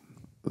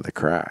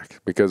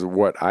crack. Because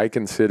what I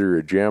consider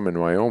a gem in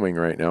Wyoming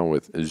right now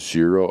with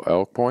 0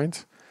 elk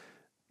points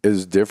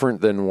is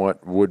different than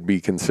what would be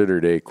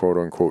considered a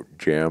quote-unquote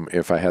gem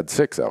if I had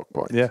 6 elk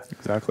points. Yeah,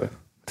 exactly.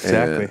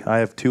 I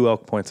have 2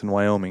 elk points in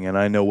Wyoming, and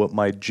I know what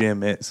my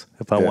gem is.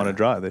 If I want to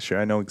draw it this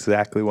year, I know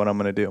exactly what I'm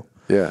going to do.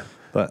 Yeah.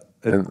 But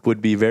it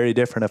would be very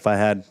different if I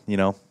had,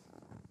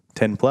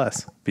 10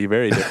 plus. Be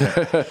very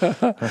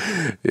different.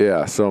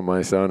 Yeah, so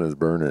my son is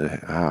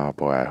burning. Oh,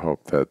 boy, I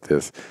hope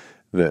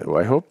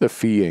I hope the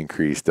fee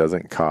increase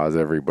doesn't cause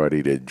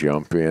everybody to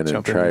jump in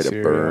and try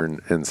to burn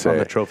and say. On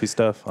the trophy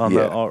stuff?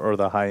 Or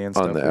the high-end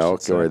stuff? On the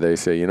elk, or they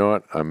say, you know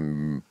what,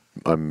 I'm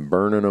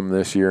burning them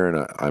this year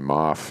and I'm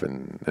off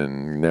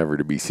and never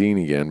to be seen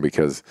again,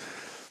 because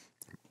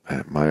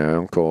my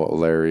uncle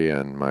Larry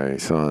and my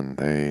son,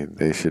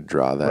 they should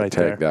draw that right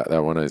tag. There.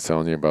 That one I was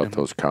telling you about,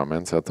 those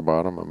comments at the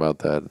bottom about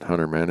that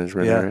hunter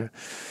management area.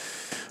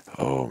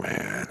 Oh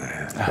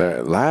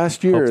man!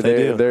 Last year,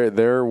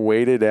 their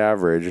weighted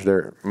average.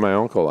 My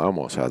uncle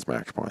almost has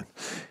max point.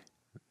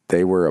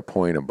 They were a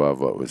point above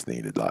what was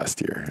needed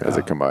last year as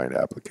a combined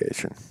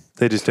application.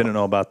 They just didn't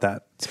know about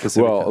that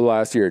specifically. Well,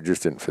 last year it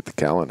just didn't fit the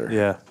calendar.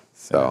 Yeah.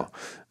 So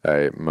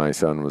my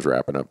son was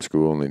wrapping up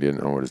school and he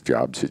didn't know what his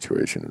job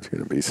situation was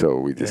going to be. So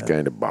we just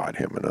kind of bought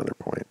him another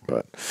point.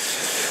 But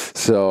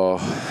so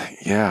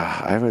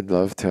yeah, I'd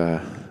love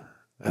to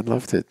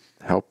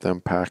help them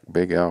pack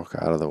big elk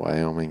out of the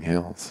Wyoming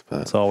hills.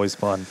 But it's always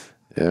fun.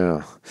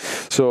 Yeah.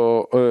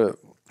 So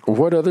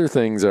what other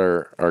things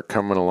are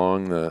coming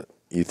along that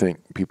you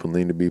think people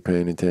need to be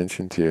paying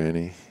attention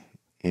to?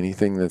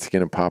 Anything that's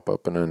going to pop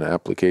up in an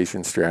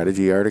application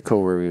strategy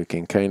article where we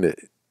can kind of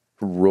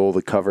roll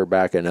the cover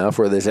back enough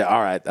where they say,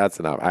 all right, that's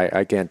enough.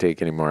 I can't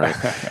take any more.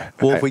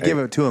 Well, if we give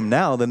it to them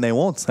now, then they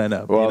won't sign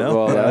up.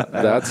 Well,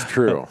 that's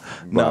true.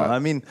 No, I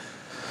mean,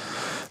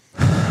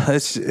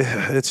 it's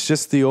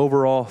just the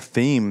overall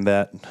theme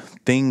that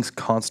things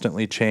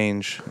constantly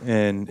change.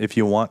 And if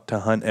you want to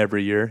hunt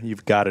every year,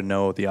 you've got to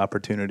know the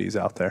opportunities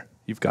out there.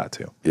 You've got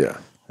to. Yeah.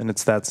 And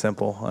it's that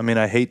simple. I mean,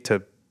 I hate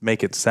to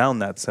make it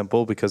sound that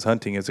simple because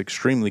hunting is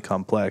extremely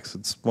complex.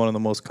 It's one of the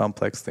most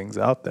complex things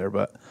out there.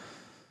 But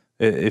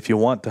if you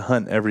want to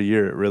hunt every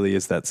year, it really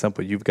is that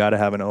simple. You've got to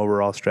have an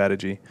overall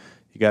strategy.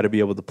 You got to be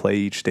able to play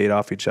each state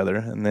off each other.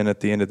 And then at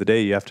the end of the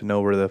day, you have to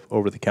know where the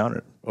over the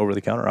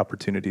counter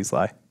opportunities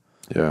lie.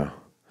 Yeah.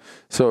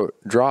 So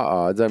draw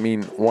odds. I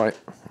mean, why?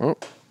 Oh,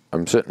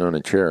 I'm sitting on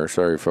a chair.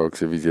 Sorry,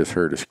 folks, if you just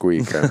heard a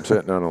squeak. I'm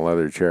sitting on a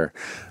leather chair.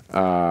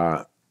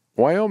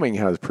 Wyoming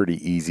has pretty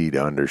easy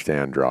to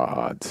understand draw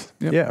odds.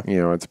 Yep. Yeah.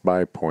 You know, it's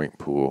by point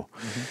pool.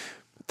 Mm-hmm.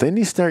 Then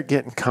you start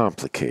getting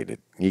complicated.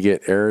 You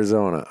get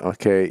Arizona.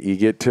 Okay, you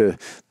get to,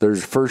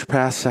 there's first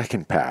pass,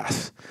 second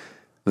pass.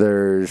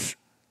 There's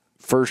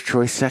first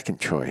choice, second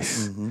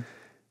choice. Mm-hmm.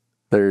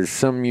 There's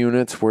some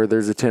units where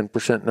there's a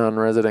 10%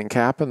 non-resident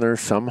cap, and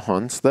there's some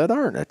hunts that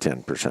aren't a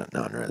 10%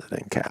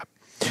 non-resident cap.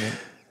 Mm-hmm.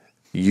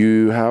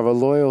 You have a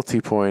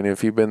loyalty point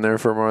if you've been there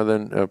for more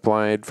than,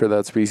 applied for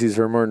that species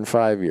for more than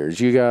 5 years.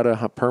 You got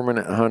a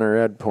permanent hunter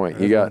ed point.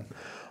 You got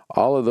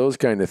all of those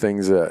kind of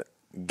things that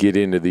get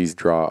into these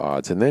draw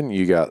odds. And then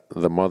you got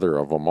the mother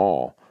of them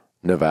all,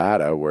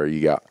 Nevada, where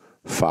you got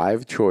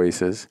 5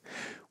 choices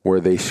where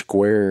they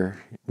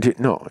square. You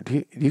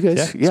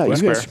guys? Yeah, you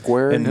guys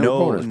square and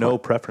no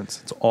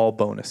preference. It's all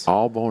bonus.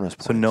 All bonus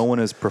points. So no one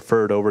is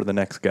preferred over the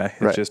next guy.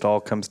 It just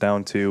all comes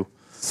down to.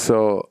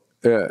 So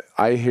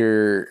I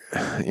hear,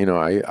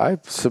 I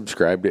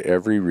subscribe to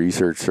every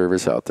research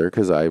service out there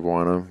because I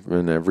want to,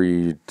 in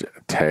every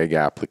tag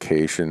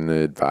application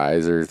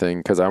advisor thing,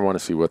 because I want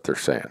to see what they're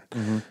saying.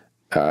 Mm-hmm.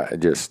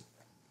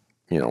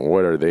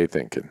 What are they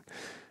thinking?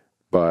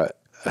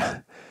 But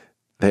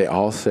they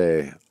all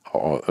say,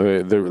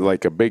 they're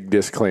like a big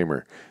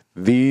disclaimer.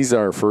 These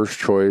are first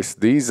choice.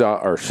 These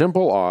are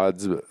simple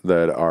odds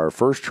that are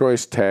first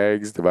choice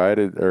tags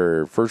divided,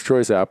 or first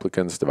choice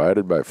applicants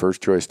divided by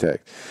first choice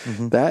tags.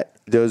 Mm-hmm.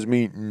 That does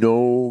me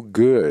no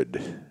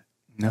good.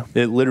 No,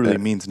 it literally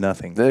means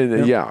nothing.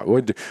 Yeah,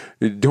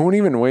 don't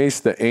even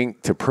waste the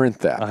ink to print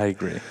that. I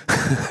agree.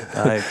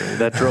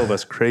 That drove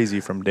us crazy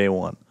from day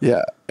one.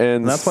 Yeah,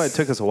 and that's why it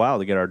took us a while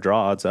to get our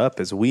draw odds up.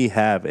 Is we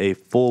have a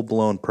full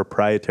blown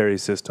proprietary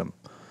system.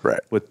 Right.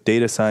 With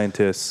data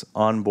scientists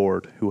on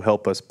board who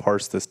help us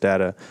parse this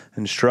data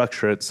and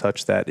structure it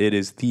such that it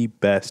is the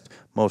best,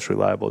 most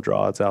reliable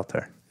draw odds out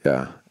there.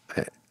 Yeah.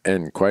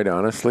 And quite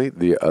honestly,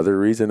 the other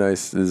reason I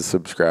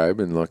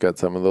subscribe and look at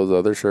some of those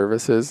other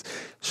services,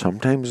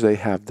 sometimes they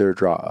have their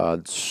draw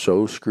odds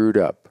so screwed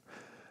up.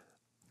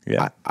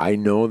 Yeah. I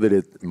know that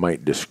it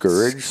might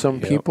discourage some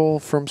people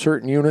from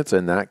certain units,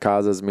 and that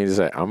causes me to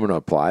say, I'm going to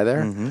apply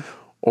there. Mm-hmm.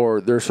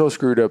 Or they're so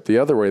screwed up the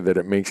other way that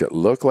it makes it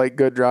look like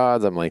good draw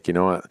odds. I'm like, you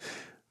know what?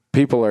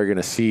 People are going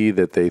to see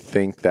that they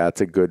think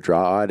that's a good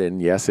draw odd. And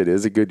yes, it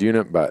is a good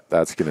unit, but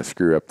that's going to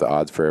screw up the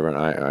odds for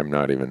everyone. I'm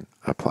not even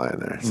applying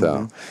there. Mm-hmm.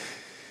 So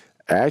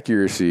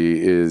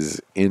accuracy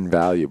is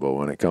invaluable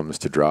when it comes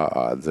to draw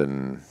odds.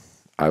 And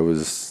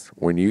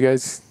when you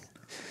guys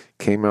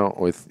came out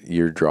with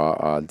your draw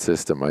odd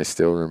system, I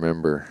still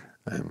remember,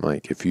 I'm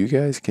like, if you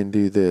guys can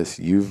do this,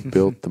 you've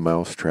built the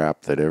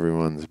mousetrap that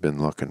everyone's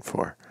been looking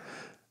for.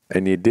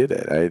 And you did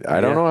it.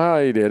 I don't know how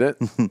you did it.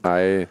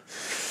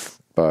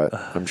 But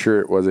I'm sure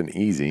it wasn't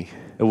easy.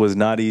 It was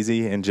not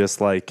easy. And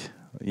just like,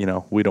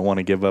 we don't want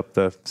to give up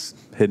the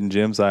hidden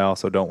gems, I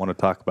also don't want to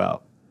talk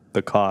about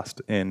the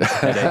cost and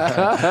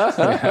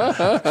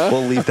headache.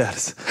 We'll leave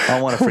that.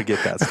 I want to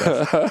forget that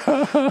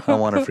stuff. I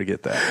want to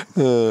forget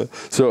that.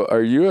 So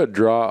are you a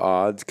draw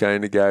odds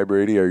kind of guy,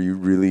 Brady? Are you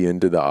really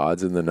into the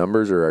odds and the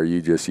numbers? Or are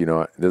you just,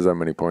 this is how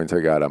many points I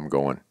got, I'm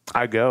going?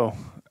 I go.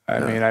 I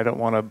mean, I don't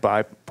want to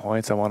buy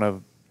points. I want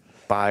to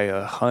buy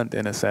a hunt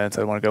in a sense.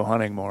 I want to go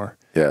hunting more.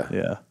 Yeah.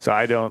 Yeah. So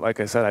I don't, like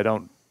I said, I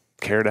don't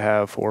care to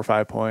have 4 or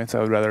 5 points.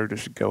 I would rather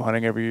just go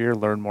hunting every year,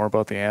 learn more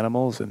about the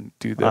animals, and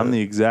do that. I'm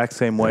the exact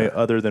same way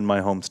other than my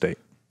home state.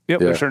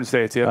 Yep, there's certain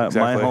states. Yep, exactly.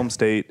 My home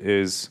state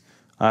is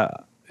a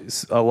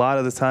lot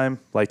of the time,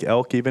 like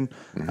elk even,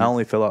 I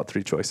only fill out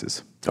 3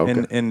 choices.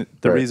 Okay. And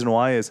the reason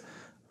why is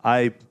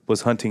I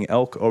was hunting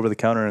elk over the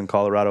counter in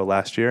Colorado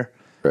last year.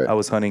 Right. I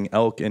was hunting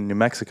elk in New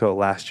Mexico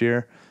last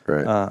year.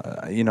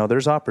 Right.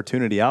 There's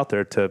opportunity out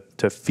there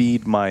to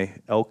feed my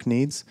elk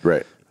needs.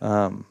 Right.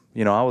 I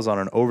was on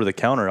an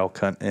over-the-counter elk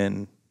hunt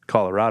in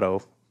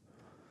Colorado.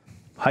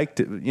 Hiked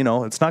it,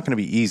 it's not going to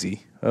be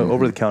easy.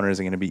 Over-the-counter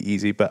isn't going to be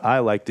easy, but I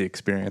like the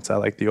experience. I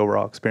like the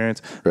overall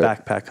experience.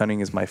 Right. Backpack hunting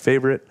is my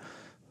favorite.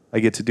 I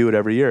get to do it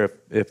every year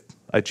if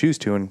I choose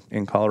to.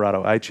 In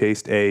Colorado, I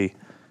chased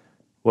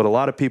what a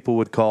lot of people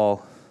would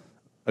call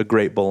a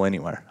great bull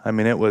anywhere. I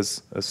mean, it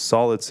was a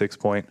solid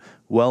 6-point,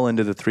 well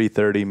into the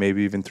 330,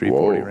 maybe even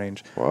 340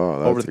 range. Wow,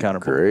 that's over the counter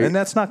bull. And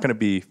that's not going to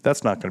be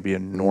a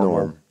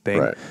normal thing.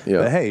 Right. Yeah.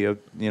 But hey,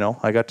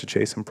 I got to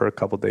chase him for a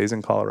couple days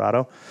in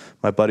Colorado.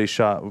 My buddy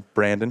shot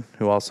Brandon,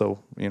 who also,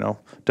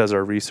 does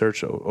our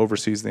research,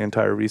 oversees the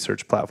entire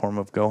research platform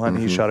of Go Hunt.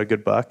 Mm-hmm. He shot a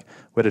good buck.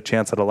 We had a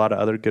chance at a lot of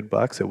other good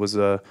bucks. It was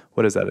a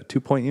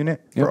 2-point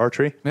unit for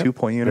archery? Yep.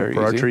 2-point unit Very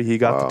for easy. Archery. He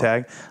got the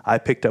tag. I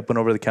picked up an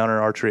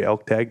over-the-counter archery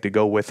elk tag to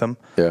go with him.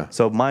 Yeah.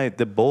 So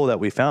the bull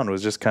that we found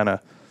was just kind of,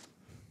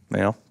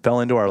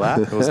 fell into our lap.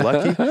 It was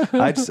lucky.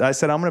 I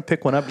said, I'm going to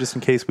pick one up just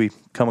in case we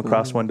come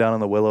across one down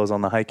in the willows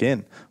on the hike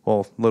in.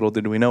 Well, little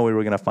did we know we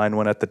were going to find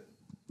one at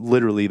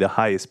literally the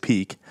highest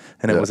peak,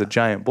 and it was a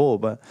giant bull.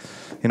 But,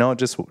 it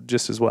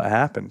just is what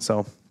happened.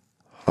 So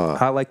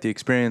I like the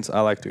experience. I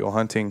like to go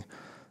hunting.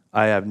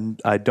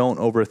 I don't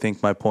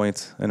overthink my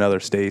points in other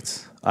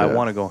states. I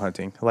want to go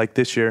hunting. Like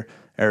this year,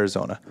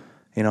 Arizona.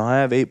 You know, I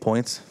have 8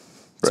 points.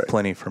 It's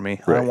plenty for me.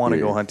 I want to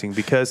go hunting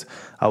because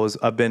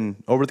I've been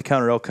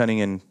over-the-counter elk hunting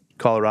in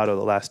Colorado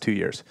the last 2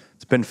 years.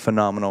 It's been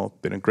phenomenal.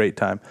 Been a great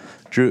time.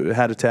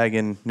 Had a tag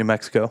in New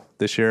Mexico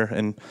this year,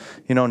 and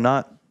you know,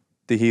 not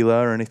the Gila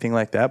or anything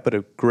like that, but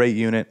a great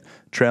unit.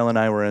 Trail and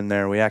I were in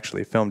there. We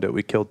actually filmed it.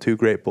 We killed 2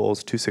 great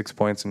bulls, 2 6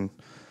 points, and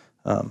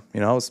you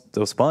know, it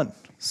was fun.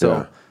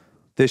 So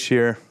this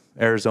year,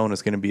 Arizona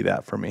is going to be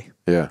that for me.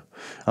 Yeah.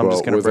 I'm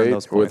just going to burn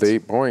those points. With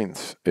 8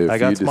 points. I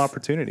got some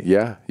opportunity.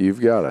 Yeah.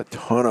 You've got a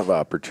ton of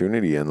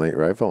opportunity in late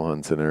rifle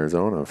hunts in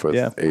Arizona with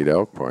 8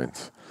 elk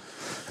points.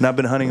 And I've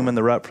been hunting them in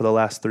the rut for the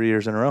last 3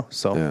 years in a row.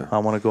 So I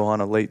want to go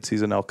on a late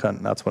season elk hunt,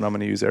 and that's what I'm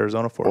going to use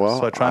Arizona for. Well,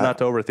 so I try not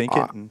to overthink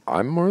it. And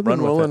I'm more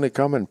than willing to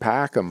come and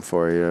pack them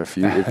for you.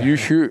 If you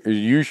shoot,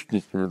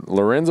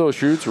 Lorenzo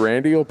shoots,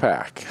 Randy will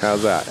pack.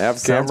 How's that?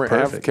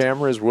 Have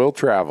cameras, we'll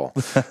travel.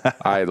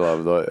 I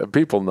love the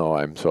people know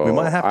I'm so. We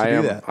might have to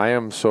do that. I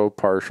am so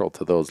partial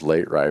to those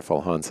late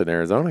rifle hunts in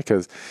Arizona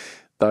because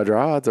the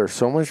draw odds are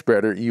so much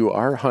better. You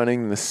are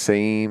hunting the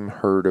same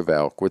herd of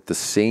elk with the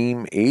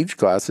same age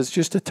class. It's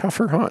just a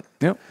tougher hunt.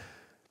 Yep.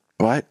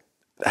 But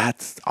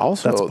that's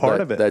part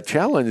of it. That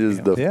challenge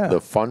is the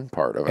fun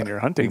part of it. And you're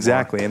hunting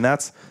exactly, more. And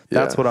that's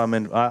what I'm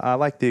in. I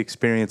like the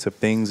experience of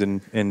things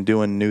and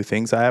doing new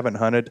things. I haven't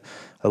hunted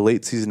a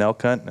late season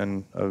elk hunt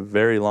in a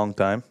very long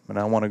time, and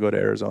I want to go to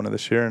Arizona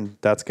this year. And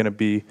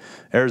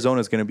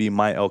Arizona's going to be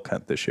my elk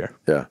hunt this year.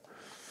 Yeah.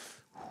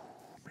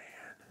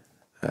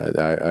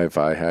 If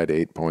I had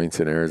 8 points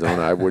in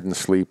Arizona, I wouldn't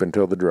sleep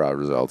until the draw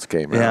results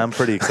came out. Yeah, I'm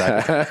pretty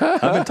excited.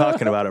 I've been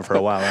talking about it for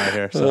a while out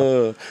here.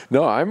 So.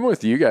 No, I'm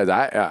with you guys.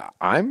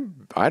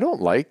 I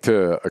don't like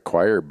to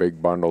acquire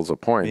big bundles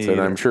of points, and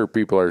I'm sure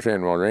people are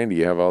saying, "Well, Randy,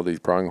 you have all these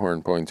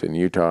pronghorn points in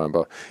Utah."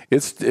 But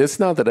it's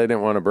not that I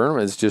didn't want to burn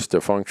them. It's just a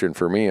function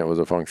for me. It was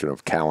a function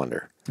of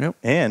calendar. Yep.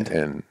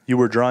 And you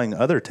were drawing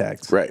other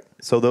tags. Right.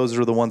 So those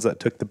are the ones that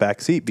took the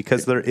back seat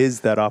because there is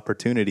that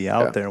opportunity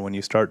out there when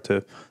you start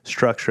to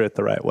structure it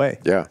the right way.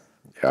 Yeah.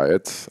 Yeah,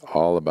 it's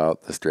all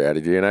about the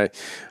strategy. And I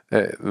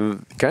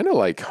kind of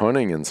like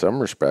hunting in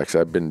some respects.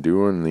 I've been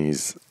doing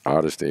these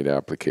out-of-state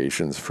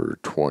applications for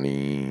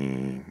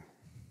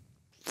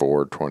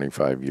 24,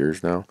 25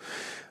 years now.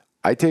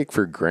 I take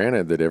for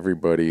granted that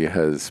everybody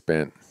has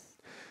spent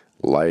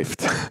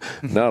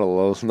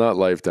not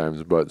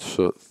lifetimes, but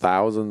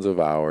thousands of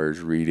hours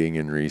reading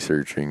and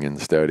researching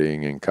and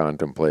studying and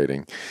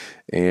contemplating,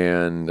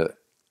 and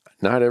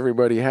not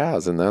everybody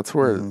has, and that's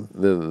where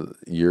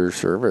your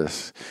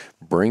service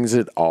brings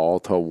it all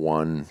to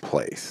one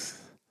place.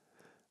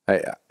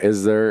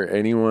 Is there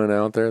anyone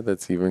out there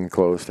that's even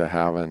close to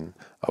having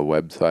a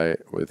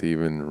website with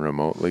even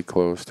remotely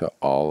close to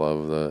all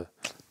of the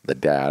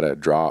data,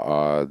 draw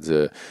odds?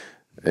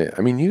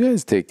 I mean, you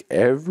guys take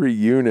every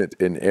unit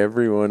in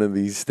every one of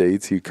these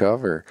states you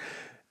cover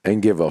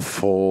and give a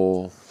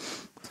full-on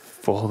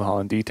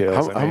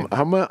details.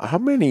 How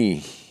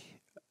many?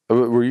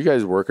 Were you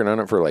guys working on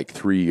it for like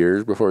 3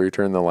 years before you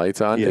turned the lights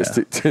on just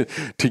to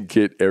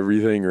get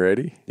everything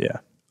ready? Yeah.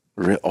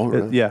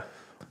 Really? Yeah.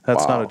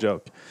 That's not a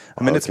joke.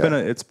 I mean, it's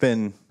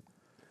been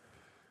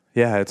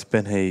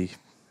a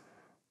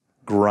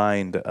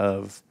grind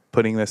of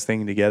putting this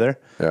thing together.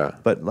 Yeah.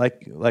 But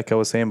like I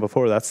was saying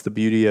before, that's the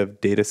beauty of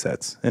data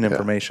sets and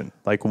information.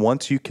 Like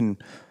once you can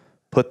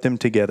put them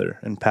together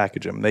and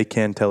package them, they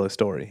can tell a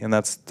story. And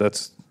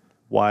that's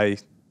why,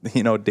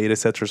 you know, data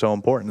sets are so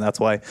important. That's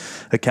why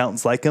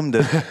accountants like them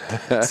to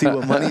see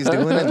what money's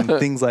doing and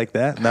things like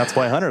that. And that's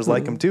why hunters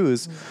like them too,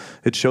 is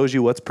it shows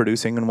you what's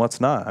producing and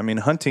what's not. I mean,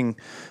 hunting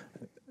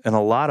in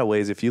a lot of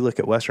ways, if you look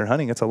at Western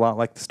hunting, it's a lot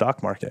like the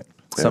stock market.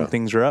 Some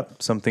things are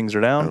up, some things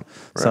are down. Right.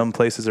 Some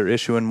places are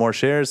issuing more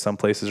shares, some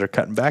places are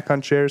cutting back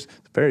on shares.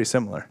 It's very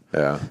similar.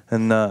 Yeah.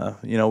 And,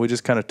 you know, we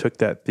just kind of took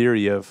that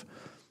theory of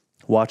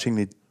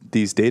watching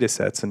these data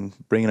sets and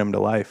bringing them to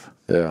life.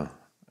 Yeah.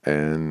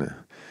 And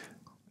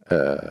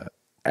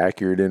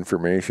accurate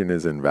information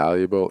is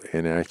invaluable.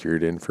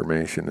 Inaccurate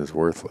information is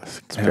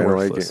worthless. It's kind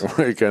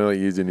of like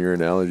using your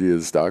analogy of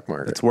the stock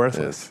market. It's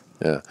worthless.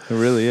 Yeah. It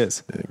really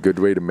is. A good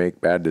way to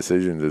make bad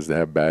decisions is to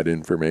have bad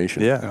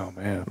information. Yeah. Oh,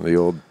 man. The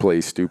old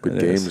play stupid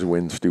games,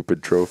 win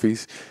stupid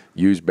trophies,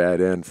 use bad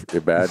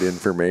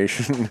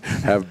information,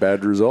 have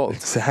bad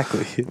results.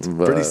 Exactly. It's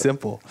pretty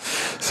simple.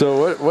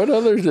 So what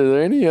others, is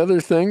there any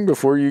other thing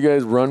before you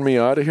guys run me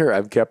out of here?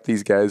 I've kept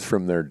these guys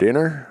from their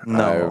dinner. We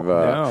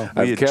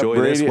enjoy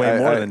this way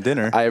more than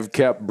dinner. I've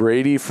kept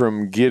Brady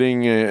from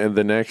getting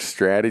the next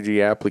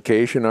strategy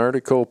application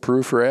article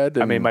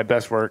proofread. I mean, my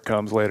best work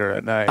comes later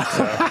at night.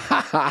 So.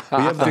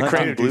 We have the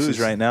hunting blues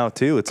right now,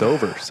 too. It's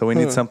over. So we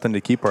need something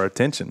to keep our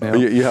attention. Yeah.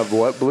 You have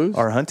what blues?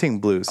 Our hunting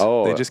blues.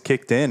 Oh. They just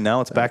kicked in.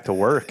 Now it's back to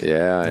work.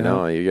 Yeah, I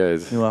know. You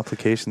guys. New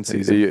application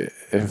season.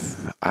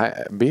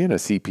 Being a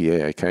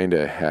CPA, I kind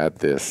of had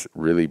this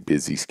really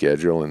busy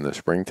schedule in the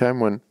springtime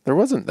when there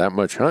wasn't that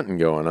much hunting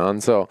going on.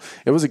 So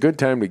it was a good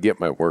time to get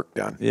my work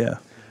done. Yeah.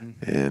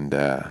 And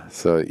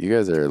so you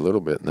guys are a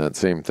little bit in that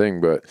same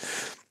thing. But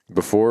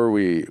Before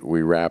we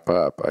wrap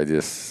up, I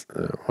just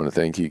want to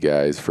thank you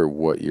guys for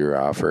what you're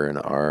offering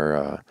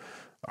our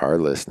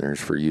listeners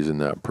for using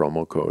that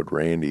promo code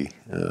Randy.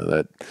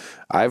 That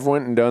I've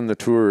went and done the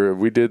tour.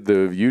 We did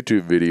the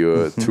YouTube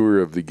video, a tour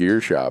of the gear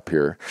shop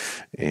here,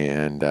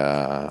 and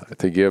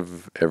to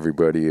give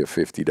everybody a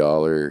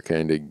 $50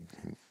 kind of,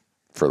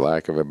 for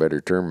lack of a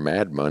better term,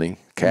 mad money,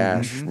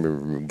 cash,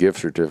 gift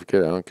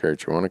certificate, I don't care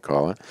what you want to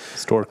call it.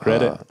 Store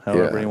credit,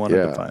 however you want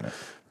to define it.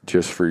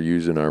 Just for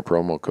using our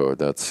promo code.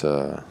 That's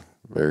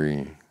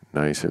very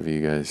nice of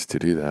you guys to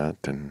do that.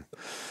 And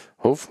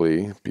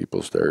hopefully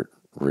people start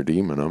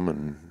redeeming them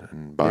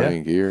and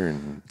buying gear.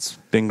 And it's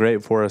been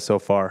great for us so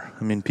far.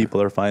 I mean,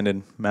 people are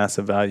finding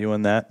massive value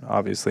in that.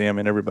 Obviously, I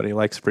mean, everybody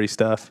likes free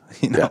stuff,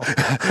 you know.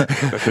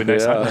 Especially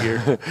nice hunting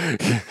gear.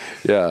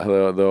 Yeah,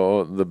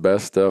 the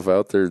best stuff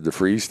out there is the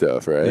free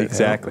stuff, right?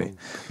 Exactly. And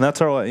that's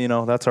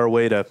our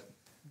way to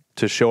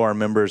show our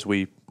members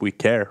we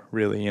care,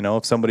 really. You know,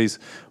 if somebody's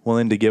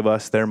willing to give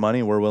us their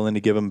money, we're willing to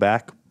give them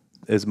back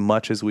as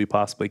much as we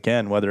possibly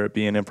can, whether it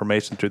be in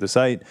information through the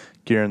site,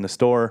 gear in the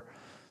store,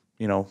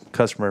 you know,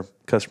 customer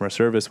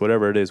service,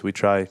 whatever it is, we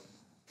try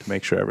to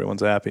make sure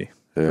everyone's happy,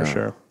 for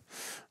sure.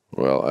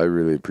 Well, I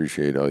really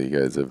appreciate all you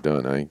guys have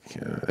done.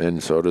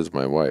 And so does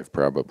my wife,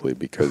 probably,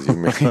 because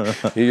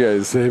you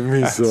guys save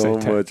me so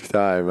much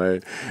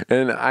time.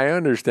 And I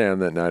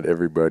understand that not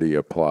everybody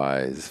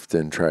applies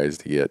and tries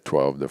to get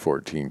 12 to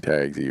 14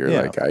 tags a year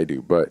like I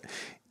do. But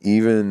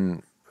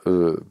even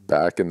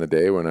back in the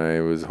day when I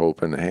was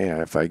hoping, hey,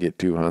 if I get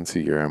 2 hunts a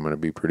year, I'm going to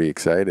be pretty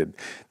excited.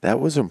 That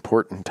was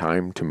important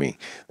time to me.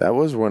 That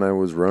was when I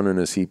was running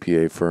a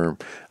CPA firm.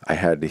 I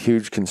had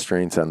huge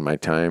constraints on my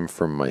time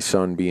from my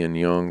son being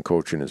young,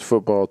 coaching his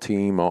football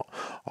team,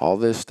 all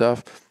this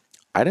stuff.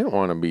 I didn't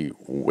want to be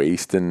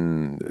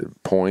wasting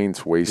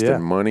points,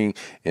 wasting money,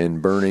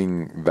 and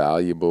burning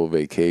valuable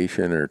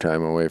vacation or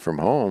time away from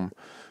home.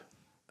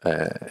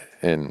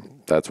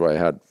 And that's why I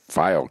had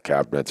file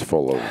cabinets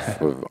full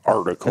of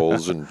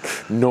articles and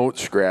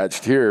notes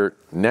scratched here.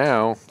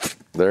 Now,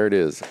 there it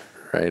is,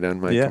 right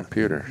on my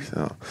computer.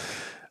 So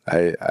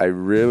I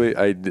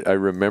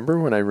remember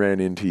when I ran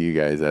into you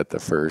guys at the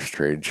first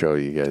trade show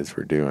you guys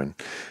were doing,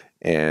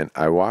 and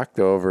I walked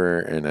over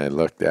and I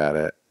looked at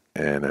it,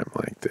 and I'm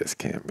like, this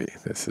can't be.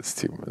 This is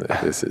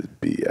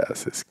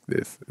BS.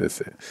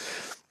 This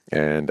is.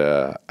 And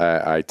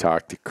I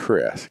talked to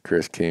Chris.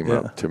 Chris came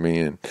up to me,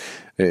 and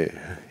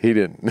he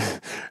didn't.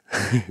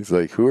 He's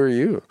like, "Who are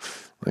you?"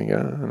 I'm like,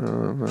 I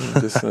don't know.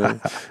 I'm just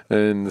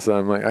and so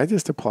I'm like, I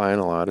just apply in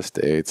a lot of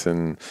states,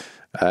 and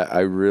I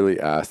really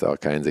asked all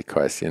kinds of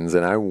questions.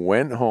 And I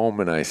went home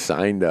and I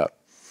signed up.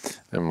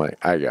 I'm like,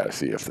 I gotta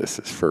see if this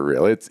is for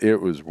real.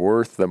 It was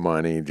worth the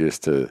money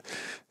just to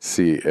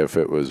see if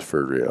it was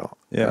for real.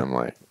 Yeah. And I'm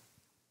like,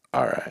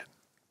 all right.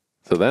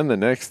 So then the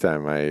next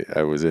time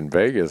I was in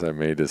Vegas, I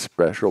made a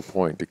special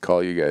point to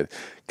call you guys.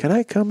 Can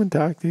I come and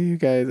talk to you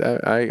guys?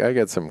 I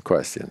got some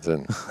questions.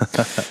 And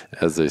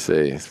as they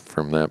say,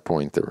 from that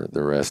point,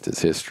 the rest is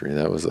history.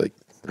 That was like,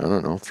 I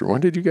don't know.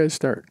 When did you guys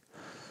start?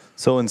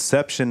 So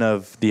inception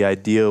of the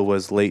idea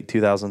was late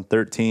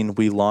 2013.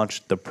 We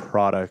launched the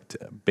product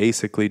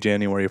basically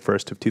January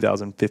 1st of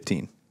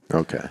 2015.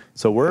 Okay.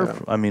 So we're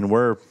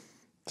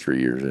 3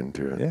 years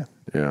into it. Yeah.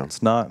 Yeah.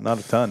 It's not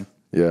a ton.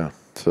 Yeah.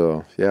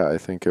 So, yeah, I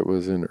think it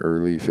was in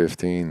early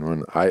 15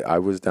 when I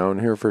was down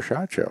here for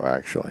SHOT Show,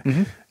 actually.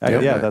 Mm-hmm.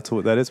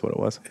 That is what it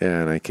was.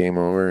 Yeah, and I came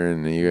over,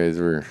 and you guys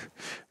were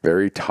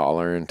very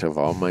tolerant of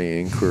all my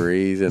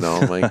inquiries and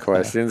all my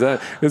questions.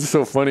 It's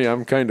so funny.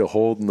 I'm kind of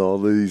holding all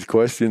of these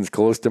questions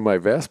close to my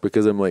vest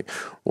because I'm like,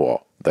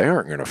 well, they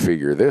aren't going to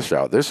figure this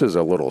out. This is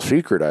a little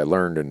secret I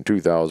learned in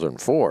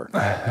 2004.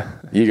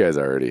 You guys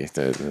already,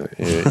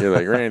 you're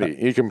like, Randy,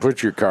 you can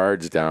put your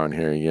cards down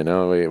here. You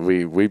know,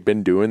 we've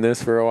been doing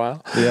this for a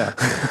while. Yeah.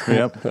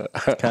 Yep.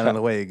 It's kind of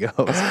the way it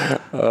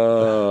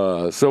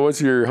goes. So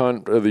what's your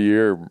hunt of the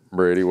year,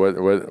 Brady?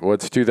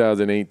 What's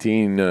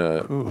 2018?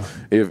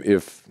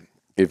 If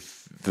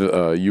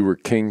you were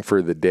king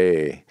for the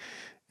day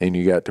and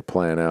you got to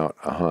plan out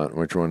a hunt,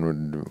 which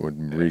one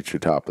would reach the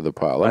top of the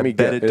pile? I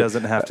bet it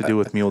doesn't have to do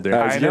with mule deer.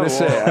 I was going to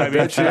say, I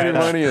bet you any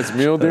money it's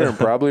mule deer and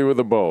probably with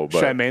a bow. But.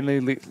 Should I mainly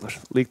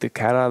leak the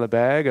cat out of the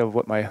bag of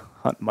what my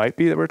hunt might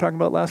be that we were talking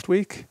about last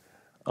week?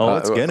 Oh,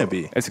 it's going to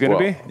be. It's going to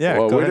be? Yeah,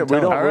 well, go we ahead.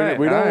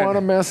 We don't want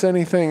to mess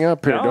anything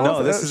up here.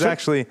 No, this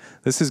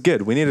is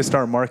good. We need to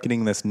start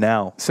marketing this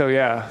now. So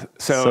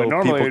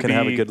normally people can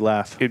have a good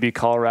laugh. It'd be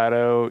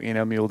Colorado,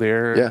 mule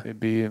deer. Yeah. It'd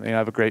be, I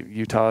have a great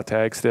Utah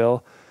tag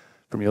still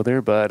for mule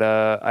deer, but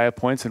I have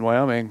points in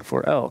Wyoming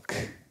for elk.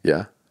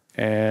 Yeah.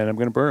 And I'm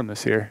going to burn them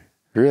this year.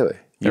 Really?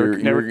 You're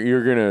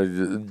going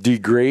to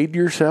degrade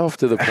yourself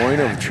to the point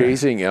of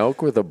chasing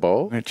elk with a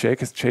bow? I'm going to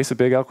chase a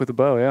big elk with a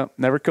bow, yeah.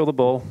 Never killed a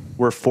bull.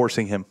 We're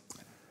forcing him.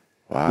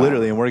 Wow.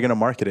 Literally, and we're going to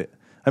market it.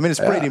 I mean, it's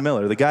Brady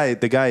Miller. The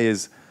guy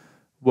is,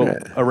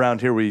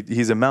 around here,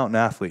 he's a mountain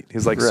athlete.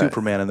 He's like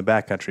Superman in the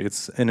backcountry.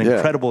 It's an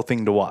incredible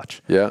thing to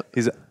watch. Yeah.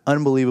 He's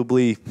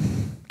unbelievably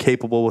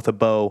capable with a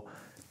bow,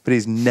 but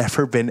he's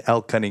never been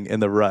elk hunting in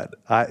the rut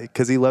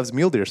because he loves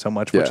mule deer so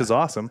much, which is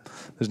awesome.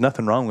 There's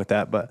nothing wrong with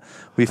that, but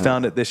we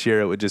found it this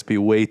year it would just be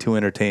way too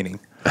entertaining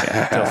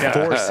to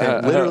force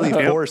him, literally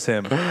force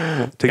him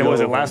to go. Was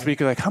it last week?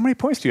 You're like, how many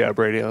points do you have,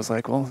 Brady? I was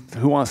like, well,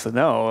 who wants to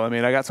know? I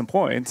mean, I got some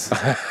points.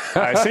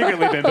 I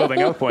secretly been building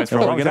elk points for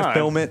a long time. We're going to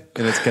film it,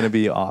 and it's going to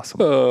be awesome.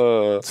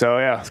 So,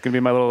 yeah, it's going to be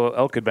my little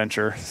elk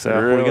adventure.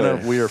 So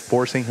we are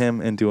forcing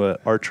him into an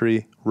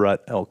archery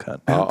rut elk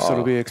hunt. So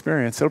it'll be an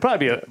experience. It'll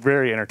probably be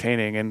very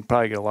entertaining and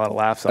probably get a lot of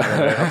laughs out of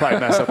it. I'll probably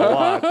mess up a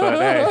lot, but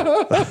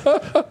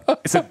hey,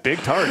 it's a big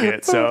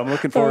target, so I'm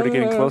looking forward to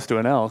getting close to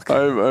an elk.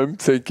 I'm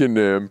thinking,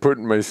 I'm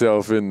putting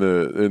myself in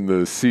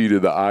the seat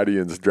of the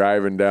audience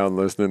driving down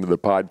listening to the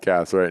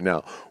podcast right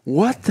now.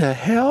 What the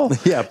hell?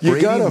 Yeah, you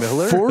Brady gotta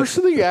Miller? force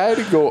the guy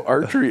to go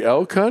archery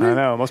elk hunting? I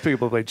know. Most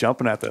people play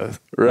jumping at the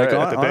right.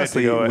 at the bed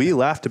Honestly, to go we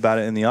laughed about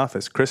it in the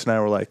office. Chris and I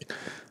were like,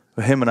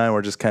 him and I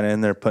were just kind of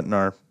in there putting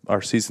our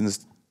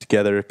seasons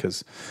together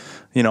because,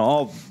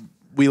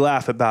 we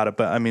laugh about it,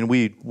 but I mean,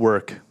 we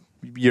work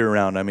year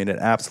round. I mean, it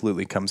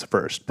absolutely comes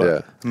first.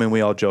 But I mean,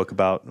 we all joke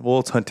about, well,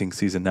 it's hunting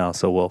season now,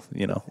 so we'll,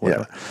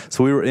 whatever. Yeah.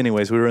 So we were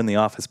in the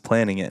office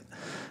planning it,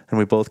 and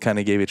we both kind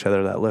of gave each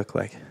other that look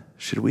like,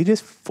 should we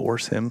just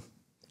force him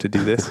to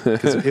do this?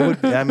 Because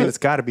it's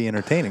got to be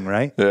entertaining,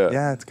 right?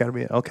 Yeah, it's got to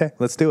be. Okay,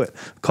 let's do it.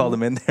 Called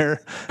him in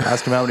there,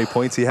 asked him how many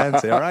points he had,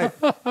 and say, all right,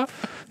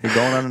 you're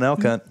going on an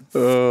elk hunt.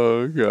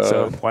 Oh god!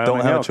 So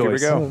don't have a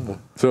choice. Here we go.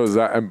 So is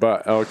that?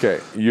 But okay,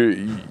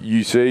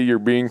 you say you're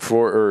being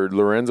or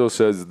Lorenzo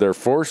says they're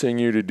forcing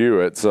you to do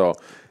it. So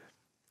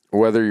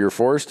whether you're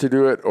forced to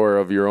do it or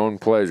of your own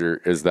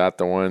pleasure, is that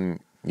the one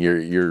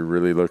you're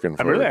really looking forward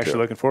to? I'm really actually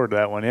looking forward to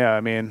that one. Yeah,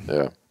 I mean,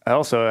 I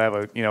also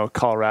have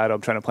Colorado.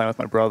 I'm trying to plan with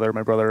my brother.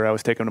 My brother, I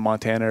always take him to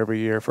Montana every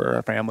year for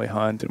our family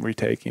hunt, and we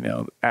take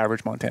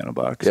average Montana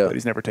bucks, but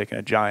he's never taken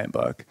a giant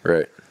buck.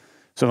 Right.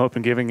 So I'm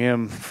hoping giving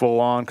him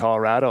full-on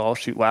Colorado. I'll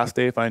shoot last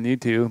day if I need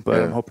to,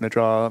 but I'm hoping to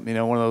draw,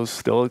 one of those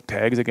still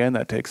tags again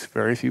that takes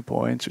very few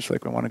points, just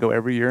like we want to go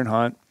every year and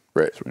hunt.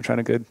 Right. So we're trying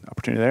a good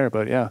opportunity there,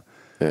 but yeah.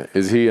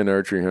 Is he an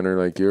archery hunter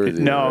like you? Or is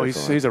he no,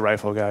 he's a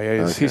rifle guy.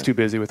 Yeah, he's too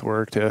busy with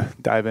work to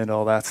dive into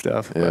all that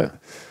stuff. Yeah.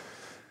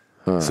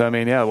 So, I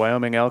mean,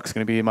 Wyoming elk's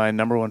going to be my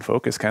number one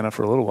focus kind of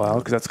for a little while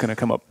because that's going to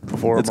come up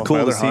before it's most cool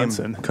other to see hunts.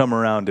 him come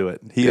around to it.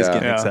 He is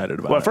getting excited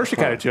about it. Well, at first he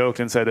kind of joked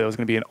and said it was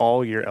going to be an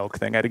all-year elk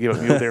thing. I had to give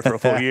up mule deer for a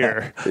full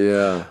year.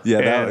 Yeah.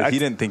 He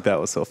didn't think that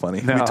was so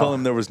funny. No. We told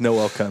him there was no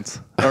elk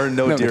hunts or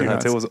no deer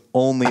hunts. It was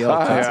only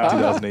elk hunts in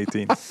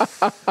 2018.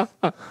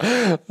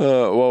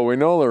 Well, we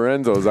know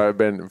Lorenzo's. I've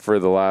been for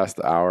the last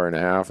hour and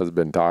a half has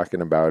been talking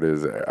about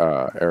his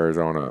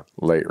Arizona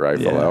late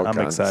rifle elk hunt.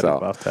 I'm excited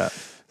about that.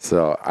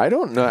 So I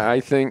don't know. I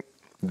think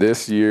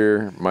this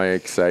year my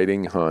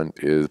exciting hunt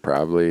is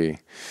probably,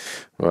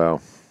 the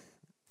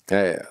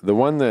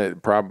one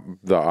that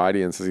the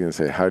audience is going to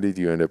say, how did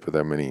you end up with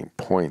that many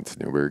points,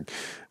 Newberg?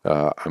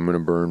 I'm going to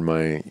burn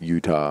my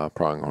Utah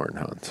pronghorn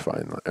hunts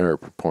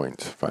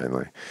points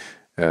finally.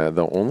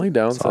 The only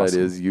downside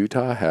is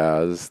Utah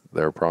has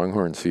their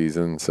pronghorn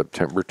season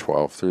September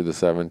 12th through the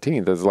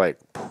 17th. It's like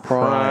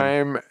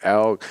prime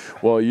elk.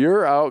 Well,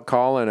 you're out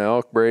calling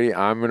elk, Brady.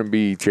 I'm going to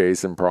be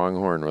chasing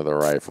pronghorn with a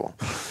rifle.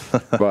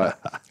 But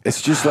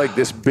it's just like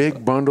this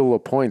big bundle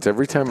of points.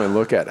 Every time I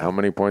look at how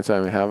many points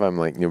I have, I'm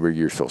like, Newberg,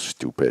 you're so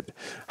stupid.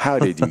 How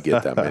did you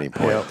get that many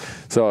points?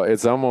 So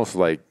it's almost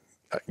like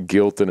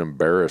guilt and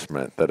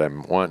embarrassment that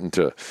I'm wanting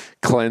to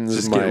cleanse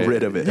just get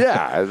rid of it.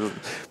 Yeah,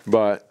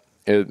 but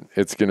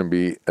it's going to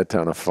be a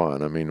ton of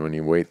fun. I mean, when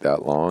you wait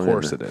that long, of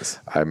course it is.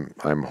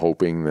 I'm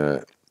hoping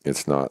that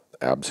it's not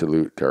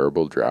absolute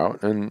terrible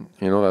drought, and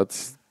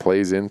that's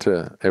plays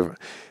into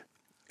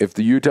if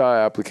the Utah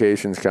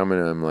application's coming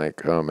and I'm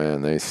like, oh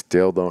man, they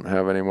still don't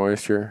have any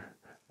moisture,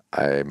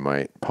 I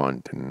might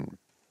punt and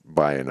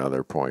buy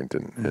another point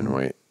and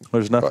wait.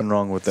 There's nothing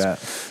wrong with that.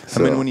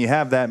 So, I mean, when you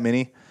have that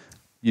many,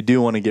 you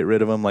do want to get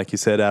rid of them, like you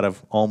said, out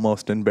of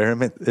almost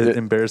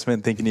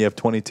embarrassment, thinking you have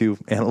 22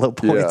 antelope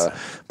points,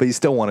 but you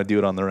still want to do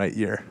it on the right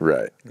year.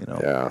 Right.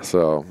 Yeah.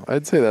 So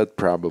I'd say that's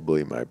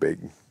probably my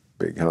big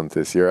hunt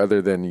this year,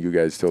 other than you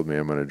guys told me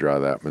I'm going to draw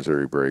that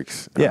Missouri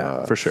Breaks.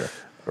 Yeah, for sure.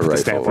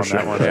 Stamp on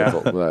that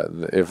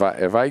one, If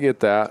I get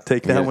that,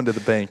 take that one to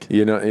the bank.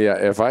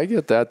 If I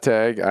get that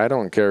tag, I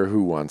don't care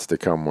who wants to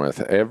come with.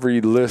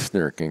 Every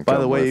listener can. By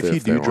the way, if you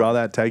do draw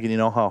that tag, and you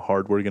know how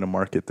hard we're going to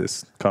market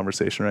this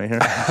conversation right here.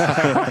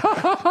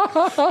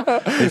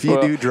 If you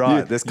do draw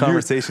it, this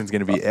conversation is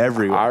going to be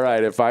everywhere. All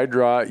right, if I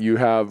draw it, you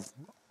have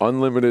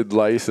unlimited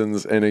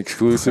license and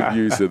exclusive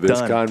use of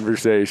this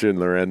conversation,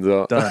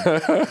 Lorenzo. Done.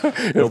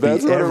 If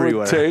that's what it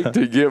would take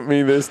to get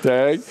me this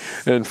tag.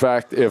 In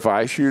fact, if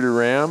I shoot a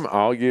ram,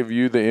 I'll give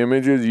you the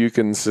images. You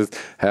can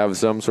have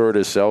some sort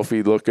of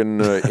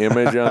selfie-looking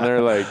image on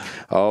there. Like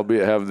I'll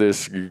have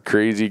this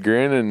crazy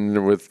grin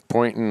and with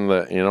pointing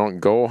the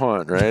go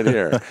hunt right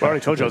here. I already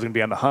told you I was going to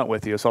be on the hunt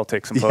with you, so I'll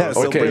take some photos.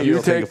 Okay,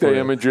 you take the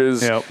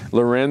images. Yep.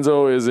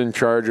 Lorenzo is in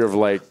charge of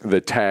like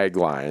the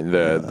tagline,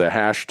 the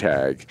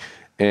hashtag.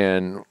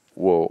 And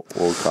we'll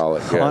call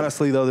it good.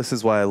 Honestly, though, this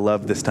is why I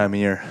love this time of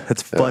year.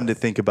 It's fun to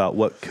think about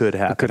what could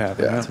happen.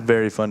 Yeah. It's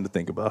very fun to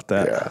think about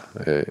that.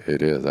 Yeah,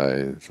 it is.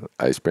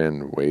 I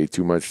spend way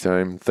too much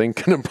time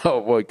thinking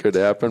about what could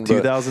happen.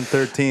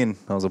 2013,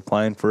 I was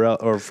applying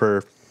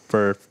for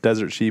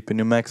desert sheep in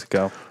New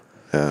Mexico.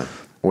 Yeah.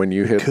 When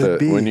you hit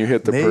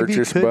the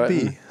purchase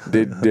button,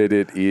 did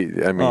it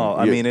eat? I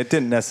mean, it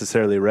didn't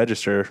necessarily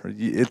register.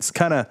 It's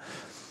kind of,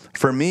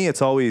 for me,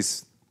 it's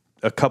always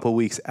a couple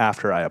weeks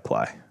after I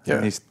apply. Yeah.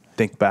 And you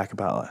think back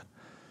about it.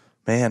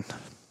 Man,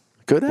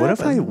 could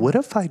happen. what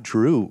if I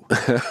drew?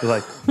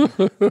 Like,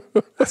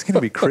 that's going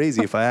to be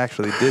crazy if I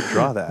actually did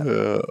draw that.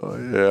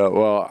 Yeah,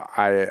 well,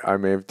 I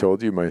may have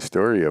told you my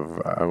story of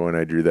when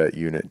I drew that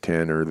Unit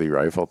 10 early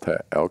rifle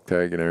elk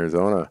tag in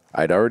Arizona.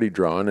 I'd already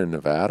drawn in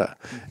Nevada,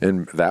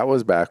 and that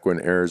was back when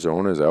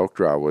Arizona's elk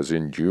draw was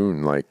in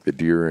June, like the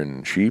deer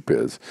and sheep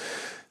is.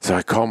 So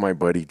I called my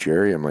buddy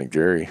Jerry. I'm like,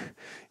 Jerry,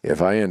 if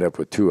I end up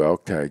with 2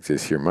 elk tags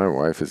this year, my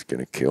wife is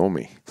going to kill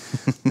me.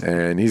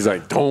 And he's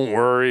like, don't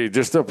worry,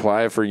 just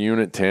apply for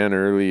Unit 10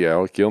 early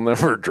elk. You'll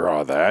never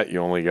draw that. You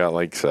only got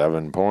like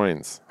 7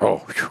 points. Oh,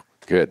 whew,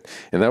 good.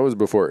 And that was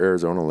before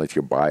Arizona lets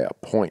you buy a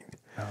point.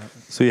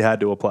 So you had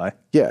to apply.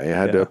 Yeah, you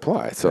had to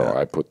apply. So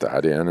I put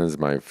that in as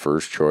my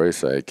first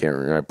choice. I can't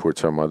remember. I put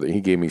some other,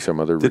 he gave me some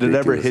other Did it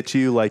ever hit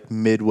you like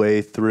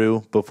midway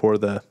through before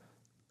the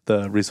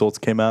results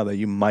came out that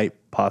you might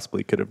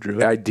possibly could have drew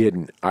it? I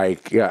didn't. I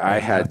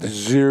had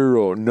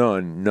zero,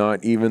 none,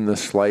 not even the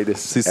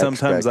slightest. See,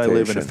 sometimes I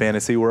live in a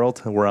fantasy world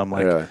where I'm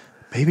like,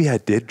 maybe I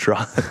did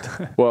draw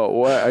it.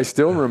 Well, I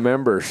still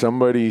remember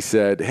somebody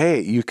said, hey,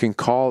 you can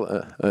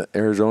call,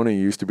 Arizona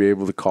used to be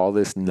able to call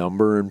this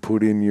number and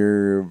put in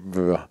your,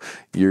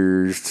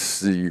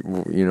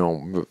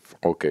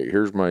 okay,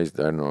 here's my, I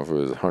don't know if it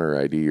was hunter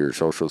ID or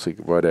social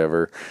security,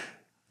 whatever.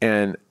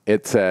 And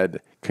it said,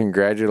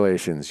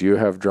 congratulations, you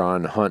have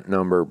drawn hunt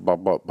number, blah,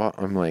 blah, blah.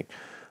 I'm like,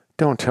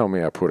 don't tell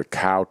me I put a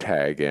cow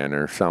tag in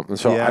or something.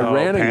 So I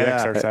ran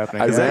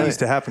that used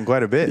to happen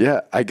quite a bit.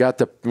 Yeah, I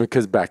got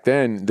because back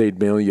then they'd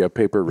mail you a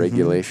paper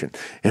regulation.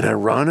 And I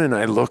run and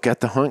I look at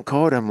the hunt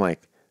code. I'm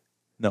like,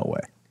 no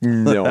way.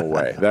 No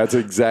way. That's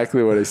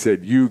exactly what I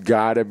said. You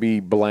got to be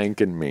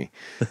blanking me.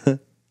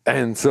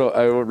 And so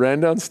I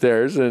ran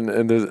downstairs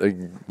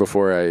and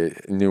before I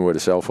knew what a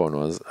cell phone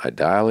was, I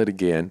dial it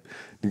again.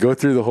 Go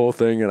through the whole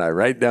thing, and I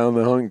write down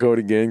the hunt code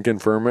again,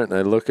 confirm it, and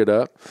I look it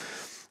up.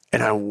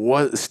 And I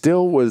was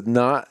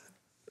not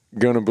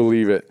going to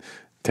believe it.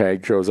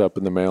 Tag shows up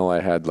in the mail. I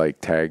had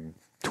like tag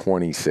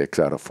 26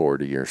 out of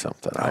 40 or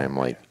something. I am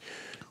like,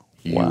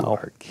 you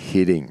are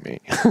kidding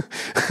me.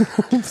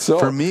 So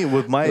for me,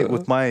 with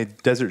my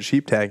desert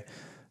sheep tag,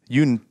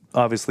 you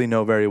obviously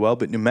know very well,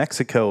 but New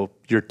Mexico,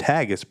 your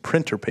tag is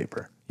printer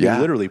paper. You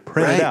literally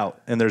print it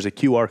out, and there's a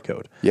QR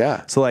code.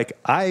 Yeah. So, like,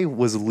 I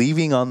was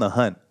leaving on the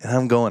hunt, and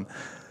I'm going,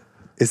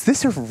 is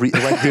this do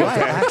I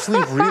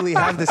actually really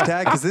have this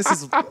tag? Because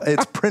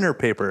it's printer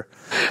paper.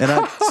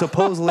 And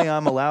supposedly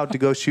I'm allowed to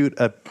go shoot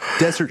a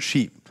desert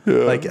sheep. Yeah.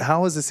 Like,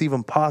 how is this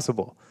even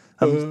possible?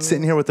 I'm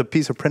sitting here with a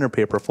piece of printer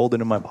paper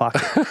folded in my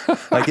pocket.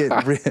 Like,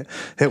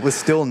 it was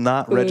still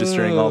not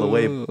registering all the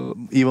way,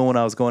 even when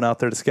I was going out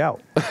there to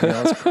scout.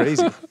 It's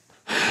crazy.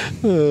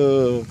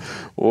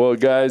 Well,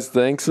 guys,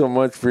 thanks so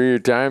much for your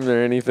time. Is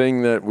there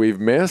anything that we've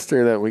missed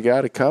or that we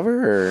got to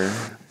cover? Or?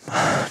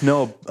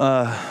 No.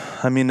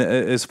 I mean,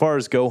 as far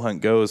as Go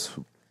Hunt goes,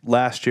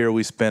 last year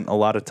we spent a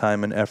lot of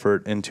time and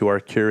effort into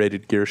our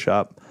curated gear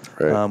shop.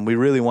 Right. We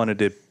really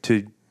wanted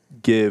to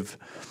give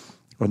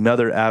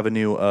another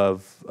avenue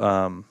of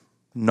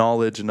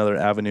knowledge, another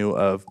avenue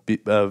of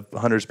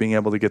hunters being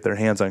able to get their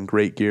hands on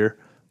great gear.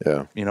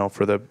 Yeah.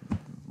 For the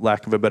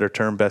lack of a better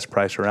term, best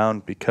price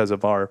around because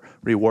of our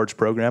rewards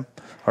program,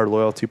 our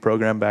loyalty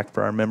program back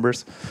for our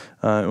members.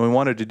 And we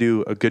wanted to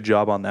do a good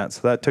job on that.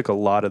 So that took a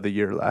lot of the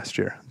year last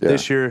year. Yeah.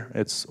 This year,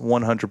 it's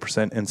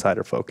 100%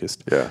 insider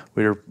focused. Yeah.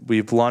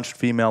 We've launched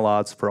female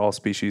odds for all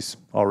species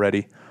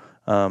already.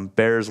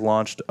 Bears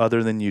launched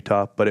other than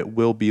Utah, but it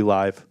will be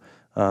live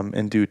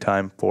in due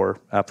time for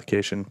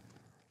application.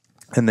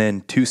 And then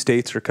 2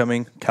 states are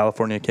coming,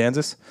 California,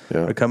 Kansas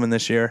are coming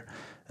this year.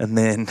 And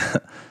then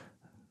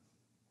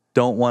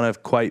don't want to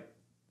quite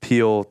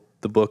peel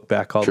the book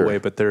back all the way,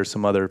 but there are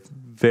some other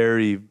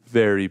very,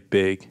 very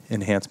big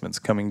enhancements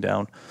coming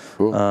down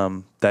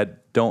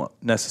that don't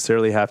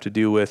necessarily have to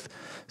do with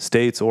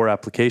states or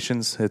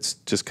applications. It's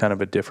just kind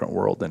of a different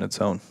world in its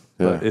own.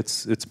 Yeah. But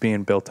it's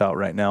being built out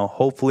right now.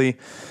 Hopefully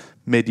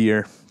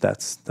mid-year,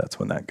 that's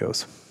when that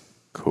goes.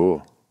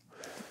 Cool.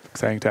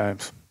 Exciting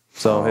times.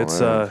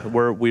 So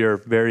we are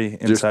very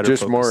insider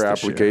just focused more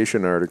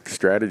application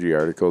strategy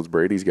articles.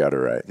 Brady's got to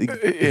write.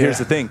 Here's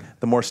the thing: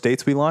 the more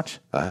states we launch,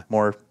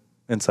 more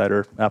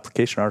insider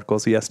application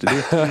articles he has to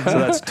do. So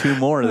that's 2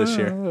 more this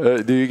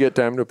year. Do you get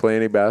time to play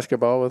any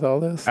basketball with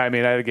all this? I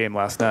mean, I had a game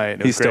last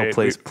night. He still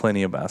plays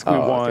plenty of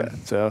basketball. We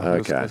won, so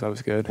that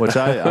was good. Which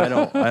I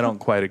don't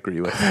quite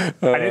agree with.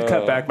 I did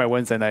cut back my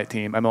Wednesday night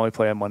team. I'm only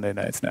playing Monday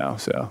nights now.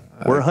 So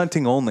we're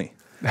hunting only.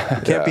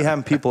 You can't be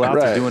having people out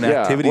there doing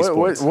activity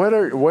sports. What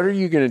are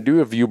you going to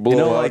do if you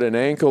blow out an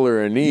ankle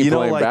or a knee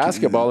playing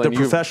basketball? The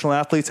professional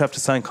athletes have to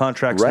sign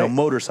contracts. No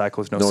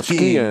motorcycles, no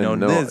skiing, no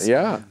this.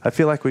 Yeah, I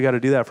feel like we got to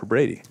do that for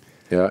Brady.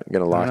 Yeah,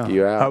 going to lock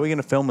you out. How are we going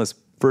to film his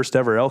first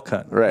ever elk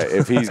hunt? Right,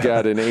 if he's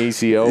got an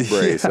ACL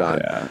brace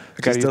on. I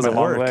got to use my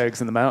long legs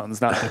in the mountains,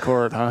 not in the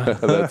court, huh?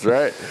 That's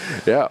right.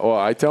 Yeah, well,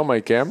 I tell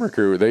my camera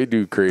crew, they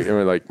do create, I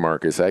mean, like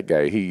Marcus, that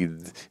guy,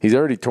 he's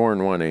already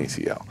torn one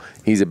ACL.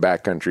 He's a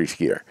backcountry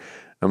skier.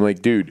 I'm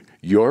like, dude,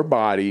 your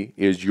body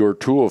is your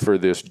tool for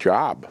this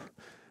job.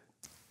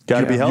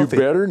 Got to be healthy.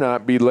 You better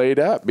not be laid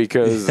up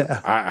because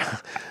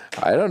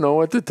I don't know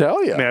what to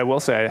tell you. I mean, I will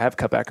say I have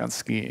cut back on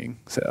skiing,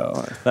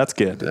 so that's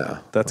good. Yeah,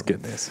 that's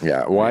good news.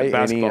 Yeah, why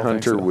any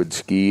hunter would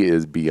ski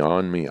is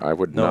beyond me. I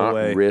would not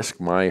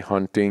risk my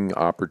hunting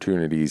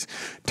opportunities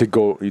to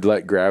go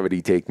let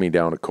gravity take me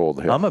down a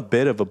cold hill. I'm a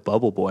bit of a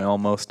bubble boy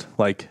almost.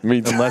 Like,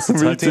 me too. Unless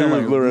it's hunting, I'm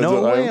like,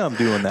 Lorenzo, no way I'm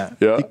doing that.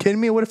 Yeah. You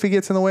kidding me? What if he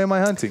gets in the way of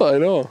my hunting? I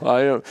know.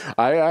 I am.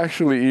 I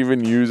actually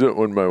even use it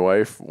when my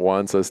wife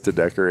wants us to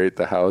decorate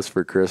the house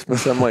for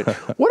Christmas. I'm like,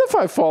 what if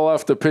I fall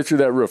off the pitch of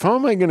that roof? How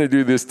am I going to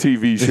do this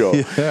TV show?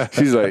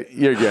 She's like,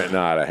 you're getting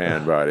out of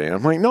hand, buddy.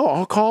 I'm like, no,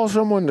 I'll call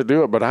someone to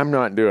do it, but I'm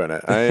not doing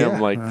it. I am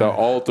like the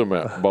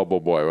ultimate bubble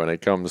boy when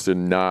it comes to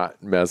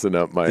not messing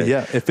up my...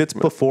 Yeah, if it's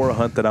before a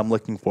hunt that I'm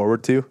looking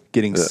forward to,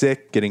 getting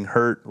sick, getting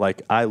hurt,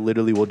 like I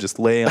literally will just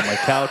lay on my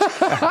couch,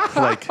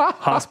 like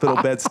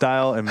hospital bed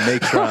style, and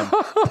make sure I'm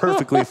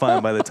perfectly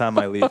fine by the time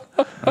I leave.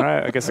 All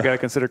right, I guess I got to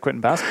consider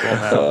quitting basketball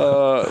now.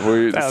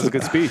 That was a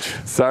good speech.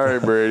 Sorry,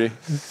 Brady.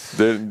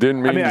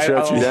 Didn't mean to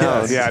shut you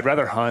down. Yeah, I'd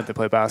rather hunt than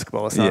play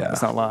basketball.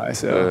 Let's not lie.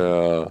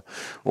 So.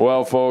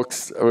 Well,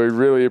 folks, we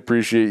really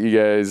appreciate you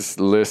guys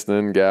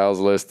listening, gals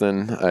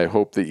listening. I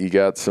hope that you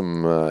got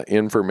some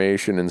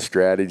information and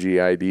strategy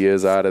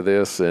ideas out of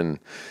this. And,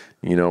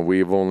 you know,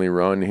 we've only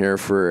run here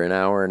for an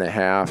hour and a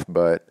half,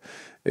 but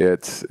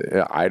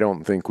I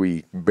don't think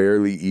we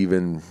barely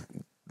even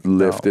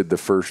lifted the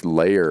first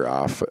layer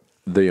off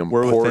the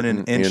important We're within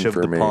an inch of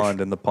the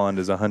pond, and the pond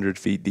is 100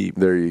 feet deep.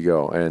 There you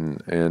go.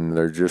 And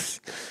there's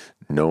just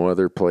no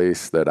other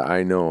place that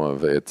I know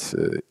of. It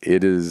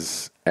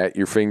is at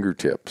your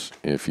fingertips.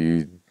 If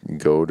you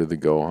go to the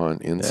Go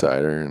Hunt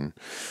Insider and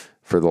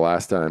for the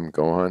last time,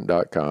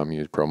 gohunt.com,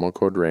 use promo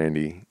code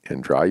Randy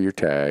and draw your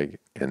tag,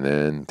 and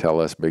then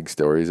tell us big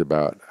stories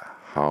about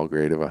how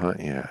great of a hunt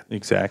you had.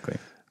 Exactly.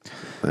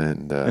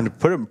 And to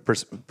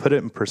put it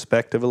in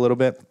perspective a little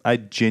bit, I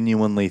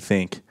genuinely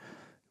think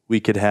we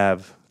could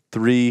have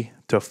 3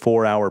 to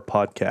 4 hour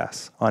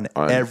podcasts on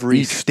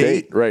every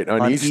state, right?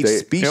 On each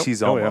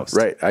species, almost,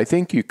 right? I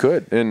think you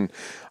could, and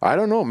I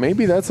don't know.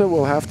 Maybe that's what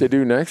we'll have to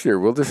do next year.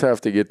 We'll just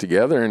have to get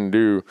together and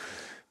do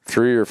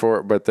 3 or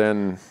 4, but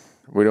then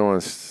we don't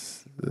want to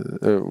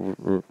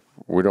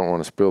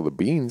spill the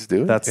beans,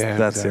 do we? That's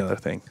the other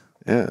thing.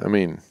 Yeah, I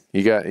mean,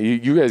 you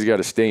guys got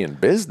to stay in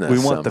business. We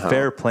want somehow. The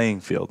fair playing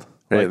field.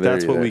 Like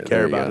that's what we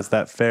care about is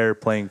that fair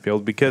playing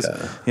field because,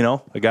 you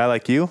know, a guy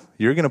like you're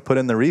going to put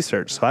in the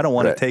research. So I don't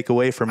want to take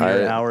away from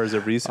your hours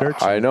of research.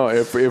 I know.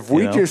 If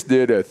we just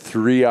did a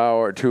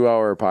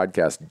 2-hour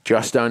podcast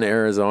just on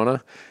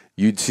Arizona,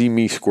 you'd see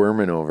me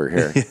squirming over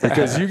here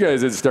because you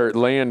guys would start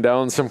laying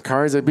down some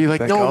cards. I'd be like,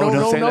 no,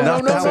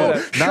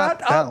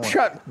 shut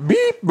up,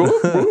 beep,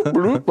 boop,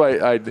 boop,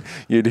 boop.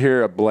 You'd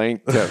hear a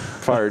blank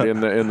part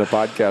in the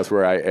podcast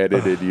where I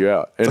edited you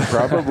out, and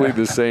probably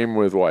the same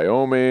with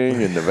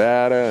Wyoming and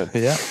Nevada.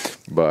 Yeah,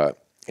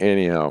 but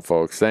anyhow,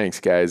 folks,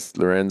 thanks, guys.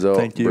 Lorenzo,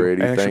 thank you.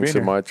 Brady, thanks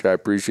so much. I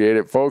appreciate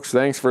it, folks.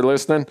 Thanks for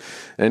listening.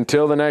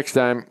 Until the next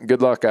time,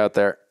 good luck out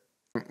there.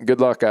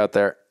 Good luck out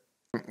there.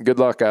 Good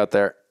luck out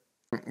there.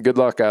 Good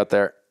luck out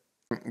there.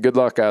 Good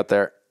luck out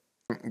there.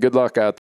 Good luck out there.